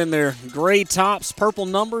 Ranburne in their gray tops, purple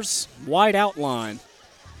numbers, white outline.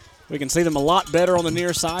 We can see them a lot better on the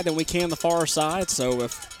near side than we can the far side, so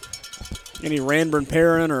if any Ranburne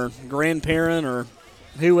parent or grandparent or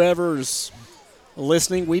whoever is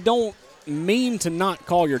listening, we don't mean to not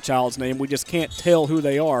call your child's name. We just can't tell who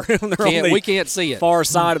they are. We can't see it. Far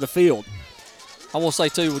side of the field. I will say,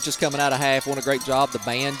 too, we're just coming out of half. What a great job the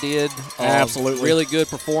band did. Absolutely. Really good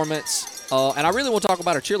performance. And I really want to talk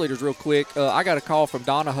about our cheerleaders real quick. I got a call from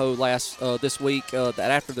Donahoe this week that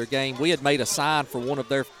after their game, we had made a sign for one of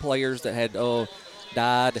their players that had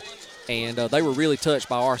died, and they were really touched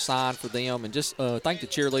by our sign for them. And just thank the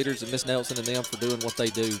cheerleaders and Miss Nelson and them for doing what they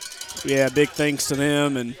do. Yeah, big thanks to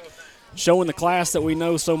them and showing the class that we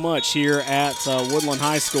know so much here at Woodland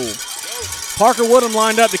High School. Parker Woodham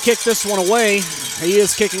lined up to kick this one away. He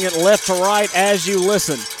is kicking it left to right as you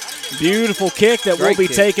listen. Beautiful kick that will be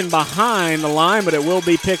taken behind the line, but it will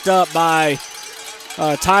be picked up by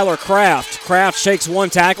Tyler Kraft. Kraft shakes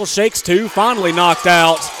one tackle, shakes two, finally knocked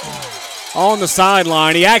out on the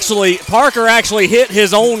sideline. Parker actually hit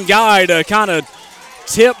his own guy to kind of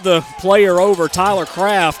tip the player over. Tyler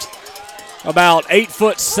Kraft, about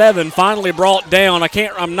 8'7", finally brought down.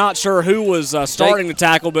 I'm not sure who was starting the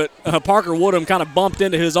tackle, but Parker Woodham kind of bumped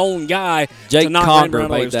into his own guy. Jake Conger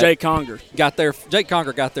made that. Jake Conger Jake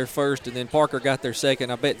Conger got there first, and then Parker got there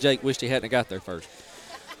second. I bet Jake wished he hadn't got there first.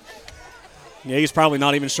 Yeah, he's probably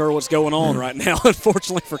not even sure what's going on right now,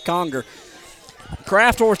 unfortunately for Conger.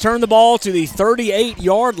 Kraft will return the ball to the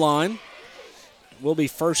 38-yard line. Will be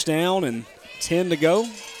first down and 10 to go.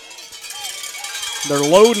 They're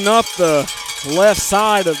loading up the left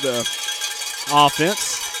side of the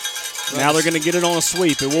offense. Now they're going to get it on a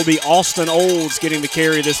sweep. It will be Austin Olds getting the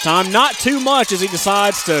carry this time. Not too much as he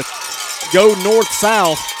decides to go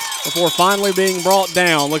north-south before finally being brought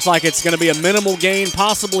down. Looks like it's going to be a minimal gain,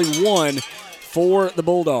 possibly one, for the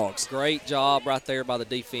Bulldogs. Great job right there by the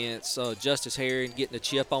defense. Justice Herring getting a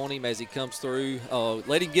chip on him as he comes through.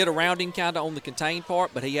 Let him get around him kind of on the contained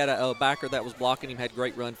part, but he had a backer that was blocking him, had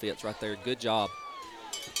great run fits right there. Good job.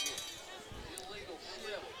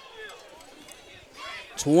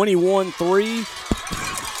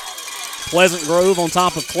 21-3. Pleasant Grove on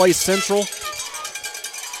top of Clay Central.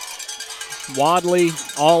 Wadley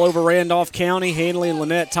all over Randolph County. Handley and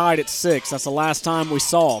Lynette tied at 6. That's the last time we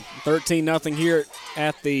saw. 13-0 here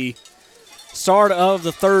at the start of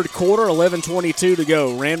the third quarter. 11:22 to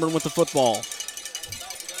go. Ranburne with the football.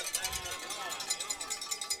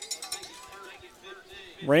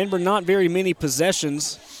 Ranburne not very many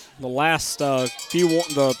possessions. The last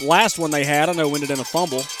the last one they had, I know, ended in a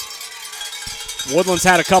fumble. Woodland's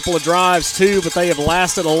had a couple of drives too, but they have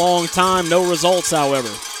lasted a long time. No results, however.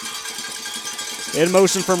 In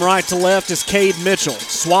motion from right to left is Cade Mitchell.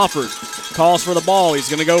 Swafford calls for the ball. He's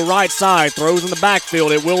going to go right side, throws in the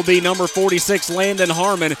backfield. It will be number 46, Landon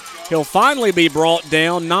Harmon. He'll finally be brought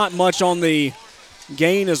down. Not much on the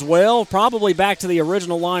gain as well. Probably back to the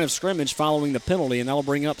original line of scrimmage following the penalty, and that'll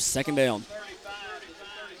bring up second down.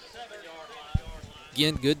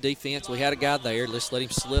 Again, good defense. We had a guy there. Let's let him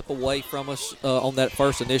slip away from us on that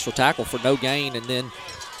first initial tackle for no gain, and then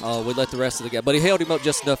we let the rest of the guys. But he held him up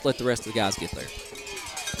just enough to let the rest of the guys get there.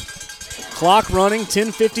 Clock running,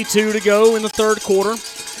 10:52 to go in the third quarter.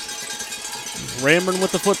 Ranburne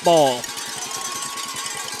with the football.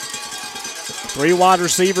 3 wide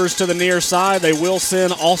receivers to the near side. They will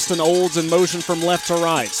send Austin Olds in motion from left to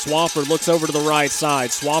right. Swafford looks over to the right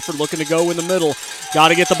side. Swafford looking to go in the middle. Got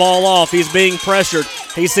to get the ball off. He's being pressured.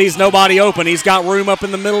 He sees nobody open. He's got room up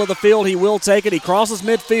in the middle of the field. He will take it. He crosses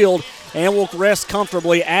midfield and will rest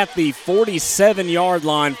comfortably at the 47-yard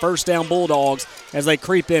line. First down Bulldogs as they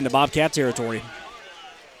creep into Bobcat territory.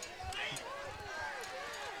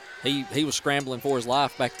 He was scrambling for his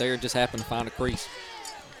life back there and just happened to find a crease.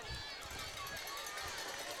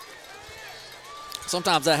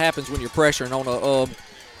 Sometimes that happens when you're pressuring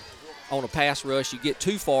on a pass rush. You get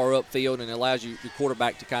too far upfield and it allows your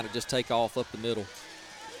quarterback to kind of just take off up the middle.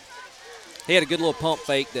 He had a good little pump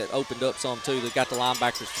fake that opened up some too. That got the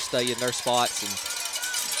linebackers to stay in their spots.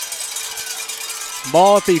 And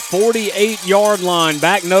ball at the 48-yard line.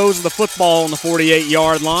 Back nose of the football on the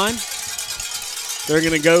 48-yard line. They're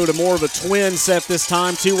going to go to more of a twin set this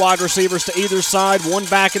time. 2 wide receivers to either side, 1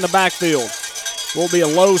 back in the backfield. Will be a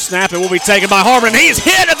low snap. It will be taken by Harmon. He's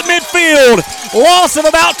hit at the midfield. Loss of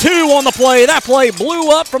about 2 on the play. That play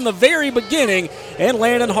blew up from the very beginning, and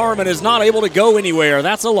Landon Harmon is not able to go anywhere.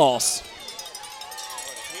 That's a loss.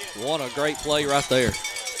 What a great play right there.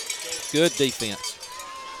 Good defense.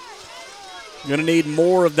 Going to need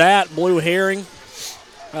more of that. Blue Herring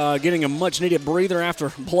getting a much-needed breather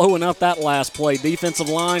after blowing up that last play. Defensive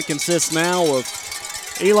line consists now of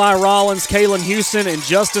Eli Rollins, Kalen Houston, and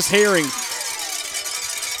Justice Herring.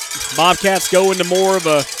 Bobcats go into more of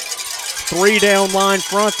a 3-down line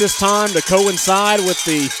front this time to coincide with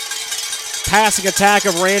the passing attack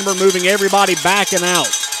of Ranburne, moving everybody back and out.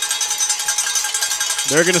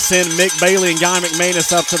 They're going to send Mick Bailey and Guy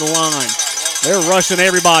McManus up to the line. They're rushing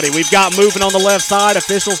everybody. We've got movement on the left side.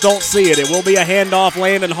 Officials don't see it. It will be a handoff.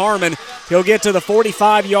 Landon Harmon. He'll get to the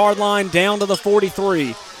 45-yard line, down to the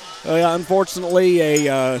 43. Unfortunately,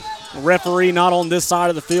 a referee not on this side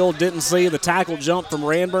of the field didn't see the tackle jump from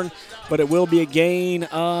Ranburne, but it will be a gain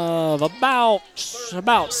of about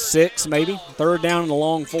 6 maybe. 3rd down and a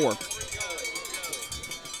long 4.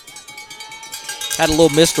 Had a little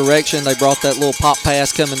misdirection. They brought that little pop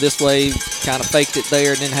pass coming this way, kind of faked it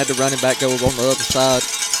there, and then had the running back go on the other side.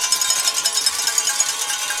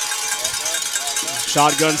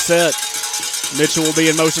 Shotgun set. Mitchell will be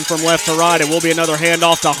in motion from left to right. It will be another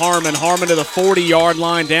handoff to Harmon. Harmon to the 40-yard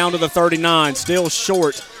line, down to the 39. Still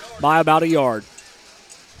short by about a yard.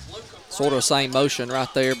 Sort of the same motion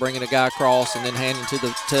right there, bringing a guy across and then handing to the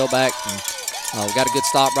tailback. And, we got a good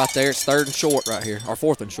stop right there. It's 3rd and short right here, or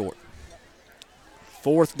 4th and short.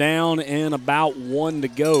 4th down and about 1 to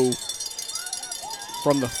go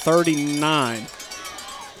from the 39.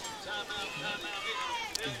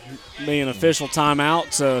 Be an official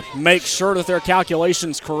timeout to make sure that their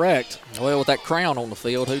calculation's correct. Well, with that crown on the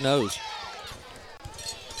field, who knows?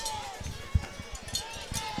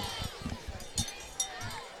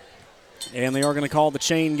 And they are going to call the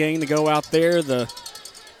chain gang to go out there. The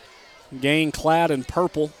gang clad in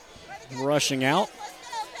purple rushing out.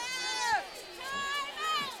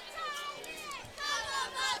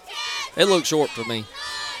 It looked short to me.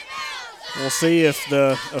 We'll see if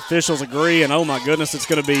the officials agree, and oh my goodness, it's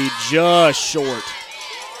going to be just short.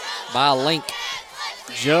 By a link.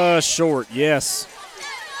 Just short, yes.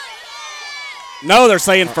 No, they're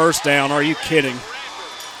saying first down. Are you kidding?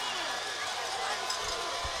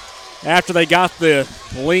 After they got the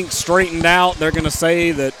link straightened out, they're going to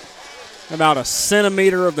say that about a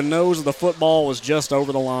centimeter of the nose of the football was just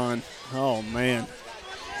over the line. Oh, man.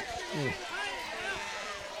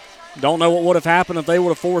 Don't know what would have happened if they would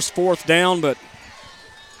have forced fourth down, but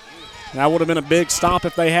that would have been a big stop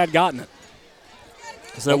if they had gotten it.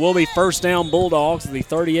 So it will be first down Bulldogs at the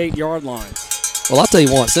 38-yard line. Well, I'll tell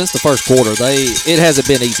you what, since the first quarter, it hasn't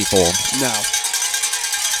been easy for them. No.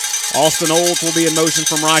 Austin Olds will be in motion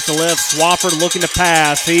from right to left. Swafford looking to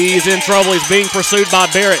pass. He's in trouble. He's being pursued by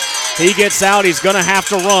Barrett. He gets out. He's going to have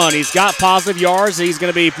to run. He's got positive yards. He's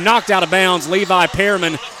going to be knocked out of bounds. Levi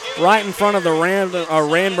Pearman right in front of the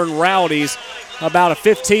Ranburne Rowdies. About a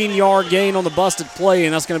 15-yard gain on the busted play,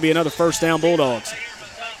 and that's going to be another first down Bulldogs.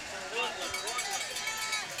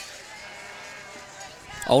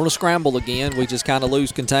 On a scramble again, we just kind of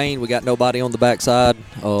lose contain. We got nobody on the backside.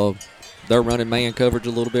 They're running man coverage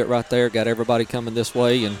a little bit right there. Got everybody coming this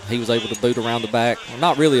way, and he was able to boot around the back. Well,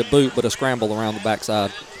 not really a boot, but a scramble around the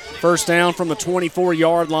backside. First down from the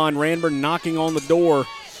 24-yard line. Ranburne knocking on the door,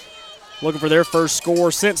 looking for their first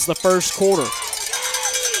score since the first quarter.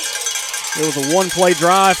 It was a one-play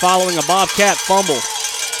drive following a Bobcat fumble.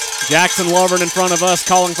 Jackson Lovern in front of us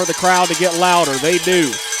calling for the crowd to get louder. They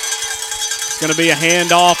do. It's going to be a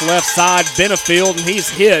handoff left side, Benefield, and he's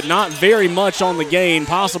hit. Not very much on the gain,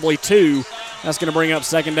 possibly two. That's going to bring up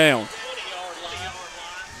second down.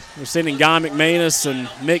 We're sending Guy McManus and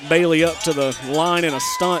Mick Bailey up to the line in a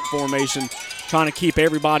stunt formation, trying to keep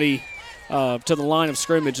everybody to the line of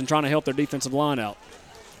scrimmage and trying to help their defensive line out.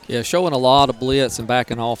 Yeah, showing a lot of blitz and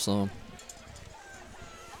backing off some.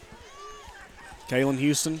 Kalen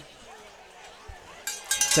Houston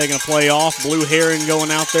taking a play off. Blue Heron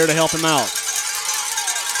going out there to help him out.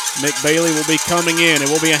 Mick Bailey will be coming in. It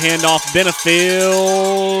will be a handoff.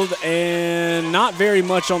 Benefield, and not very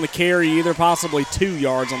much on the carry either, possibly 2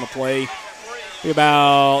 yards on the play. Be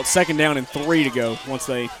about second down and 3 to go once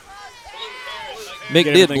they Mick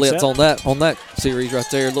did blitz on that series right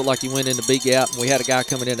there. It looked like he went into B gap, and we had a guy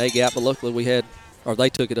coming in A gap, but luckily they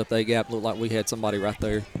took it up A gap. Looked like we had somebody right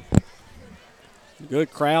there.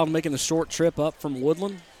 Good crowd making the short trip up from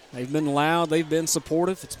Woodland. They've been loud. They've been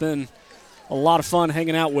supportive. It's been a lot of fun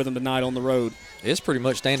hanging out with them tonight on the road. It's pretty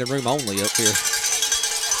much standing room only up here.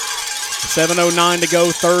 7:09 to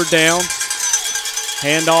go, third down.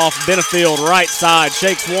 Handoff, Benefield, right side.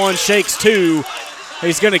 Shakes one, shakes two.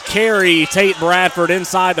 He's going to carry Tate Bradford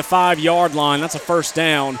inside the 5-yard line. That's a first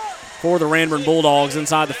down for the Ranburne Bulldogs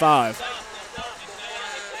inside the 5.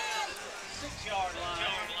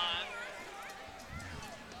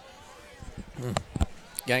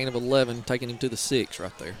 Gain of 11, taking him to the 6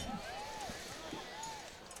 right there.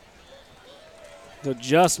 They're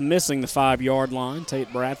just missing the 5-yard line.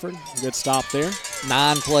 Tate Bradford, good stop there.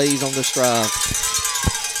 9 plays on this drive.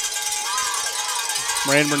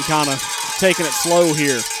 Ranburne kind of taking it slow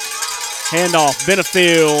here. Handoff,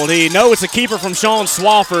 Benefield. It's a keeper from Sean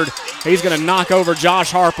Swafford. He's going to knock over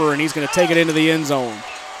Josh Harper, and he's going to take it into the end zone.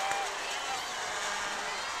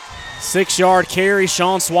 6-yard carry,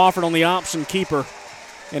 Sean Swafford on the option keeper,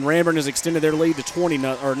 and Ranburne has extended their lead to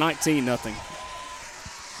 19-0.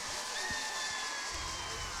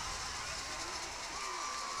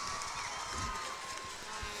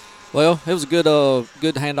 Well, it was a good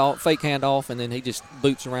handoff, fake handoff, and then he just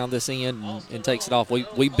boots around this end and takes it off.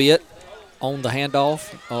 We bit on the handoff,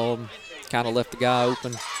 kind of left the guy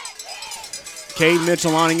open. Cade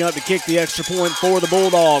Mitchell lining up to kick the extra point for the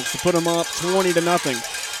Bulldogs to put them up 20-0.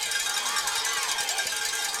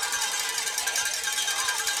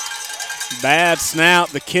 Bad snap.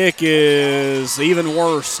 The kick is even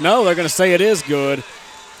worse. No, they're going to say it is good.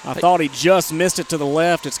 I thought he just missed it to the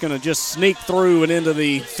left. It's going to just sneak through and into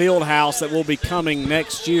the field house that will be coming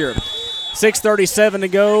next year. 6:37 to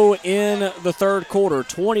go in the third quarter.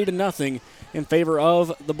 20-0 in favor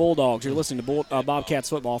of the Bulldogs. You're listening to Bobcats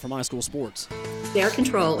football from High School Sports. Air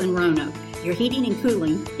Control in Roanoke, your heating and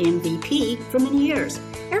cooling MVP for many years.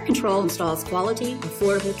 Air Control installs quality,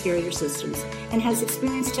 affordable carrier systems and has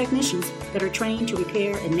experienced technicians that are trained to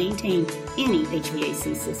repair and maintain any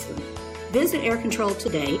HVAC system. Visit Air Control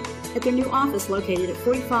today at their new office located at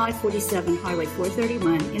 4547 Highway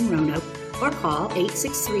 431 in Roanoke or call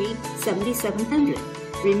 863-7700.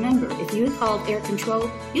 Remember, if you had called Air Control,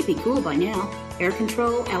 you'd be cool by now. Air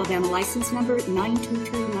Control, Alabama license number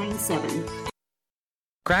 92297.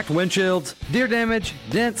 cracked windshields, deer damage,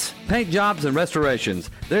 dents, paint jobs, and restorations.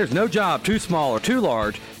 There's no job too small or too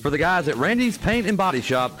large for the guys at Randy's Paint and Body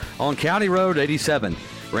Shop on County Road 87.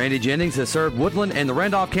 Randy Jennings has served Woodland and the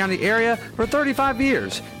Randolph County area for 35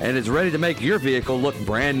 years and is ready to make your vehicle look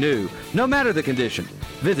brand new, no matter the condition.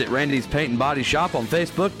 Visit Randy's Paint and Body Shop on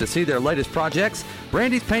Facebook to see their latest projects.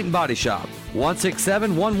 Randy's Paint and Body Shop,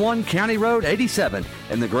 16711 County Road 87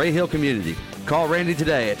 in the Gray Hill community. Call Randy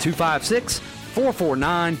today at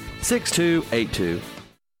 256-449-6282.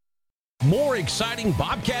 More exciting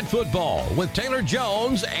Bobcat football with Taylor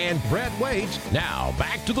Jones and Brett Waits. Now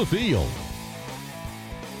back to the field.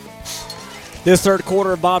 This third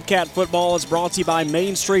quarter of Bobcat football is brought to you by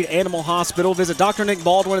Main Street Animal Hospital. Visit Dr. Nick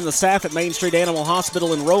Baldwin and the staff at Main Street Animal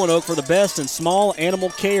Hospital in Roanoke for the best in small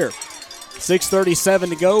animal care.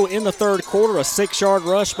 6:37 to go in the third quarter. A 6-yard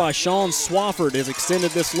rush by Sean Swafford has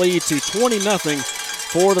extended this lead to 20-0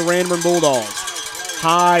 for the Ranburne Bulldogs.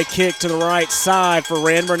 High kick to the right side for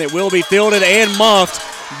Ranburne. It will be fielded and muffed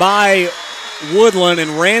by Woodland,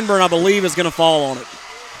 and Ranburne, I believe, is going to fall on it.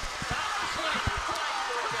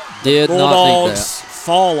 Bulldogs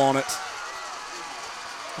fall on it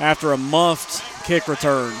after a muffed kick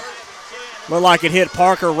return. Looked like it hit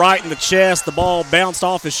Parker right in the chest. The ball bounced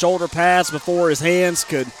off his shoulder pads before his hands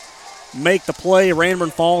could make the play.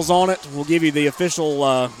 Ranburne falls on it. We'll give you the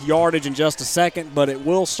official yardage in just a second, but it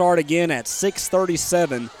will start again at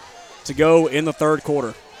 6:37 to go in the third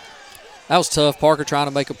quarter. That was tough. Parker trying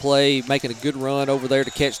to make a play, making a good run over there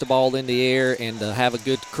to catch the ball in the air and have a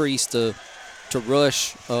good crease to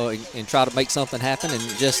rush and try to make something happen, and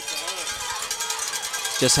just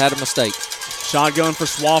had a mistake. Shotgun for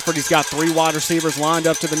Swafford. He's got 3 wide receivers lined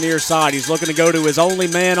up to the near side. He's looking to go to his only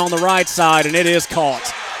man on the right side, and it is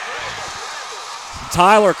caught.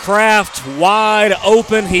 Tyler Kraft wide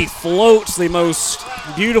open. He floats the most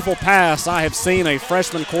beautiful pass I have seen a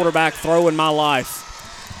freshman quarterback throw in my life.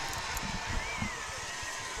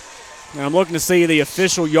 And I'm looking to see the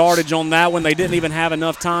official yardage on that one. They didn't even have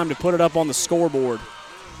enough time to put it up on the scoreboard.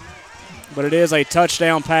 But it is a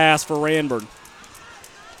touchdown pass for Ranburne.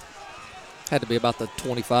 Had to be about the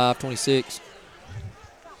 25, 26.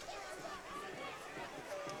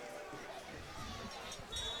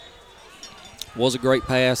 Was a great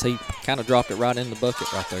pass. He kind of dropped it right in the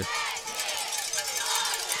bucket right there.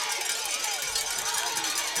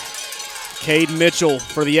 Cade Mitchell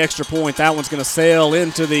for the extra point. That one's going to sail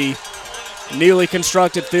into the newly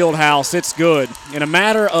constructed field house. It's good. In a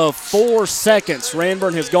matter of 4 seconds,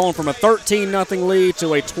 Ranburne has gone from a 13-0 lead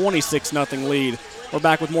to a 26-0 lead. We're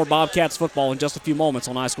back with more Bobcats football in just a few moments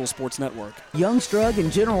on iSchool Sports Network. Young's Drug and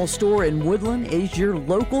General Store in Woodland is your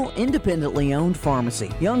local, independently owned pharmacy.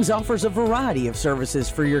 Young's offers a variety of services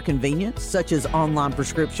for your convenience, such as online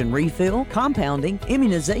prescription refill, compounding,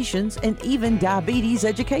 immunizations, and even diabetes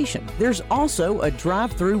education. There's also a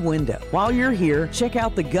drive-through window. While you're here, check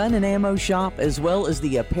out the gun and ammo shop as well as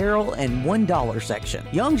the apparel and $1 section.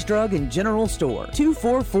 Young's Drug and General Store,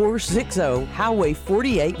 24460 Highway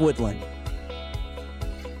 48, Woodland.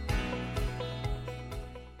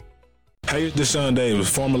 Hey, this is Sean Davis,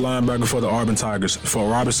 former linebacker for the Auburn Tigers for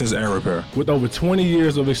Robinson's Air Repair. With over 20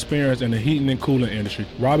 years of experience in the heating and cooling industry,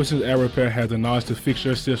 Robinson's Air Repair has the knowledge to fix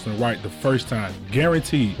your system right the first time,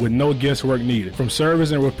 guaranteed, with no guesswork needed. From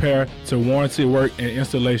service and repair to warranty work and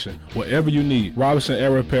installation, whatever you need, Robinson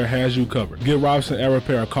Air Repair has you covered. Give Robinson Air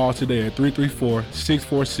Repair a call today at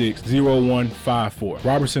 334-646-0154.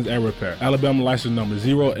 Robinson's Air Repair, Alabama license number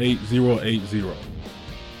 08080.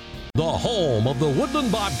 The home of the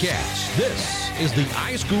Woodland Bobcats. This is the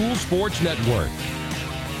iSchool Sports Network.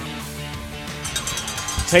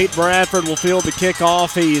 Tate Bradford will field the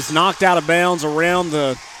kickoff. He's knocked out of bounds around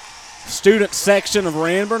the student section of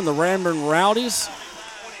Ranburne, the Ranburne Rowdies.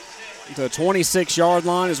 The 26-yard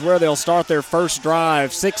line is where they'll start their first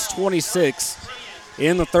drive, 6:26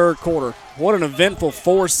 in the third quarter. What an eventful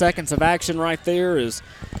 4 seconds of action right there. Is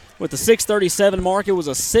with the 6:37 mark, it was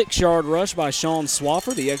a 6-yard rush by Sean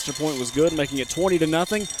Swafford. The extra point was good, making it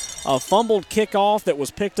 20-0. A fumbled kickoff that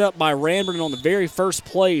was picked up by Ranburne, and on the very first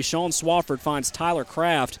play, Sean Swafford finds Tyler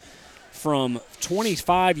Kraft from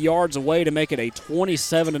 25 yards away to make it a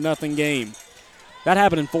 27-0 game. That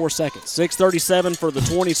happened in 4 seconds. 6:37 for the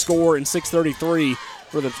 20 score and 6:33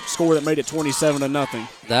 for the score that made it 27-0.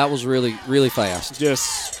 That was really, really fast.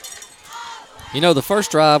 Just... the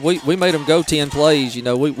first drive, we made them go 10 plays.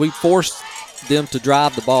 We forced them to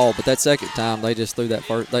drive the ball, but that second time they just threw it up.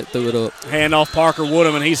 Handoff Parker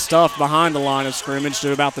Woodham, and he's stuffed behind the line of scrimmage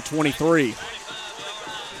to about the 23.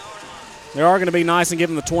 They are going to be nice and give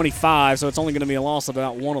him the 25, so it's only going to be a loss of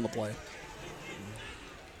about 1 on the play.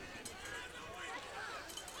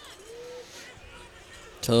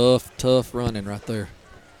 Tough running right there.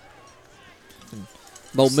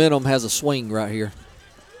 Momentum has a swing right here.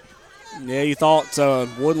 Yeah, you thought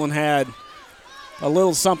Woodland had a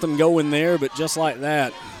little something going there, but just like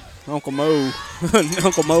that, Uncle Mo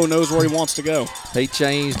knows where he wants to go. He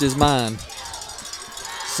changed his mind.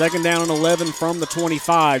 2nd down and 11 from the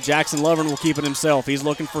 25. Jackson Lovern will keep it himself. He's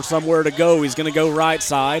looking for somewhere to go. He's going to go right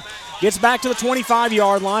side. Gets back to the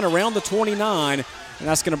 25-yard line, around the 29, and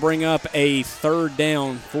that's going to bring up a 3rd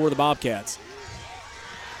down for the Bobcats.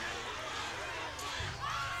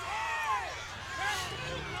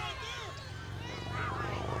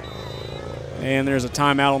 And there's a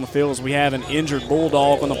timeout on the field as we have an injured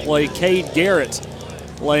Bulldog on the play. Cade Garrett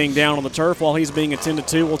laying down on the turf while he's being attended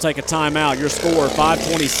to. We'll take a timeout. Your score,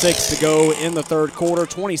 5:26 to go in the 3rd quarter,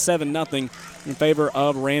 27-0 in favor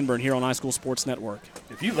of Ranburne here on iSchool Sports Network.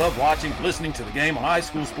 If you love watching and listening to the game on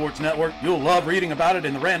iSchool Sports Network, you'll love reading about it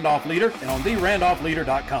in the Randolph Leader and on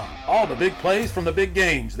therandolphleader.com. All the big plays from the big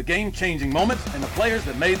games, the game-changing moments, and the players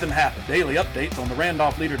that made them happen. Daily updates on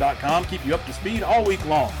therandolphleader.com keep you up to speed all week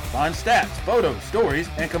long. Find stats, photos, stories,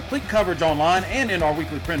 and complete coverage online and in our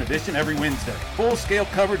weekly print edition every Wednesday. Full-scale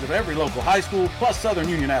coverage of every local high school, plus Southern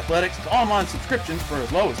Union Athletics, with online subscriptions for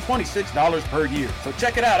as low as $26 per year. So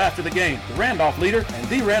check it out after the game. The Randolph Leader and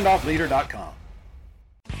therandolphleader.com.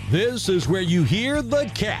 This is where you hear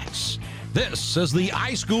the Cats. This is the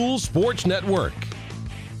iSchool Sports Network.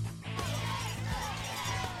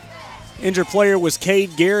 Injured player was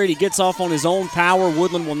Cade Garrett. He gets off on his own power.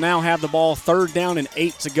 Woodland will now have the ball 3rd down and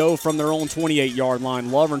 8 to go from their own 28-yard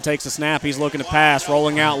line. Lovern takes a snap. He's looking to pass,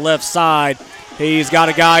 rolling out left side. He's got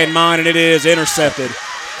a guy in mind, and it is intercepted.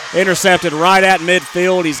 Intercepted right at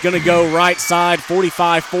midfield. He's going to go right side,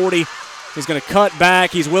 45-40. He's going to cut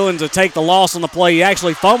back. He's willing to take the loss on the play. He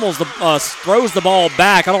actually throws the ball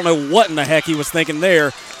back. I don't know what in the heck he was thinking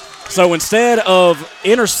there. So instead of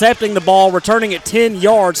intercepting the ball, returning it 10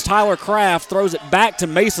 yards, Tyler Kraft throws it back to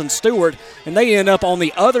Mason Stewart, and they end up on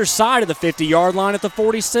the other side of the 50-yard line at the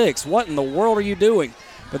 46. What in the world are you doing?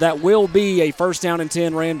 But that will be a 1st down and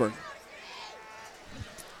 10 Ranburne.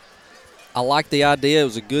 I like the idea. It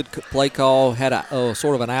was a good play call. Had a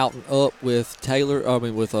sort of an out and up with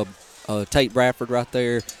Tate Bradford right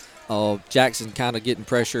there. Jackson kind of getting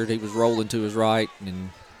pressured. He was rolling to his right,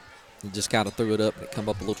 and he just kind of threw it up, and it come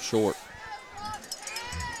up a little short.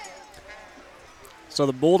 So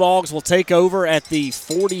the Bulldogs will take over at the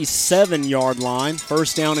 47-yard line.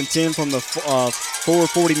 1st down and 10 from the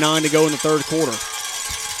 4:49 to go in the 3rd quarter.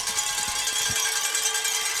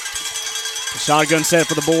 The shotgun set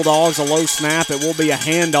for the Bulldogs, a low snap. It will be a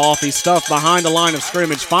handoff. He's stuffed behind the line of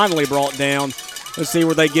scrimmage, finally brought down. Let's see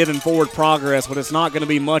where they give him forward progress, but it's not going to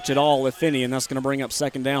be much at all, if any, and that's going to bring up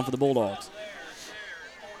 2nd down for the Bulldogs.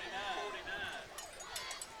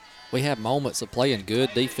 We have moments of playing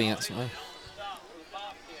good defense.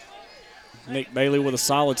 Nick Bailey with a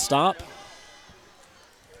solid stop.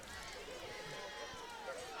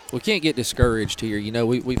 We can't get discouraged here. You know,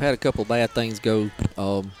 we've had a couple of bad things go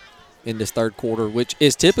in this 3rd quarter, which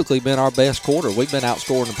has typically been our best quarter. We've been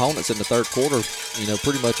outscoring opponents in the 3rd quarter,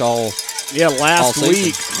 pretty much all. Yeah, last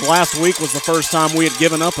week was the first time we had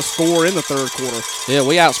given up a score in the 3rd quarter. Yeah,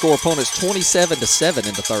 we outscore opponents 27-7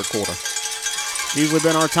 in the 3rd quarter. Usually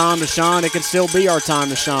been our time to shine. It can still be our time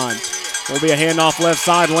to shine. Will be a handoff left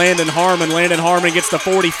side. Landon Harmon gets the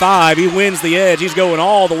 45. He wins the edge. He's going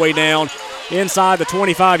all the way down inside the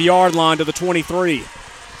 25-yard line to the 23.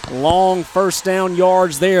 Long 1st down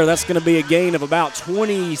yards there. That's going to be a gain of about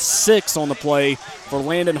 26 on the play for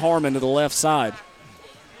Landon Harmon to the left side.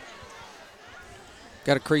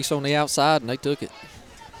 Got a crease on the outside, and they took it.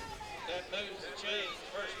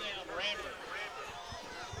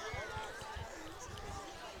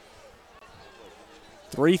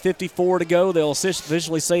 3:54 to go. They'll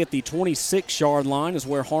officially say at the 26-yard line is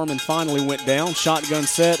where Harmon finally went down. Shotgun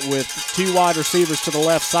set with 2 wide receivers to the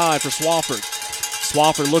left side for Swafford.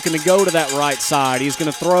 Swafford looking to go to that right side. He's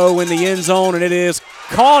going to throw in the end zone, and it is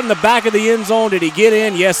caught in the back of the end zone. Did he get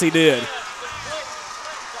in? Yes, he did.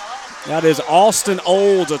 That is Austin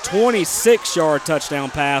Olds, a 26-yard touchdown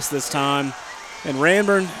pass this time, and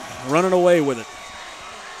Ranburne running away with it.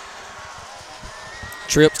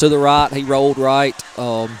 Trips to the right. He rolled right.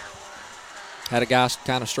 Had a guy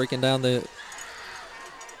kind of streaking down the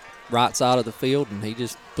right side of the field, and he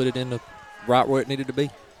just put it in the right where it needed to be.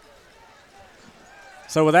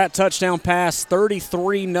 So with that touchdown pass,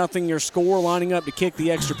 33-0 your score. Lining up to kick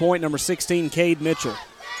the extra point, number 16, Cade Mitchell.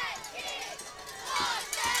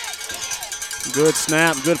 Good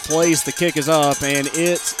snap, good place. The kick is up, and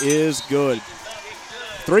it is good.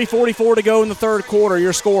 3:44 to go in the third quarter.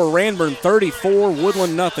 Your score, Ranburne 34,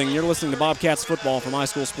 Woodland nothing. You're listening to Bobcats football from High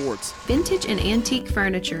School Sports. Vintage and antique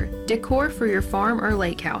furniture, decor for your farm or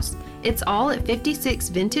lake house. It's all at 56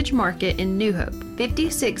 Vintage Market in New Hope.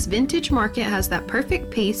 56 Vintage Market has that perfect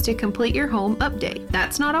piece to complete your home update.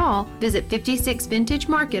 That's not all. Visit 56 Vintage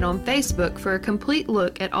Market on Facebook for a complete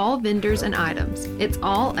look at all vendors and items. It's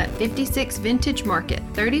all at 56 Vintage Market,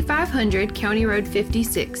 3500 County Road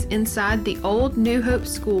 56, inside the old New Hope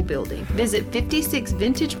School building. Visit 56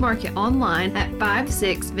 Vintage Market online at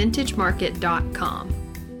 56vintagemarket.com.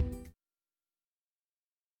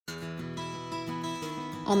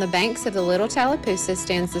 On the banks of the Little Tallapoosa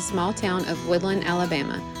stands the small town of Woodland,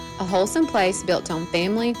 Alabama, a wholesome place built on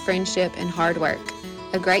family, friendship, and hard work.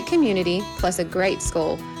 A great community, plus a great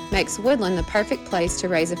school, makes Woodland the perfect place to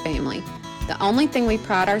raise a family. The only thing we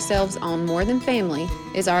pride ourselves on more than family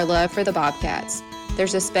is our love for the Bobcats.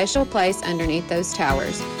 There's a special place underneath those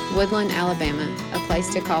towers, Woodland, Alabama, a place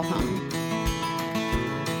to call home.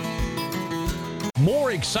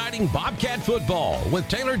 More exciting Bobcat football with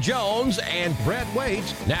Taylor Jones and Brett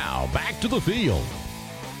Waite. Now back to the field.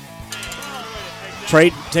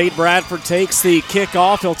 Tate Bradford takes the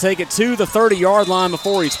kickoff. He'll take it to the 30-yard line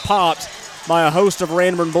before he's popped by a host of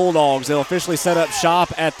Ranburne Bulldogs. They'll officially set up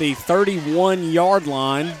shop at the 31-yard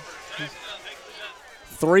line.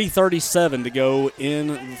 3:37 to go in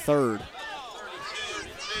the third.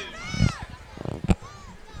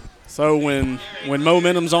 So when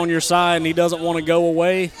momentum's on your side and he doesn't want to go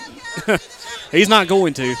away, he's not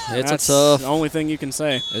going to. That's the only thing you can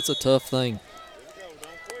say. It's a tough thing.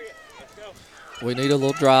 We need a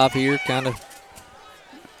little drive here, kind of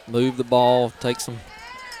move the ball, take some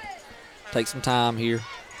time here.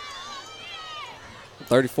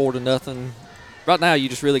 34-0. Right now, you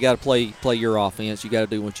just really got to play your offense. You got to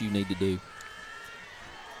do what you need to do.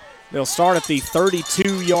 They'll start at the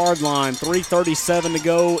 32-yard line. 3:37 to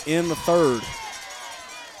go in the third.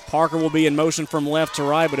 Parker will be in motion from left to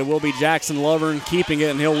right, but it will be Jackson Lovern keeping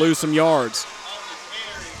it, and he'll lose some yards.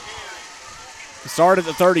 Start at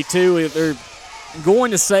the 32. They're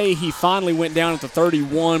going to say he finally went down at the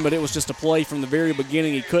 31, but it was just a play from the very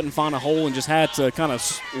beginning. He couldn't find a hole and just had to kind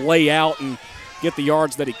of lay out and get the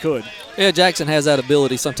yards that he could. Yeah, Jackson has that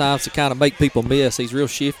ability sometimes to kind of make people miss. He's real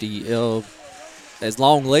shifty. As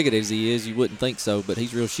long-legged as he is, you wouldn't think so, but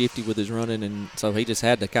he's real shifty with his running, and so he just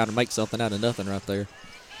had to kind of make something out of nothing right there.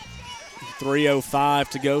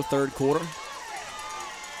 3:05 to go, third quarter.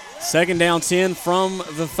 Second down 10 from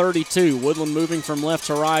the 32. Woodland moving from left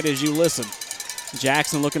to right as you listen.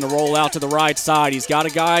 Jackson looking to roll out to the right side. He's got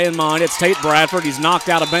a guy in mind. It's Tate Bradford. He's knocked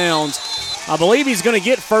out of bounds. I believe he's going to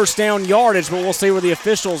get first down yardage, but we'll see where the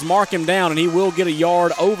officials mark him down, and he will get a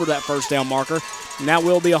yard over that first down marker. And that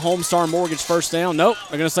will be a Homestar Mortgage first down. Nope,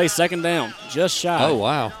 they're going to say second down. Just shy. Oh,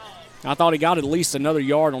 wow. I thought he got at least another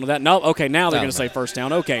yard onto that. No, okay, now they're going to say first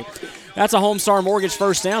down. Okay. That's a Homestar Mortgage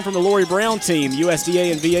first down from the Lori Brown team.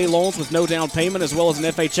 USDA and VA loans with no down payment, as well as an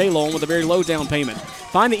FHA loan with a very low down payment.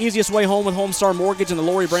 Find the easiest way home with Homestar Mortgage and the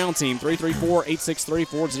Lori Brown team.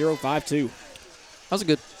 334-863-4052. That was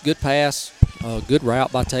a good pass. Good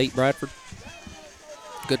route by Tate Bradford.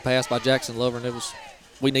 Good pass by Jackson Lovern.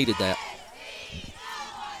 We needed that.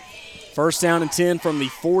 First down and 10 from the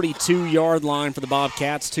 42-yard line for the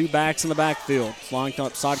Bobcats. Two backs in the backfield. Flying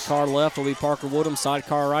up sidecar left will be Parker Woodham.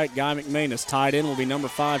 Sidecar right, Guy McManus. Tied in will be number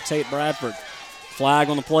 5, Tate Bradford. Flag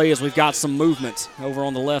on the play as we've got some movement over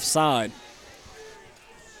on the left side.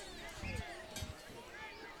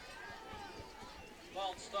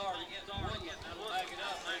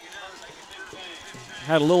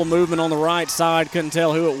 Had a little movement on the right side. Couldn't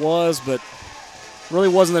tell who it was, but really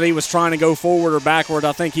wasn't that he was trying to go forward or backward.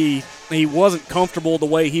 I think he wasn't comfortable the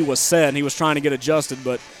way he was set, and he was trying to get adjusted.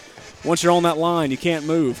 But once you're on that line, you can't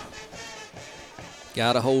move.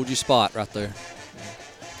 Got to hold your spot right there.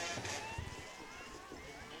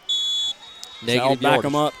 Negative yardage. Back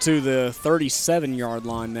him up to the 37-yard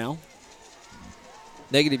line now.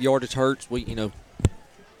 Negative yardage hurts. You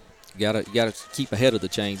gotta keep ahead of the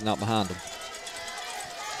chains, not behind them.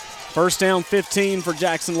 First down 15 for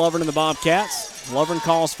Jackson Lovern and the Bobcats. Lovern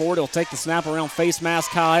calls for it. He'll take the snap around face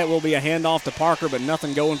mask high. It will be a handoff to Parker, but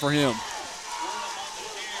nothing going for him.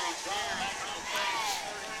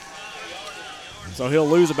 So he'll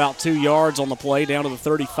lose about 2 yards on the play down to the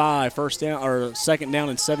 35. First down or second down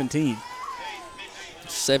and 17.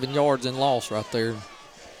 7 yards in loss right there.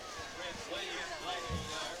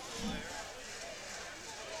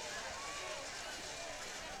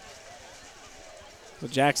 So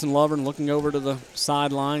Jackson Lovern looking over to the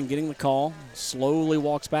sideline, getting the call. Slowly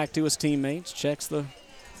walks back to his teammates, checks the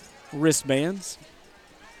wristbands.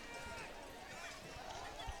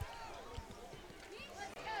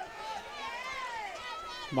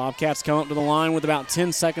 Bobcats come up to the line with about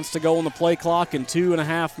 10 seconds to go on the play clock and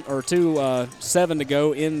 2:07 to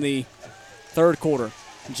go in the third quarter.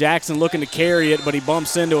 Jackson looking to carry it, but he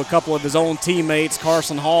bumps into a couple of his own teammates.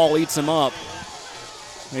 Carson Hall eats him up.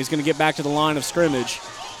 And he's going to get back to the line of scrimmage.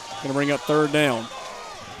 Going to bring up third down.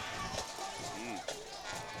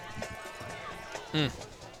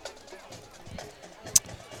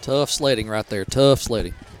 Tough sledding right there. Tough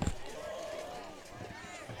sledding.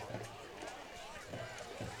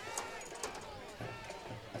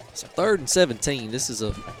 So 3rd and 17. This is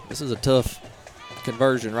a tough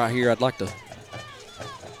conversion right here. I'd like to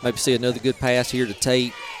maybe see another good pass here to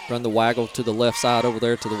Tate. Run the waggle to the left side over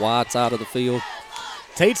there to the wide side of the field.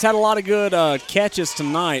 Tate's had a lot of good catches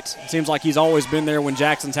tonight. It seems like he's always been there when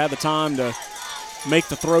Jackson's had the time to make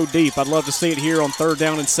the throw deep. I'd love to see it here on 3rd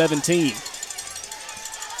down and 17.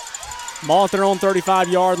 Ball at their own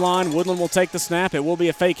 35-yard line. Woodland will take the snap. It will be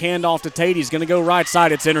a fake handoff to Tate. He's going to go right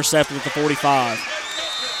side. It's intercepted at the 45.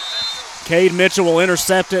 Cade Mitchell will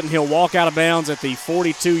intercept it, and he'll walk out of bounds at the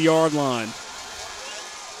 42-yard line.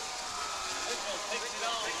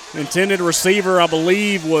 Intended receiver, I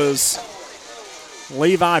believe, was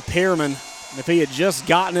Levi Pearman. If he had just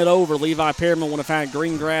gotten it over, Levi Pearman would have had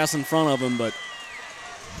green grass in front of him, but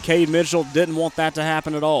Cade Mitchell didn't want that to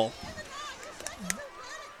happen at all.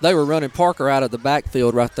 They were running Parker out of the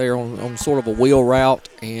backfield right there on sort of a wheel route,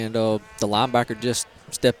 and the linebacker just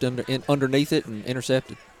stepped underneath it and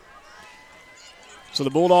intercepted. So the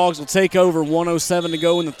Bulldogs will take over, 1:07 to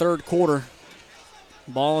go in the third quarter.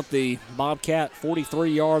 Ball at the Bobcat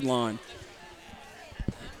 43-yard line.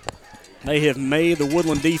 They have made the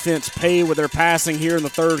Woodland defense pay with their passing here in the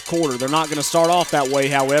third quarter. They're not going to start off that way,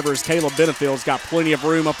 however, as Caleb Benefield's got plenty of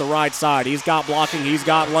room up the right side. He's got blocking, he's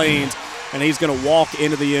got lanes, and he's going to walk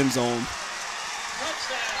into the end zone.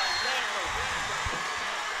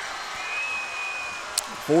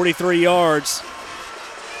 .43 yards.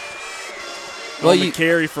 Well, the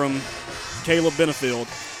carry from Caleb Benefield.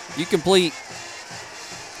 You complete,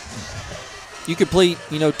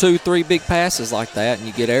 2-3 big passes like that, and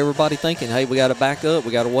you get everybody thinking, hey, we got to back up,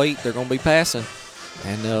 we got to wait, they're going to be passing.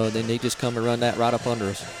 And then they just come and run that right up under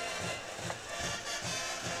us.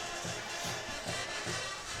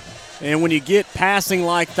 And when you get passing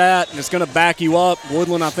like that, and it's going to back you up,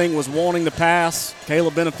 Woodland, I think, was wanting to pass.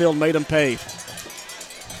 Caleb Benefield made him pay.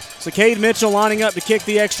 So Cade Mitchell lining up to kick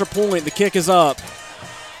the extra point. The kick is up,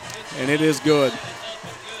 and it is good.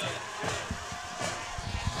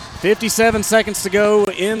 57 seconds to go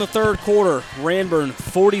in the third quarter. Ranburne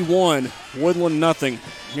 41, Woodland nothing.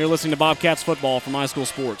 You're listening to Bobcats football from High School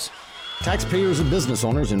Sports. Taxpayers and business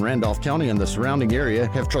owners in Randolph County and the surrounding area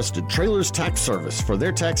have trusted Trailers Tax Service for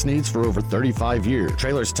their tax needs for over 35 years.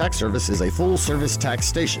 Trailers Tax Service is a full-service tax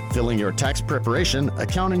station, filling your tax preparation,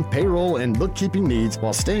 accounting, payroll, and bookkeeping needs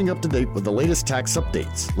while staying up to date with the latest tax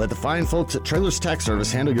updates. Let the fine folks at Trailers Tax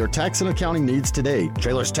Service handle your tax and accounting needs today.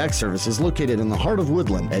 Trailers Tax Service is located in the heart of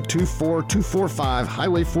Woodland at 24245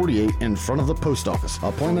 Highway 48 in front of the post office.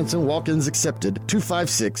 Appointments and walk-ins accepted.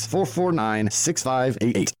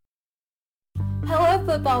 256-449-6588. Hello,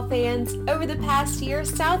 football fans. Over the past year,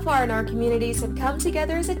 Southwire and our communities have come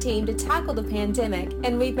together as a team to tackle the pandemic,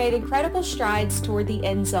 and we've made incredible strides toward the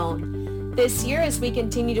end zone. This year, as we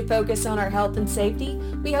continue to focus on our health and safety,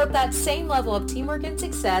 we hope that same level of teamwork and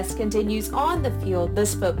success continues on the field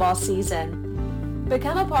this football season.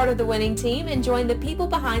 Become a part of the winning team and join the people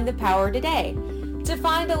behind the power today. To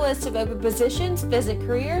find a list of open positions, visit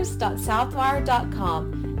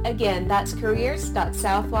careers.southwire.com. Again, that's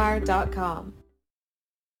careers.southwire.com.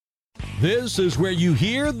 This is where you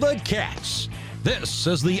hear the Cats. This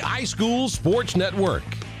is the iSchool Sports Network.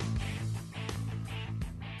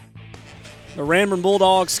 The Ranburne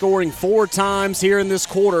Bulldogs scoring 4 times here in this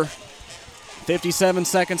quarter. 57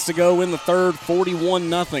 seconds to go in the third,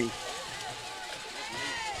 41-0.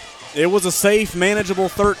 It was a safe, manageable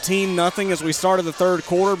 13-0 as we started the third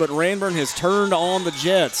quarter, but Ranburne has turned on the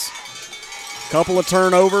Jets. Couple of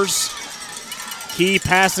turnovers, key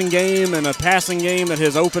passing game, and a passing game that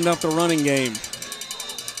has opened up the running game.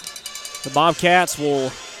 The Bobcats will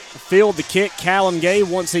field the kick. Callum Gay,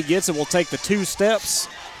 once he gets it, will take the 2 steps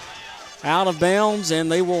out of bounds, and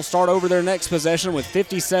they will start over their next possession with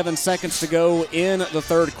 57 seconds to go in the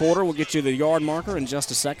third quarter. We'll get you the yard marker in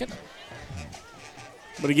just a second.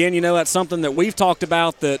 But again, that's something that we've talked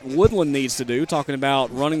about that Woodland needs to do, talking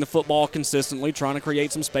about running the football consistently, trying to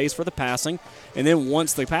create some space for the passing. And then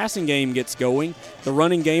once the passing game gets going, the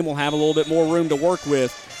running game will have a little bit more room to work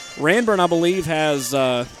with. Ranburne, I believe, has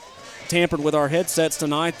tampered with our headsets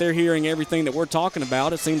tonight. They're hearing everything that we're talking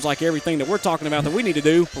about. It seems like everything that we're talking about that we need to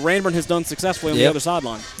do, Ranburne has done successfully on the other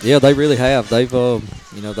sideline. Yeah, they really have. They've,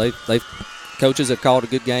 coaches have called a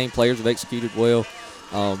good game. Players have executed well.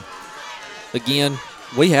 Again,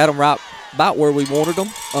 we had them right about where we wanted them,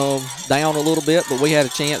 down a little bit, but we had a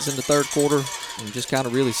chance in the third quarter and just kind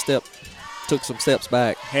of really took some steps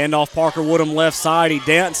back. Handoff Parker Woodham left side. He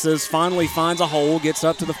dances, finally finds a hole, gets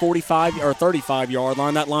up to the 45 or 35-yard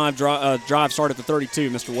line. That line drive started at the 32,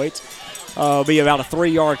 Mr. Waits. Be about a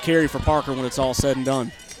 3-yard carry for Parker when it's all said and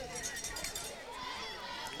done.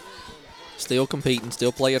 Still competing,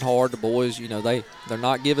 still playing hard. The boys, they're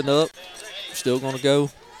not giving up. Still going to go.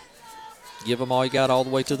 Give them all you got all the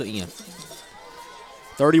way to the end.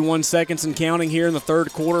 31 seconds and counting here in the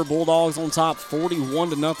third quarter. Bulldogs on top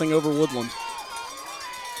 41-0 over Woodland.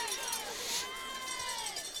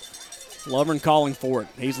 Lovren calling for it.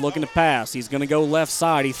 He's looking to pass. He's going to go left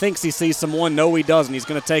side. He thinks he sees someone. No, he doesn't. He's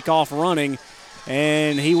going to take off running,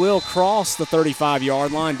 and he will cross the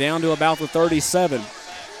 35-yard line down to about the 37.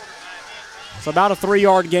 It's about a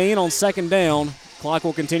 3-yard gain on second down. Clock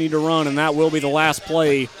will continue to run, and that will be the last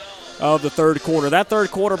play of the third quarter. That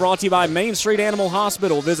third quarter brought to you by Main Street Animal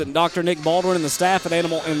Hospital. Visit Dr. Nick Baldwin and the staff at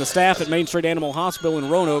Main Street Animal Hospital in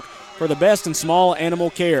Roanoke for the best in small animal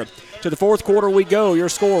care. To the fourth quarter we go. Your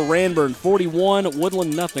score, Ranburne 41,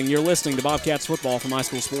 Woodland nothing. You're listening to Bobcats football from High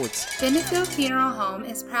School Sports. Benefil Funeral Home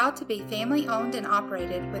is proud to be family-owned and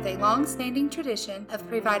operated with a long-standing tradition of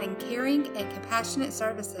providing caring and compassionate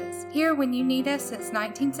services. Here when you need us since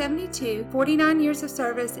 1972, 49 years of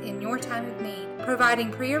service in your time of need. Providing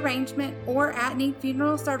pre-arrangement or at-need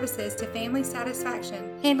funeral services to family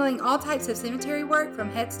satisfaction. Handling all types of cemetery work from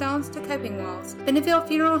headstones to coping walls. Benefil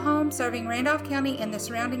Funeral Home serving Randolph County and the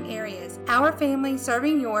surrounding areas. Our family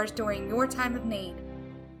serving yours during your time of need.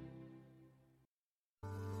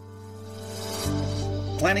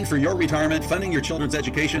 Planning for your retirement, funding your children's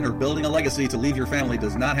education, or building a legacy to leave your family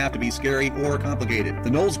does not have to be scary or complicated.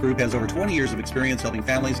 The Knowles Group has over 20 years of experience helping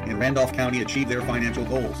families in Randolph County achieve their financial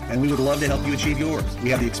goals, and we would love to help you achieve yours.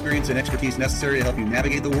 We have the experience and expertise necessary to help you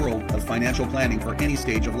navigate the world of financial planning for any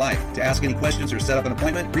stage of life. To ask any questions or set up an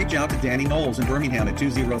appointment, reach out to Danny Knowles in Birmingham at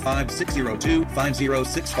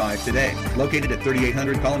 205-602-5065 today. Located at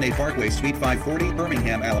 3800 Colonnade Parkway, Suite 540,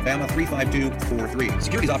 Birmingham, Alabama 35243.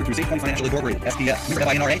 Securities offered through Safe Point Financial Incorporated,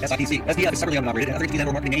 SPF. NRA, SIPC. SPF is separately owned and operated and has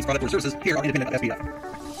to marketing names, product, or services here are independent of SPF.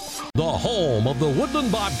 The home of the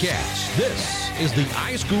Woodland Bobcats. This is the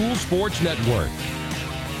iSchool Sports Network.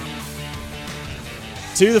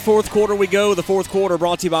 To the fourth quarter we go. The fourth quarter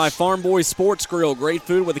brought to you by Farm Boys Sports Grill. Great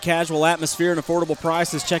food with a casual atmosphere and affordable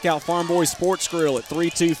prices. Check out Farm Boys Sports Grill at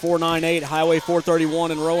 32498 Highway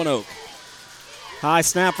 431 in Roanoke. High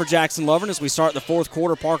snap for Jackson Lovren as we start the fourth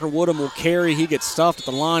quarter. Parker Woodham will carry. He gets stuffed at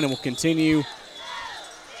the line and will continue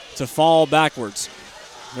to fall backwards.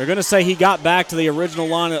 They're going to say he got back to the original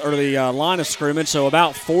line of scrimmage, so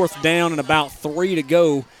about fourth down and about 3 to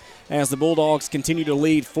go as the Bulldogs continue to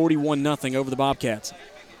lead 41-0 over the Bobcats.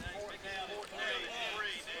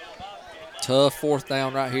 Tough fourth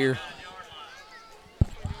down right here.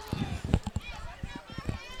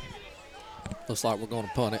 Looks like we're going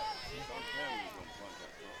to punt it.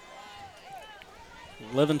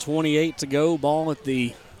 11:28 to go. Ball at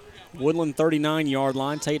the Woodland 39-yard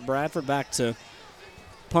line. Tate Bradford back to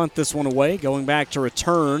punt this one away. Going back to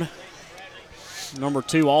return. Number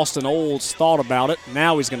 2, Austin Olds, thought about it.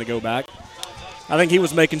 Now he's going to go back. I think he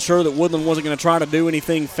was making sure that Woodland wasn't going to try to do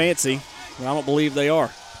anything fancy, but I don't believe they are.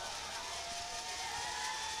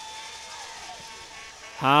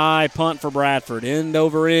 High punt for Bradford. End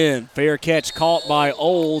over end. Fair catch caught by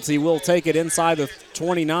Olds. He will take it inside the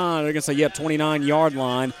 29. They're going to say, 29-yard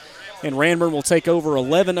line. And Ranburne will take over.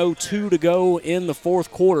 11:02 to go in the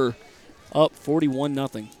fourth quarter, up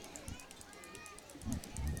 41-0.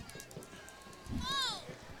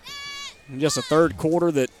 And just a third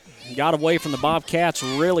quarter that got away from the Bobcats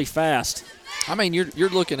really fast. I mean, you're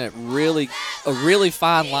looking at a really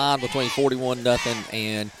fine line between 41-0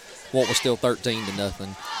 and what was still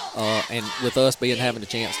 13-0. And with us having a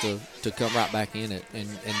chance to come right back in it and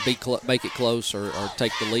make it close or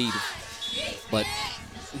take the lead. But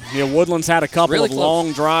Woodland's had a couple of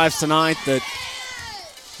long drives tonight that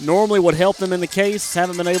normally would help them in the case.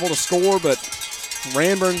 Haven't been able to score, but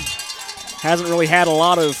Ranburne hasn't really had a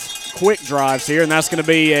lot of quick drives here, and that's going to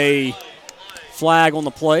be a flag on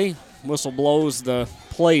the play. Whistle blows the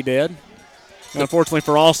play dead. And unfortunately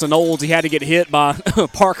for Austin Olds, he had to get hit by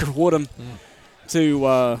Parker Woodham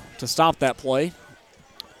to stop that play.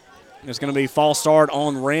 It's going to be false start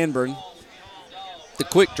on Ranburne. The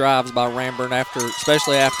quick drives by Ranburne,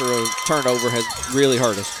 especially after a turnover, has really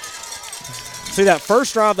hurt us. See, that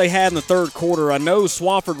first drive they had in the third quarter, I know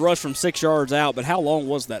Swafford rushed from 6 yards out, but how long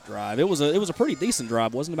was that drive? It was a pretty decent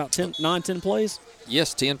drive, wasn't it? About 10 plays?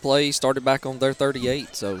 Yes, 10 plays, started back on their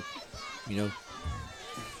 38, so,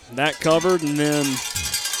 That covered, and then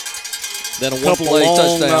a couple one-play of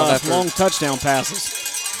touchdown long touchdown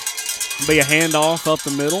passes. Be a handoff up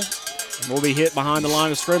the middle. Will be hit behind the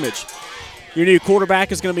line of scrimmage. Your new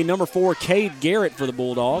quarterback is going to be number 4, Cade Garrett for the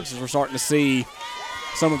Bulldogs, as we're starting to see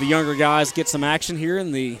some of the younger guys get some action here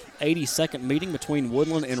in the 82nd meeting between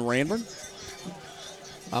Woodland and Ranburne.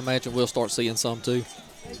 I imagine we'll start seeing some too.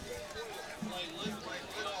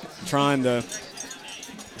 Trying to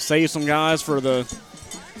save some guys for the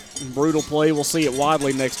brutal play we'll see at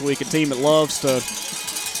Wadley next week, a team that loves to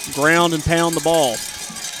ground and pound the ball.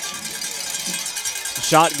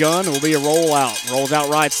 Shotgun will be a rollout. Rolls out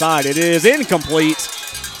right side. It is incomplete.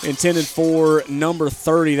 Intended for number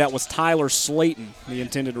 30. That was Tyler Slayton, the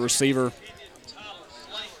intended receiver.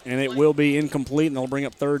 And it will be incomplete, and they'll bring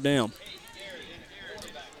up third down.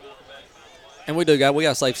 And we got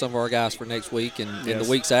to save some of our guys for next week and the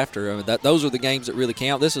weeks after. I mean, those are the games that really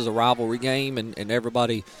count. This is a rivalry game, and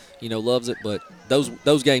everybody, loves it. But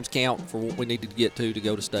those games count for what we need to get to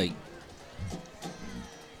go to state.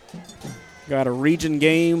 Got a region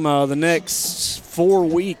game the next 4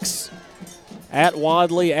 weeks at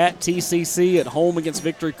Wadley, at TCC, at home against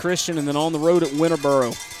Victory Christian, and then on the road at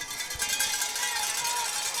Winterboro.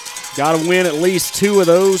 Got to win at least 2 of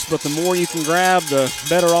those, but the more you can grab, the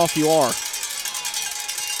better off you are.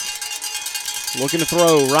 Looking to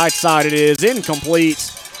throw, right side it is,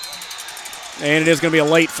 incomplete, and it is going to be a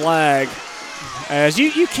late flag. As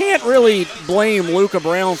you can't really blame Luca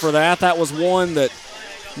Brown for that. That was one that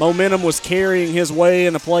momentum was carrying his way,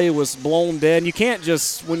 and the play was blown dead. You can't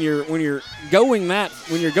just when you're going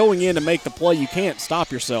in to make the play, you can't stop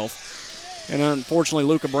yourself. And unfortunately,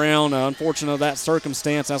 Luca Brown, unfortunate of that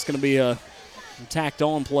circumstance, that's going to be a tacked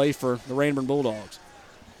on play for the Ranburne Bulldogs.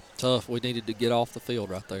 Tough. We needed to get off the field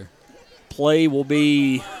right there. Play will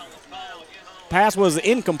be pass was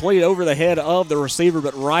incomplete over the head of the receiver,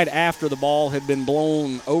 but right after the ball had been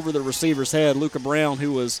blown over the receiver's head, Luca Brown,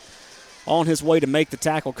 who was on his way to make the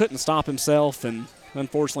tackle, couldn't stop himself and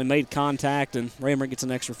unfortunately made contact, and Ranburne gets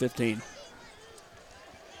an extra 15.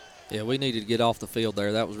 Yeah, we needed to get off the field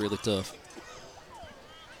there. That was really tough.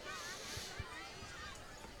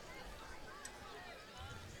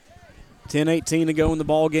 $10-18 to go in the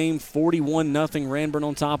ball game. 41-0 Ranburne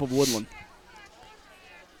on top of Woodland.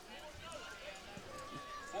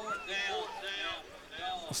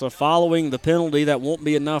 So following the penalty, that won't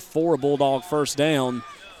be enough for a Bulldog first down.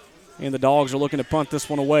 And the Dogs are looking to punt this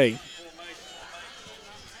one away.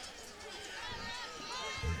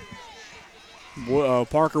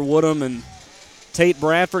 Parker Woodham and Tate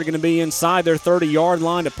Bradford are going to be inside their 30-yard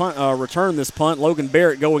line to return this punt. Logan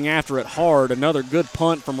Barrett going after it hard. Another good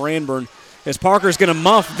punt from Ranburne. As Parker's going to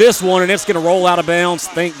muff this one, and it's going to roll out of bounds.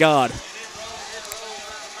 Thank God.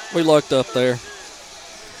 We lucked up there.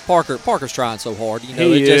 Parker's trying so hard.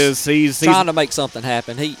 He is. He's trying to make something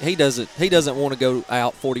happen. He doesn't want to go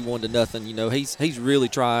out 41-0. He's really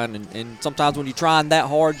trying, and sometimes when you're trying that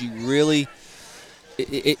hard, you really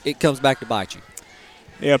it comes back to bite you.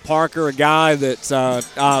 Yeah, Parker, a guy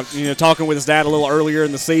that talking with his dad a little earlier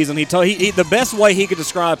in the season, the best way he could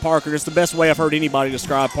describe Parker, it's the best way I've heard anybody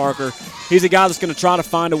describe Parker. He's a guy that's going to try to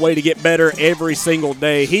find a way to get better every single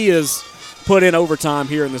day. He has put in overtime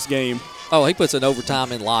here in this game. Oh, he puts in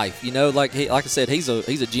overtime in life. Like I said, he's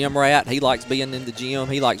a gym rat. He likes being in the gym.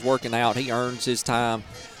 He likes working out. He earns his time.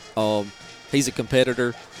 He's a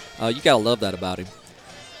competitor. You got to love that about him.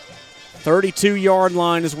 32-yard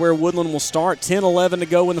line is where Woodland will start. 10-11 to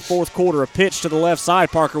go in the fourth quarter. A pitch to the left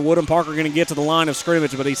side, Parker Woodham. Parker going to get to the line of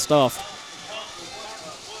scrimmage, but he's stuffed.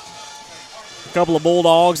 A couple of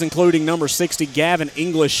Bulldogs, including number 60, Gavin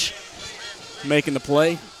English, making the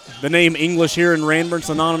play. The name English here in Ranburne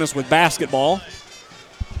synonymous with basketball.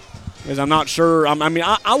 As I'm not sure.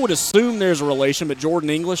 I would assume there's a relation, but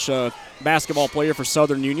Jordan English, a basketball player for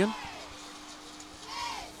Southern Union,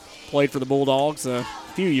 played for the Bulldogs a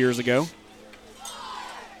few years ago.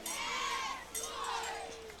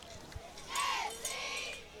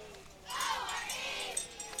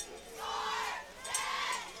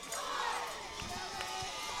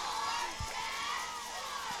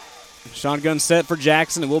 Shotgun set for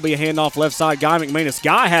Jackson. It will be a handoff left side. Guy McManus.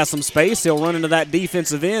 Guy has some space. He'll run into that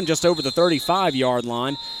defensive end just over the 35-yard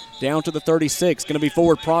line, down to the 36. Going to be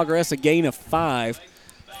forward progress, a gain of 5.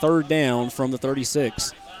 Third down from the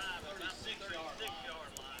 36.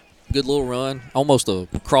 Good little run, almost a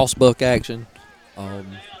cross-buck action.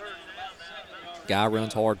 Guy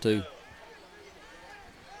runs hard, too.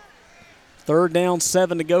 3rd down,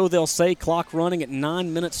 7 to go, they'll say. Clock running at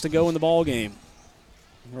 9 minutes to go in the ball game.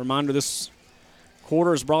 A reminder, this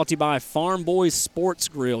quarter is brought to you by Farm Boys Sports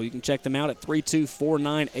Grill. You can check them out at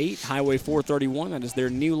 32498 Highway 431. That is their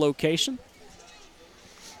new location.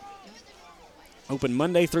 Open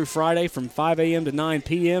Monday through Friday from 5 a.m. to 9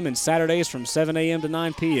 p.m. and Saturdays from 7 a.m. to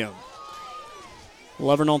 9 p.m.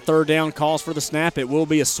 Lovern on 3rd down calls for the snap. It will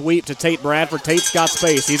be a sweep to Tate Bradford. Tate's got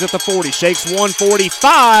space. He's at the 40, shakes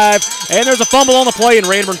 145, and there's a fumble on the play, and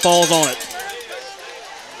Ranburne falls on it.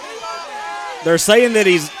 They're saying that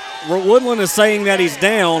Woodland is saying that he's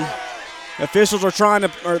down. Officials are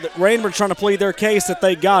Ranburne trying to plead their case that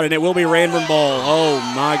they got it, and it will be Ranburne ball. Oh,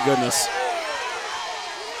 my goodness.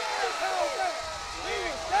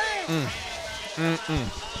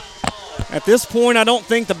 At this point, I don't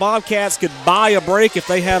think the Bobcats could buy a break if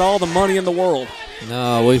they had all the money in the world.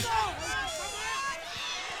 No,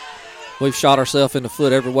 we've shot ourselves in the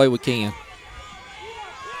foot every way we can.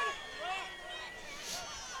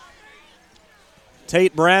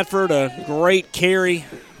 Tate Bradford, a great carry.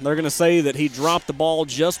 They're going to say that he dropped the ball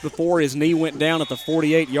just before his knee went down at the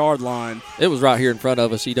 48-yard line. It was right here in front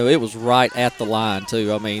of us. You know, it was right at the line,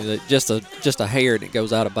 too. I mean, just a hair and it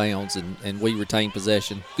goes out of bounds, and we retain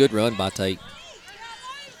possession. Good run by Tate.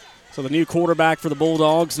 So the new quarterback for the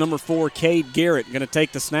Bulldogs, number 4, Cade Garrett, going to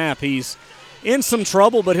take the snap. He's in some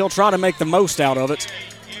trouble, but he'll try to make the most out of it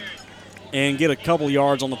and get a couple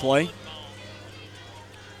yards on the play.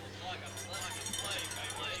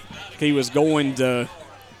 He was going to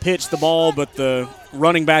pitch the ball, but the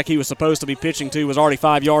running back he was supposed to be pitching to was already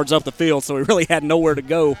 5 yards up the field, so he really had nowhere to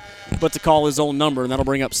go but to call his own number, and that'll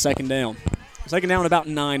bring up 2nd down. 2nd down, about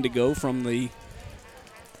 9 to go from the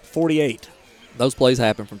 48. Those plays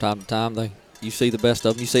happen from time to time. You see the best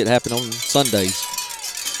of them. You see it happen on Sundays.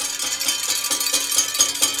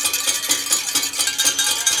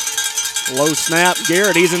 Low snap.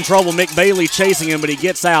 Garrett, he's in trouble. Mick Bailey chasing him, but he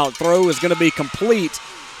gets out. Throw is going to be complete,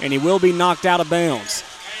 and he will be knocked out of bounds.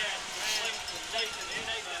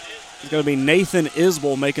 It's going to be Nathan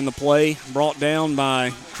Isbell making the play, brought down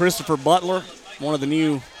by Christopher Butler, one of the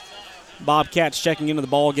new Bobcats checking into the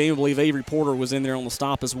ball game. I believe Avery Porter was in there on the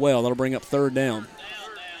stop as well. That'll bring up 3rd down.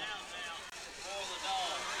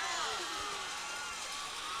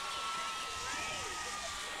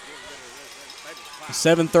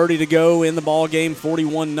 $7:30 to go in the ball game,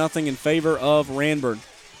 41-0 in favor of Ranburne.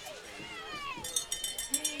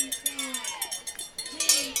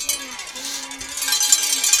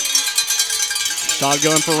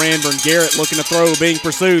 Shotgun for Ranburne. Garrett looking to throw, being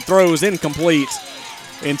pursued. Throws incomplete.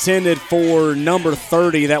 Intended for number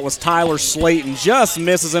 30. That was Tyler Slayton. Just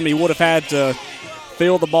misses him. He would have had to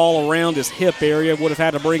fill the ball around his hip area. Would have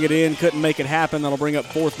had to bring it in. Couldn't make it happen. That'll bring up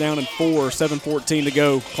 4th down and 4. 7:14 to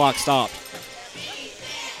go. Clock stopped.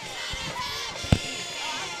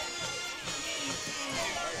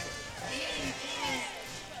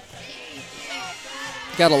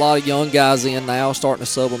 Got a lot of young guys in now, starting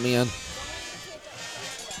to sub them in.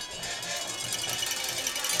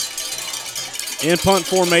 In punt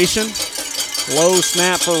formation. Low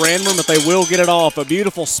snap for Ranburne, but they will get it off. A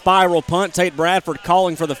beautiful spiral punt. Tate Bradford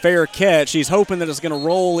calling for the fair catch. He's hoping that it's going to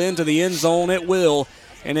roll into the end zone. It will,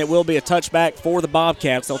 and it will be a touchback for the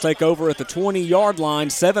Bobcats. They'll take over at the 20-yard line.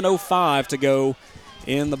 7:05 to go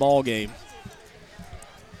in the ball game.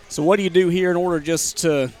 So what do you do here in order just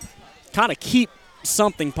to kind of keep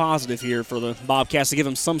something positive here for the Bobcats to give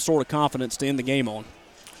them some sort of confidence to end the game on?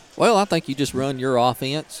 Well, I think you just run your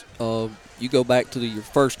offense. You go back to your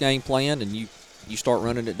first game plan, and you start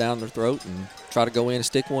running it down their throat and try to go in and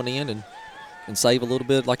stick one in and save a little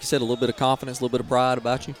bit, like you said, a little bit of confidence, a little bit of pride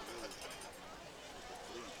about you.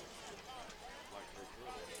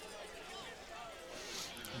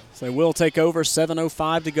 So they will take over.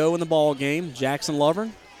 7:05 to go in the ball game. Jackson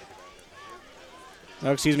Lovern.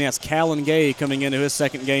 Oh, excuse me, that's Callan Gay coming into his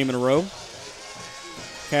 2nd game in a row.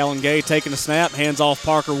 Callan Gay taking a snap, hands off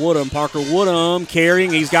Parker Woodham. Parker Woodham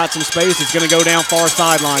carrying, he's got some space. He's going to go down far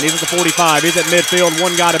sideline. He's at the 45. He's at midfield.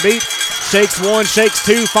 One guy to beat. Shakes one, shakes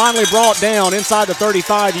two. Finally brought down inside the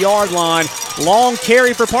 35-yard line. Long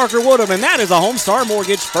carry for Parker Woodham, and that is a Homestar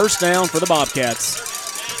Mortgage 1st down for the Bobcats.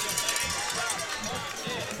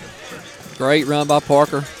 Great run by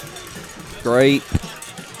Parker. Great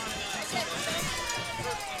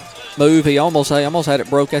move. He almost had it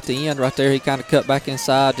broke at the end right there. He kind of cut back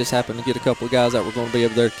inside. Just happened to get a couple of guys that were going to be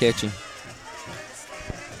over there to catch him.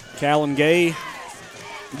 Callan Gay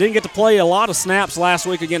didn't get to play a lot of snaps last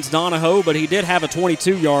week against Donahoe, but he did have a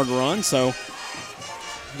 22-yard run, so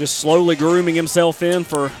just slowly grooming himself in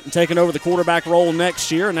for taking over the quarterback role next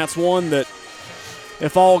year, and that's one that,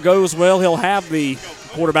 if all goes well, he'll have the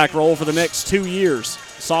quarterback role for the next 2 years.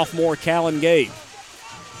 Sophomore Callan Gay.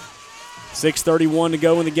 6:31 to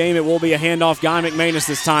go in the game. It will be a handoff. Guy McManus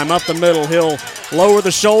this time. Up the middle. He'll lower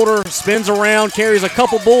the shoulder, spins around, carries a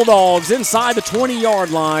couple Bulldogs inside the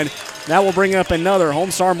 20-yard line. That will bring up another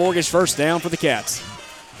Homestar Mortgage first down for the Cats.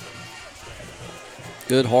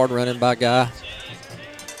 Good hard running by Guy.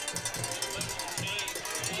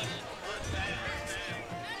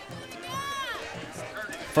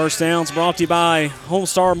 First downs brought to you by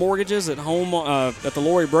Homestar Mortgages at home at the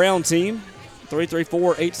Lori Brown team.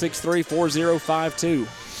 334-863-4052.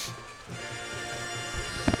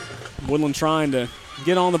 Woodland trying to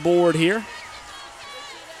get on the board here.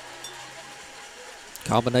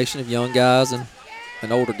 Combination of young guys and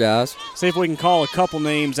older guys. See if we can call a couple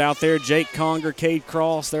names out there. Jake Conger, Cade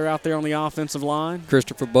Cross, they're out there on the offensive line.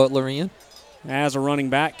 Christopher Butler in. As a running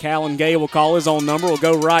back, Callan Gay will call his own number. Will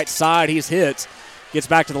go right side. He's hit. Gets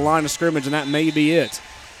back to the line of scrimmage, and that may be it.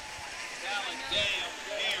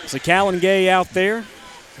 So Callan Gay out there.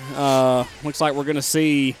 Looks like we're going to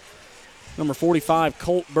see number 45,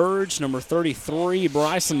 Colt Burge, number 33,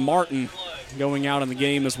 Bryson Martin going out in the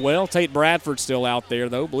game as well. Tate Bradford still out there,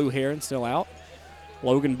 though. Blue Heron still out.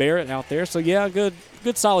 Logan Barrett out there. So, yeah, good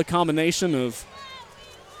solid combination of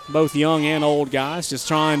both young and old guys, just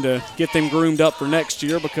trying to get them groomed up for next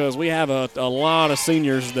year because we have a lot of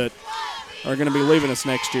seniors that are going to be leaving us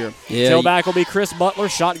next year. Yeah. Tailback will be Chris Butler.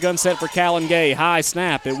 Shotgun set for Callan Gay. High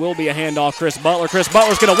snap. It will be a handoff. Chris Butler. Chris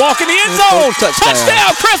Butler's going to walk in the end zone.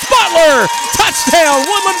 Touchdown, Chris Butler. Touchdown,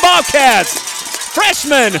 Woodland Bobcats.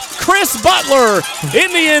 Freshman Chris Butler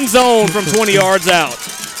in the end zone from 20 yards out.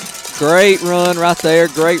 Great run right there.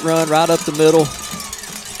 Great run right up the middle.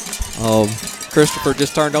 Christopher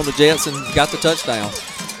just turned on the jets and got the touchdown.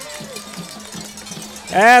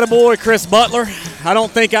 Attaboy, Chris Butler. I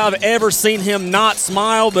don't think I've ever seen him not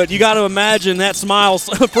smile, but you got to imagine that smile's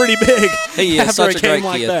pretty big. He is after such a a game great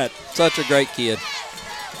like kid. that. Such a great kid.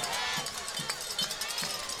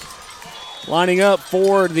 Lining up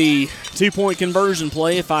for the two-point conversion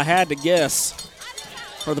play, if I had to guess,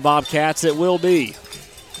 for the Bobcats, it will be.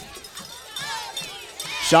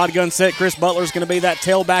 Shotgun set. Chris Butler's going to be that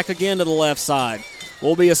tailback again to the left side.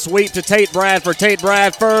 Will be a sweep to Tate Bradford. Tate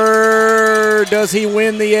Bradford, does he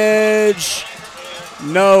win the edge?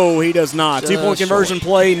 No, he does not. Two-point conversion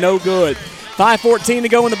play, no good. 5:14 to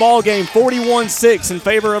go in the ball game. 41-6 in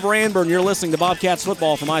favor of Ranburne. You're listening to Bobcats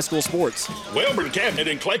football from High School Sports. Welborn Cabinet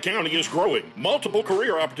in Clay County is growing. Multiple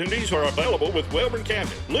career opportunities are available with Welborn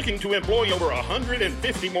Cabinet, looking to employ over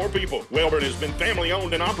 150 more people. Welborn has been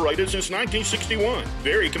family-owned and operated since 1961.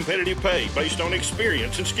 Very competitive pay based on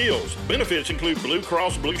experience and skills. Benefits include Blue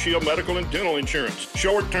Cross Blue Shield medical and dental insurance,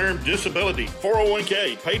 short-term disability,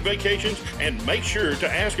 401k, paid vacations, and make sure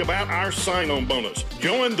to ask about our sign-on bonus.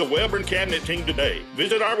 Join the Welborn Cabinet team today.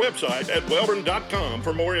 Visit our website at welborn.com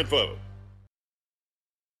for more info.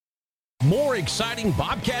 More exciting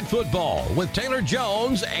Bobcat football with Taylor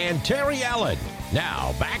Jones and Terry Allen.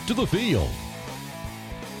 Now back to the field.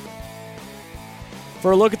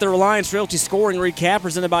 For a look at the Reliance Realty scoring recap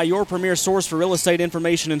presented by your premier source for real estate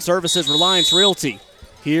information and services, Reliance Realty.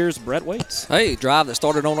 Here's Brett Waits. Hey, drive that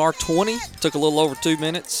started on our 20. Took a little over 2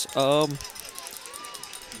 minutes.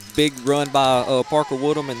 Big run by Parker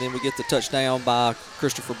Woodham, and then we get the touchdown by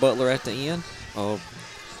Christopher Butler at the end.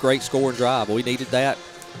 Great scoring drive. We needed that.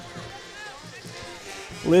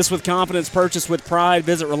 List with confidence, purchase with pride.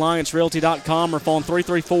 Visit RelianceRealty.com or phone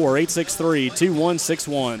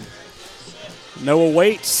 334-863-2161. Noah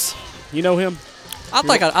Waits, you know him? I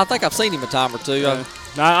think I've seen him a time or two.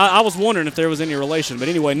 I was wondering if there was any relation, but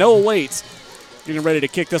anyway, Noah Waits getting ready to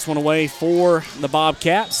kick this one away for the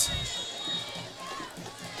Bobcats.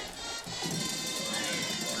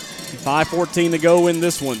 5:14 to go in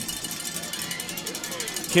this one.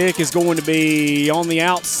 Kick is going to be on the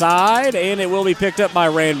outside, and it will be picked up by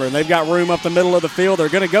Ranburne. They've got room up the middle of the field. They're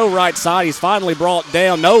going to go right side. He's finally brought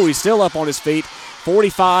down. No, he's still up on his feet.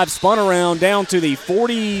 45, spun around down to the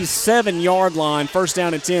 47-yard line. First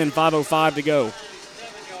down and 10, 5:05 to go.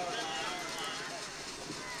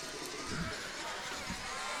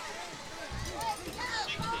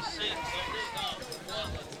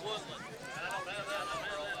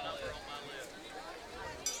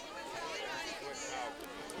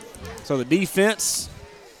 So the defense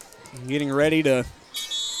getting ready to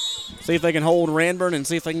see if they can hold Ranburne and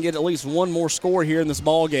see if they can get at least one more score here in this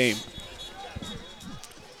ball game.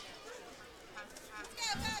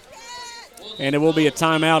 And it will be a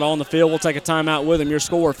timeout on the field. We'll take a timeout with him. Your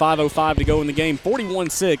score, 5:05 to go in the game.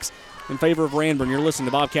 41-6 in favor of Ranburne. You're listening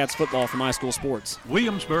to Bobcats football from High School Sports.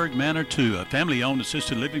 Williamsburg Manor 2, a family-owned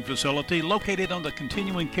assisted living facility located on the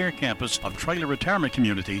continuing care campus of Traylor Retirement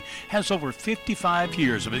Community, has over 55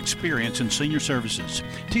 years of experience in senior services.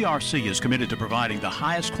 TRC is committed to providing the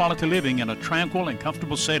highest quality living in a tranquil and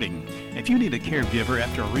comfortable setting. If you need a caregiver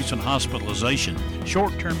after a recent hospitalization,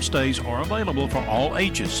 short-term stays are available for all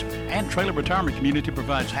ages. And Traylor Retirement Community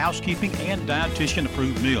provides housekeeping and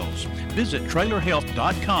dietitian-approved meals. Visit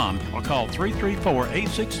trailerhealth.com or call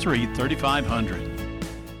 334-863-3500.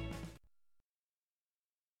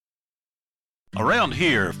 Around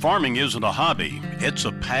here, farming isn't a hobby, it's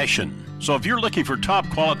a passion. So if you're looking for top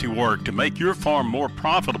quality work to make your farm more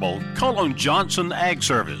profitable, call on Johnson Ag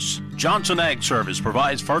Service. Johnson Ag Service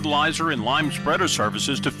provides fertilizer and lime spreader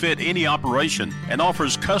services to fit any operation and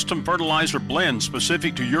offers custom fertilizer blends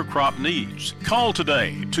specific to your crop needs. Call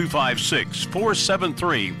today,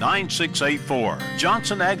 256-473-9684.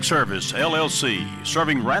 Johnson Ag Service, LLC,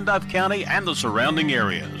 serving Randolph County and the surrounding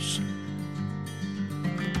areas.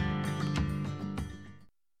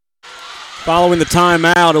 Following the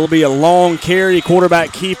timeout, it will be a long carry,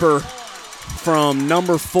 quarterback keeper from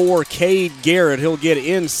number 4, Cade Garrett. He'll get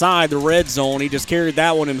inside the red zone. He just carried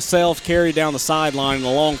that one himself, carried down the sideline, and a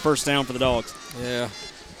long first down for the Dogs. Yeah.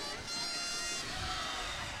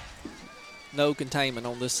 No containment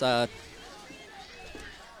on this side.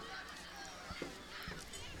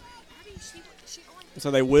 So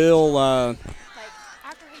they will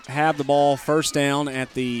have the ball first down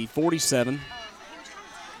at the 47.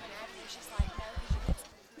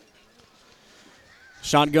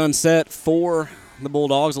 Shotgun set for the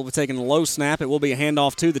Bulldogs. They'll be taking a low snap. It will be a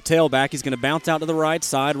handoff to the tailback. He's going to bounce out to the right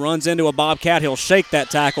side, runs into a Bobcat. He'll shake that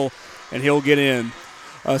tackle, and he'll get in.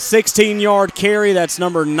 A 16-yard carry. That's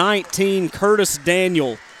number 19, Curtis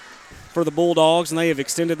Daniel, for the Bulldogs, and they have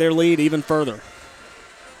extended their lead even further.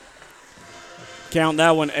 Count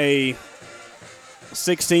that one a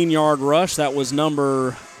 16-yard rush. That was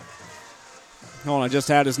number, hold on, I just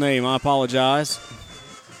had his name. I apologize.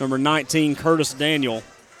 Number 19, Curtis Daniel.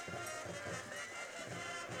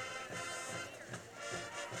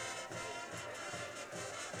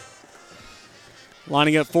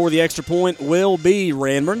 Lining up for the extra point will be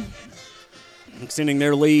Ranburne, extending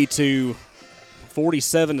their lead to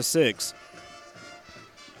 47-6.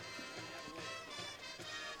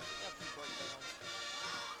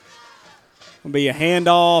 Will be a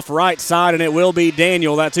handoff right side, and it will be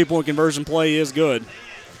Daniel. That two-point conversion play is good.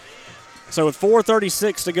 So with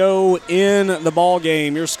 4:36 to go in the ball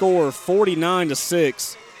game, your score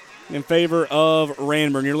 49-6 in favor of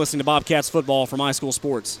Ranburne. You're listening to Bobcats football from High School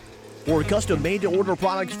Sports. For custom made-to-order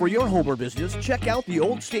products for your home or business, check out the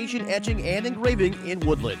Old Station Etching and Engraving in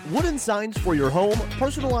Woodland. Wooden signs for your home,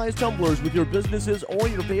 personalized tumblers with your businesses or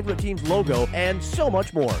your favorite team's logo, and so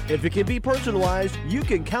much more. If it can be personalized, you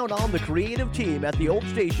can count on the creative team at the Old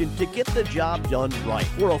Station to get the job done right.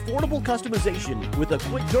 For affordable customization with a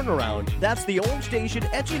quick turnaround, that's the Old Station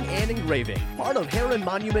Etching and Engraving, part of Heron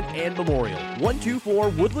Monument and Memorial. 124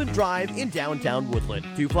 Woodland Drive in downtown Woodland.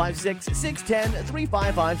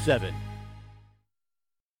 256-610-3557.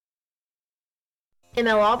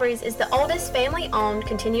 ML Aubry's is the oldest family-owned,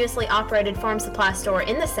 continuously operated farm supply store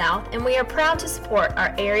in the South, and we are proud to support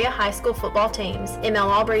our area high school football teams. ML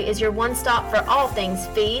Aubry is your one-stop for all things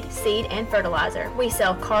feed, seed, and fertilizer. We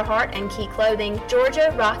sell Carhartt and Key clothing,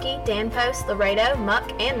 Georgia, Rocky, Danpost, Laredo, Muck,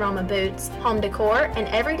 and Roma boots, home decor, and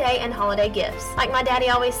everyday and holiday gifts. Like my daddy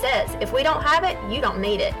always says, if we don't have it, you don't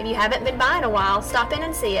need it. If you haven't been by in a while, stop in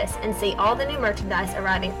and see us and see all the new merchandise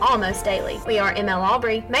arriving almost daily. We are ML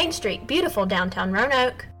Aubry, Main Street, beautiful downtown Roanoke.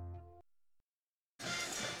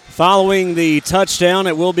 Following the touchdown,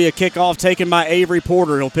 it will be a kickoff taken by Avery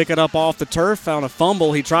Porter. He'll pick it up off the turf, found a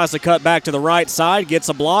fumble. He tries to cut back to the right side, gets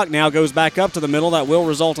a block, now goes back up to the middle. That will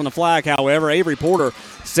result in a flag, however. Avery Porter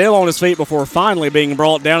still on his feet before finally being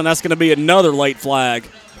brought down, and that's going to be another late flag.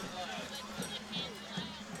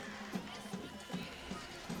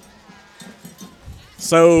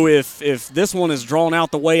 So if this one is drawn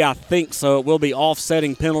out the way I think so, it will be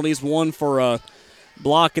offsetting penalties, one for a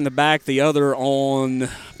block in the back, the other on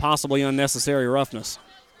possibly unnecessary roughness.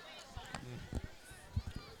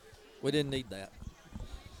 We didn't need that.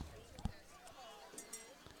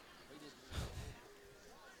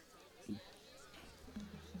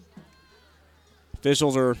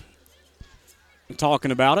 Officials are talking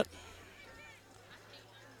about it.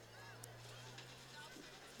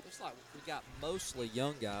 Looks like we got mostly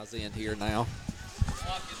young guys in here now.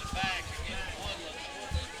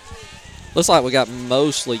 Looks like we got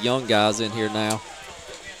mostly young guys in here now.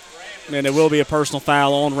 And it will be a personal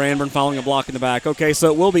foul on Ranburne following a block in the back. Okay,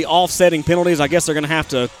 so it will be offsetting penalties. I guess they're going to have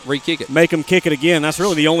to re-kick it. Make them kick it again. That's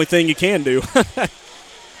really the only thing you can do.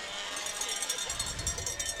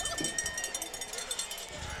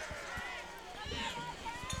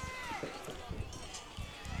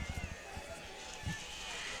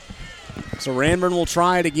 So Ranburne will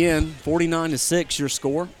try it again. 49-6 your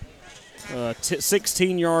score.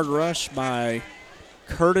 16-yard rush by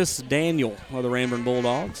Curtis Daniel of the Ranburne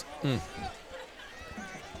Bulldogs.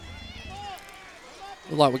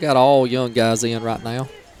 Look like we got all young guys in right now.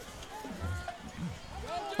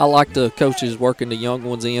 I like the coaches working the young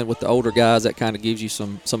ones in with the older guys. That kind of gives you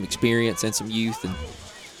some experience and some youth, and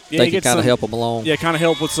they can kind of help them along. Yeah, kind of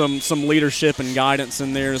help with some leadership and guidance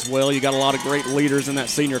in there as well. You got a lot of great leaders in that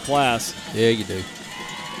senior class. Yeah, you do.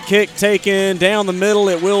 Kick taken down the middle.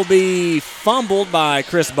 It will be fumbled by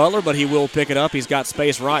Chris Butler, but he will pick it up. He's got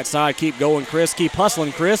space right side. Keep going, Chris. Keep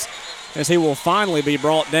hustling, Chris, as he will finally be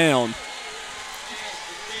brought down.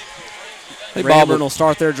 Hey, Ranburne will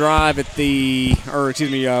start their drive at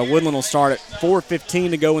Woodland will start at 4:15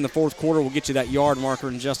 to go in the fourth quarter. We'll get you that yard marker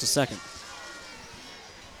in just a second.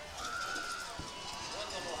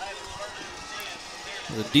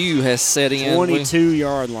 The dew has set in.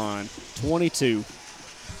 22-yard line. 22.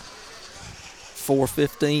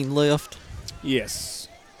 4:15 left. Yes.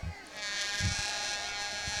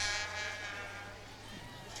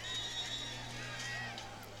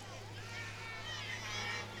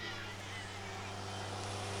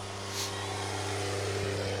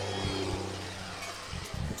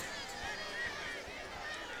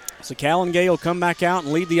 So Callan Gay will come back out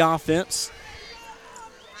and lead the offense.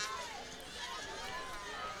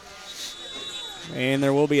 And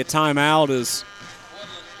there will be a timeout, as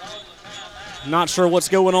not sure what's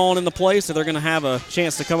going on in the play, so they're going to have a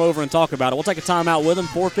chance to come over and talk about it. We'll take a timeout with them.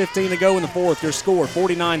 4:15 to go in the fourth. Your score,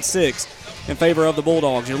 49-6 in favor of the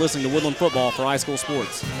Bulldogs. You're listening to Woodland Football for High School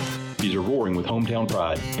Sports. These are roaring with hometown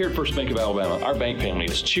pride. Here at First Bank of Alabama, our bank family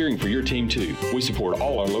is cheering for your team too. We support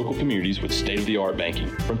all our local communities with state-of-the-art banking.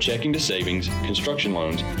 From checking to savings, construction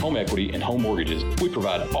loans, home equity, and home mortgages, we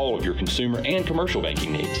provide all of your consumer and commercial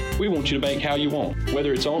banking needs. We want you to bank how you want.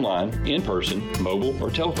 Whether it's online, in person, mobile, or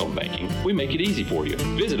telephone banking, we make it easy for you.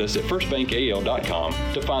 Visit us at firstbankal.com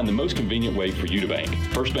to find the most convenient way for you to bank.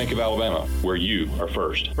 First Bank of Alabama, where you are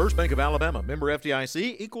first. First Bank of Alabama, member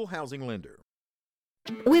FDIC, equal housing lender.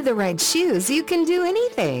 With the right shoes, you can do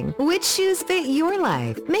anything. Which shoes fit your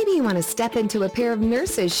life? Maybe you want to step into a pair of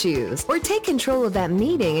nurse's shoes, or take control of that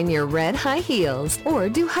meeting in your red high heels, or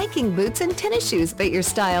do hiking boots and tennis shoes fit your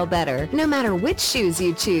style better? No matter which shoes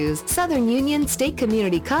you choose, Southern Union State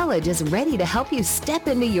Community College is ready to help you step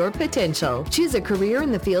into your potential. Choose a career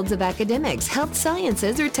in the fields of academics, health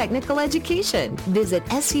sciences, or technical education. Visit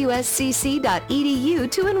suscc.edu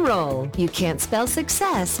to enroll. You can't spell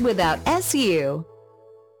success without SU.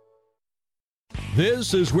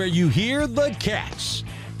 This is where you hear the Cats.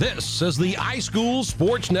 This is the iSchool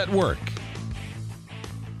Sports Network.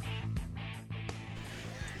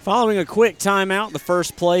 Following a quick timeout, the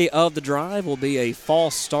first play of the drive will be a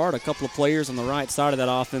false start. A couple of players on the right side of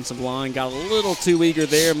that offensive line got a little too eager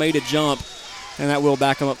there, made a jump, and that will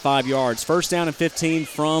back them up 5 yards. First down and 15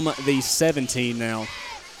 from the 17 now.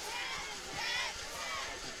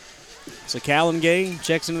 So Callan Gay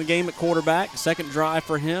checks into the game at quarterback. Second drive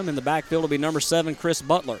for him. In the backfield will be number 7, Chris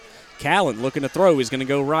Butler. Callan looking to throw. He's going to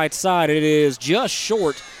go right side. It is just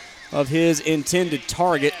short of his intended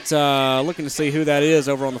target. Looking to see who that is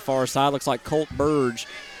over on the far side. Looks like Colt Burge,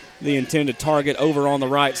 the intended target over on the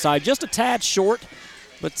right side. Just a tad short,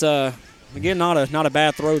 but again, not a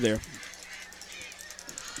bad throw there.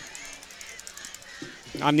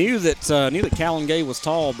 I knew that Callan Gay was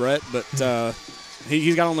tall, Brett, but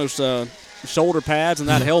he's got on those shoulder pads and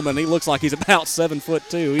that helmet, and he looks like he's about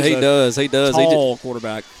 7'2". He does. Tall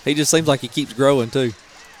quarterback. He just seems like he keeps growing too.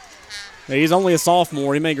 He's only a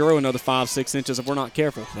sophomore. He may grow another 5-6 inches if we're not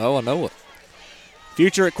careful. Oh, I know it.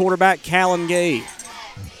 Future at quarterback, Callan Gay.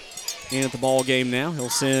 In at the ball game now. He'll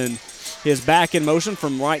send his back in motion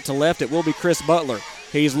from right to left. It will be Chris Butler.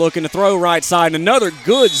 He's looking to throw right side, and another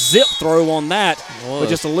good zip throw on that, but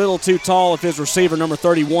just a little too tall of his receiver, number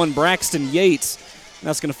 31, Braxton Yates.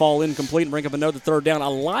 That's going to fall incomplete and bring up another third down. I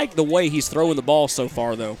like the way he's throwing the ball so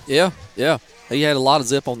far, though. Yeah. He had a lot of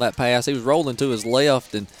zip on that pass. He was rolling to his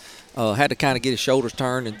left and had to kind of get his shoulders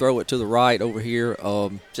turned and throw it to the right over here.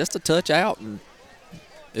 Just a touch out, and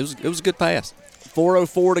it was a good pass.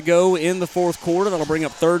 4:04 to go in the fourth quarter. That'll bring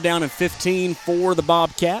up third down and 15 for the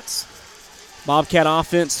Bobcats. Bobcat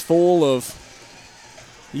offense full of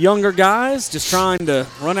younger guys just trying to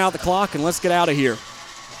run out the clock and let's get out of here.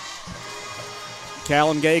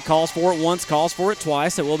 Callan Gay calls for it once, calls for it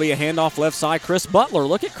twice. It will be a handoff left side. Chris Butler.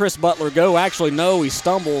 Look at Chris Butler go. Actually, no, he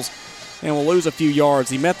stumbles and will lose a few yards.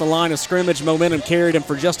 He met the line of scrimmage. Momentum carried him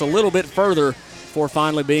for just a little bit further before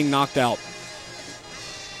finally being knocked out.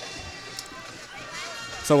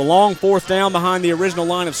 So a long fourth down behind the original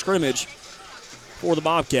line of scrimmage for the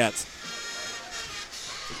Bobcats.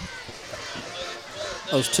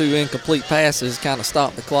 Those two incomplete passes kind of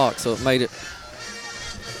stopped the clock, so it made it.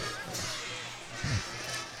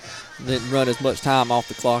 Didn't run as much time off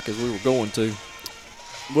the clock as we were going to.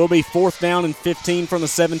 Will be 4th down and 15 from the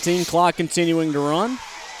 17. Clock continuing to run.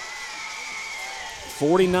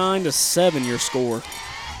 49-7 your score.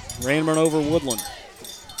 Ranburne over Woodland.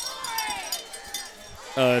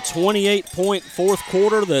 28-point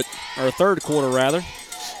third quarter rather.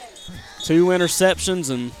 2 interceptions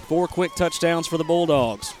and 4 quick touchdowns for the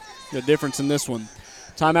Bulldogs. Good difference in this one.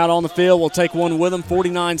 Timeout on the field. We'll take one with them.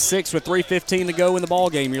 49-6 with 3:15 to go in the ball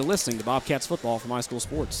game. You're listening to Bobcats football from High School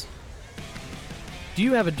Sports. Do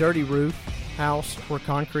you have a dirty roof, house, or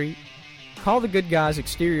concrete? Call the Good Guys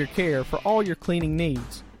Exterior Care for all your cleaning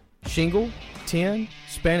needs. Shingle, tin,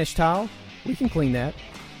 Spanish tile, we can clean that.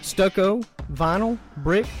 Stucco, vinyl,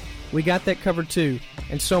 brick, we got that covered too,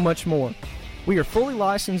 and so much more. We are fully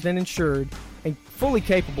licensed and insured and fully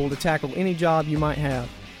capable to tackle any job you might have.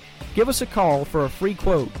 Give us a call for a free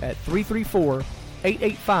quote at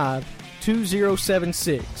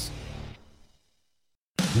 334-885-2076.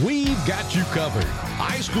 We've got you covered.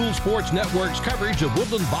 High School Sports Network's coverage of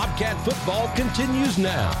Woodland Bobcat football continues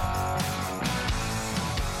now.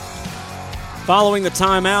 Following the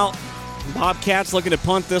timeout, Bobcats looking to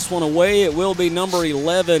punt this one away. It will be number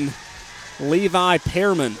 11, Levi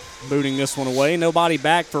Pearman, booting this one away. Nobody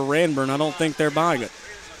back for Ranburne. I don't think they're buying it.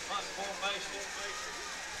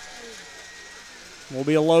 Will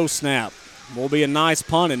be a low snap. Will be a nice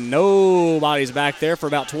punt, and nobody's back there for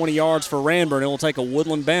about 20 yards for Ranburne. It will take a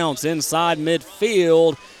Woodland bounce inside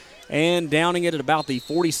midfield, and downing it at about the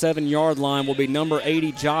 47-yard line will be number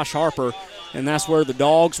 80, Josh Harper, and that's where the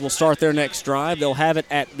Dogs will start their next drive. They'll have it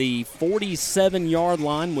at the 47-yard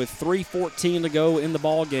line with 3:14 to go in the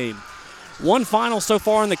ball game. One final so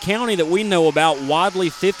far in the county that we know about, Wadley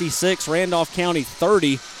 56, Randolph County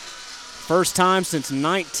 30. First time since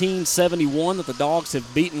 1971 that the Dogs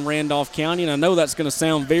have beaten Randolph County, and I know that's going to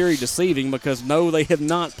sound very deceiving because, no, they have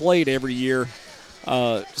not played every year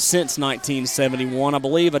since 1971. I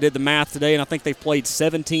believe I did the math today, and I think they've played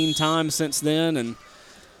 17 times since then and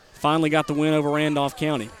finally got the win over Randolph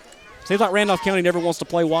County. Seems like Randolph County never wants to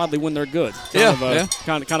play Wadley when they're good.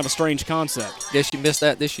 Kind of a strange concept. Guess you missed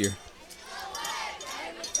that this year.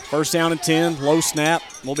 First down and 10, low snap.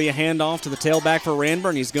 Will be a handoff to the tailback for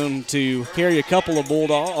Ranburne. He's going to carry a couple of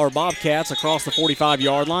Bobcats across the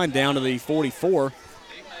 45-yard line down to the 44.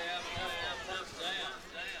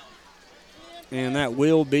 And that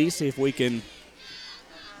will be, see if we can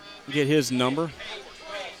get his number.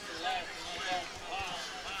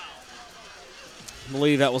 I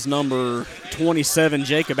believe that was number 27,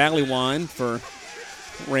 Jacob Allywine for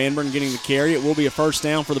Ranburne getting the carry. It will be a first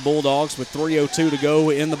down for the Bulldogs with 3:02 to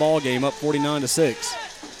go in the ball game, up 49-6.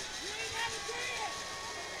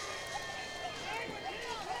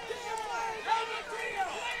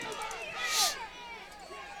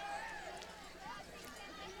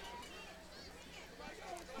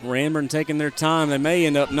 Ranburne taking their time. They may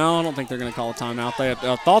end up, no, I don't think they're going to call a timeout. They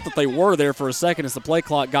thought that they were there for a second as the play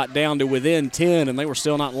clock got down to within 10, and they were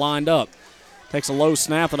still not lined up. Takes a low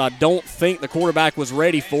snap that I don't think the quarterback was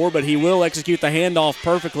ready for, but he will execute the handoff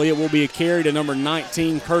perfectly. It will be a carry to number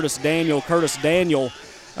 19, Curtis Daniel. Curtis Daniel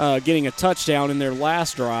getting a touchdown in their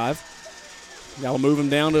last drive. Got to move him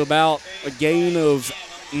down to about a gain of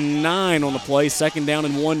 9 on the play. 2nd down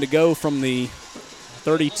and 1 to go from the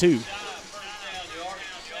 32.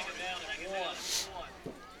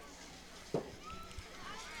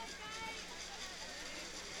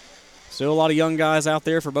 Still a lot of young guys out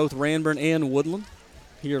there for both Ranburne and Woodland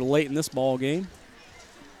here late in this ball game.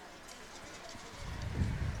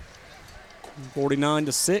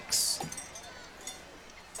 49-6.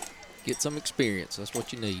 Get some experience. That's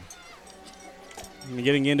what you need. And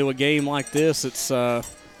getting into a game like this, it's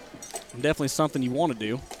definitely something you want to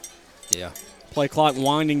do. Yeah. Play clock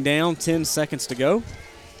winding down, 10 seconds to go.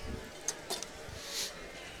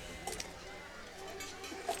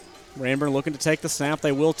 Ranburne looking to take the snap.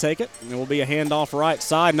 They will take it. It will be a handoff right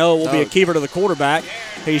side. No, it will be a keeper to the quarterback.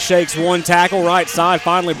 He shakes one tackle right side,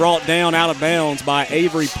 finally brought down out of bounds by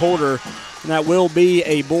Avery Porter. And that will be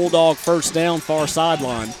a Bulldog first down, far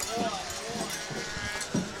sideline.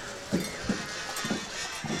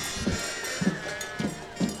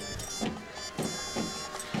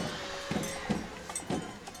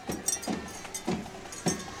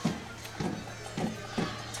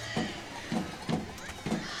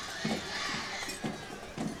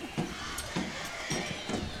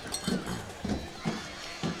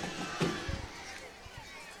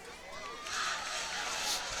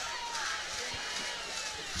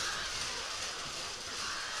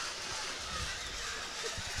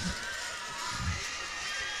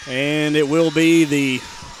 And it will be the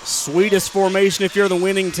sweetest formation if you're the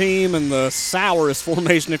winning team and the sourest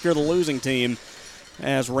formation if you're the losing team,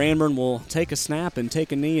 as Ranburne will take a snap and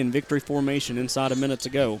take a knee in victory formation inside a minute to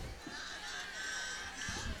go.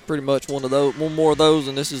 Pretty much one more of those,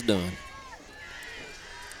 and this is done.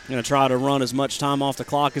 Going to try to run as much time off the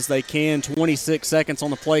clock as they can. 26 seconds on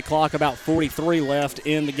the play clock, about 43 left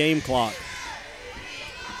in the game clock.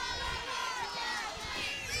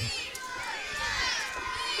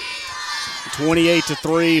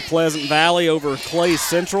 (28-3) Pleasant Valley over Clay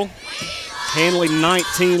Central. Hanley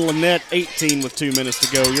 19, Lynette 18 with 2 minutes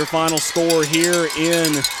to go. Your final score here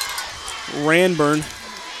in Ranburne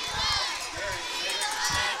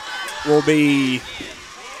will be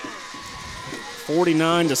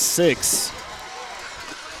 49-6.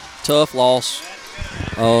 Tough loss.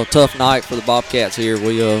 Tough night for the Bobcats here.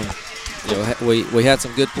 We had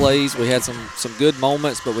some good plays. We had some good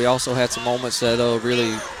moments, but we also had some moments that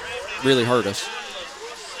really hurt us.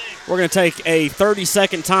 We're going to take a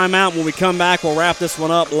 30-second timeout. When we come back, we'll wrap this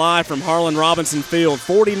one up live from Harlan Robinson Field.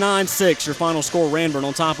 49-6, your final score, Ranburne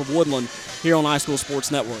on top of Woodland here on iSchool Sports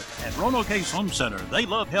Network. At Roanoke Ace Home Center, they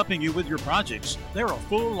love helping you with your projects. They're a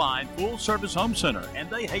full-line, full-service home center, and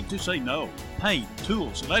they hate to say no. Paint,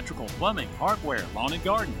 tools, electrical, plumbing, hardware, lawn and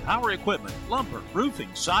garden, power equipment, lumber, roofing,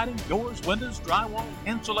 siding, doors, windows, drywall,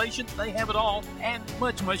 insulation, they have it all, and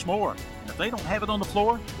much, much more. And if they don't have it on the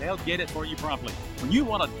floor, they'll get it for you promptly. When you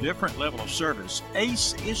want a different level of service,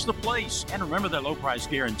 Ace is the place. And remember their low price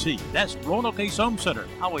guarantee. That's Roanoke Ace Home Center,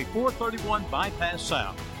 Highway 431 Bypass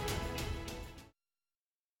South.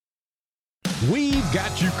 We've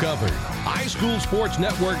got you covered. iSchool Sports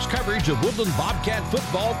Network's coverage of Woodland Bobcat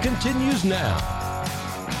football continues now.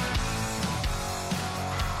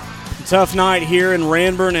 Tough night here in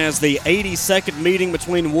Ranburne as the 82nd meeting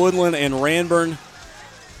between Woodland and Ranburne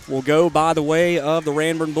will go by the way of the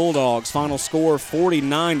Ranburne Bulldogs. Final score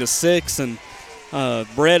 49-6. And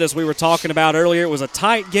Brett, as we were talking about earlier, it was a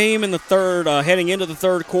tight game in the third, heading into the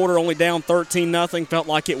third quarter, only down 13-0. Felt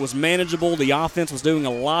like it was manageable. The offense was doing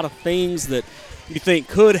a lot of things that you think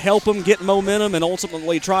could help them get momentum and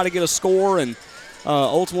ultimately try to get a score and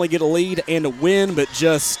ultimately get a lead and a win. But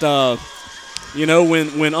just,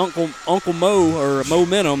 when Uncle Mo or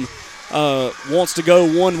Momentum wants to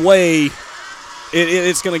go one way,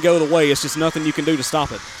 it's going to go the way. It's just nothing you can do to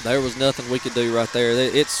stop it. There was nothing we could do right there.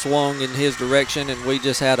 It swung in his direction, and we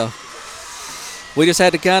just had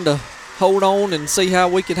to kind of hold on and see how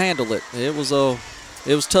we could handle it. It was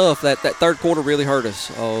tough. That third quarter really hurt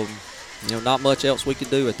us. Not much else we could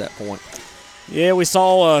do at that point. Yeah, we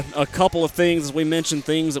saw a couple of things, as we mentioned,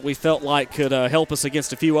 things that we felt like could help us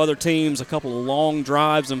against a few other teams. A couple of long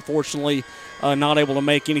drives, unfortunately, not able to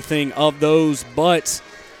make anything of those, but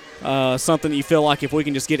something that you feel like if we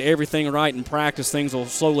can just get everything right in practice, things will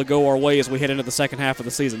slowly go our way as we head into the second half of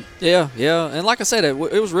the season. Yeah, and like I said, it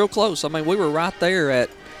was real close. I mean, we were right there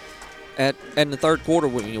in the third quarter.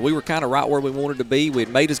 We were kind of right where we wanted to be. We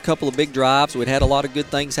had made a couple of big drives. We'd had a lot of good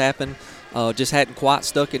things happen, just hadn't quite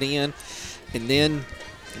stuck it in. And then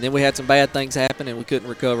we had some bad things happen, and we couldn't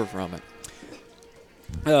recover from it.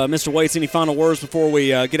 Mr. Waits, any final words before we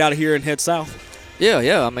get out of here and head south?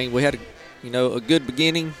 Yeah. I mean, we had a good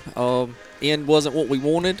beginning. End wasn't what we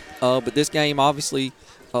wanted, but this game obviously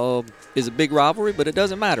is a big rivalry, but it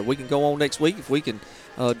doesn't matter. We can go on next week if we can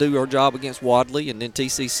do our job against Wadley and then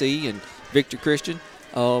TCC and Victor Christian.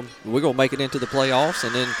 We're going to make it into the playoffs,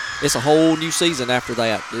 and then it's a whole new season after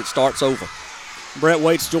that. It starts over. Brett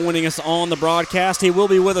Waits joining us on the broadcast. He will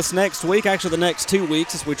be with us next week, actually the next 2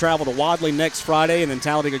 weeks, as we travel to Wadley next Friday and then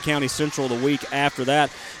Talladega County Central the week after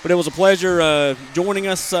that. But it was a pleasure joining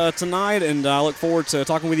us tonight, and I look forward to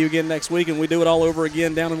talking with you again next week, and we do it all over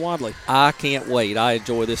again down in Wadley. I can't wait. I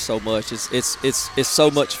enjoy this so much. It's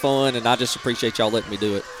so much fun, and I just appreciate y'all letting me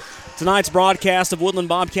do it. Tonight's broadcast of Woodland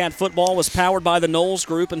Bobcat football was powered by the Knowles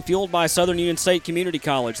Group and fueled by Southern Union State Community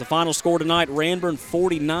College. The final score tonight, Ranburne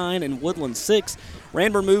 49 and Woodland 6.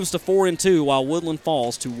 Ranburne moves to 4-2 while Woodland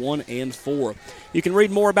falls to 1-4. You can read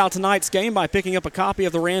more about tonight's game by picking up a copy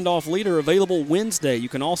of the Randolph Leader, available Wednesday. You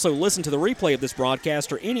can also listen to the replay of this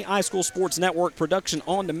broadcast or any iSchool Sports Network production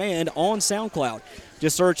on demand on SoundCloud.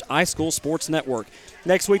 Just search iSchool Sports Network.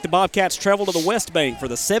 Next week, the Bobcats travel to the West Bank for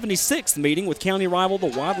the 76th meeting with county rival the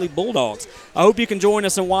Wadley Bulldogs. I hope you can join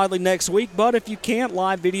us in Wadley next week, but if you can't,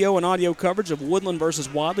 live video and audio coverage of Woodland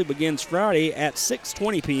versus Wadley begins Friday at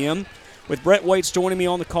 6:20 p.m. with Brett Waits joining me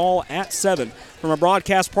on the call at 7. From our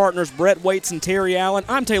broadcast partners, Brett Waits and Terry Allen,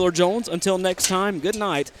 I'm Taylor Jones. Until next time, good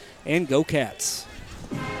night and go Cats.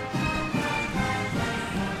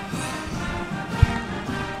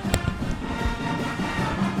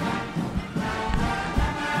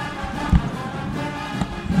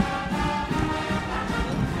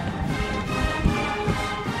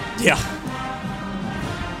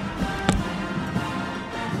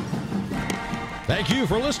 Thank you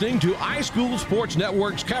for listening to iSchool Sports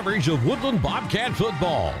Network's coverage of Woodland Bobcat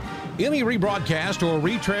football. Any rebroadcast or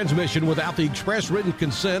retransmission without the express written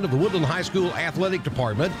consent of the Woodland High School Athletic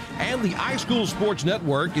Department and the iSchool Sports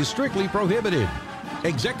Network is strictly prohibited.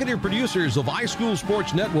 Executive producers of iSchool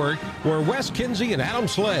Sports Network were Wes Kinsey and Adam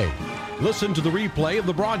Slay. Listen to the replay of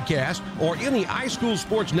the broadcast or any iSchool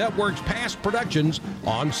Sports Network's past productions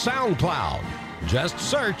on SoundCloud. Just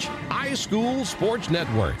search iSchool Sports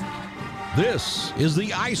Network. This is the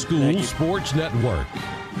iSchool Sports Network.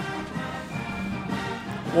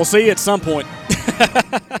 We'll see you at some point.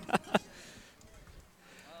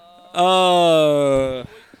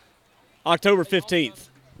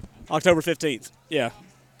 October 15th. Yeah.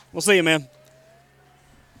 We'll see you, man.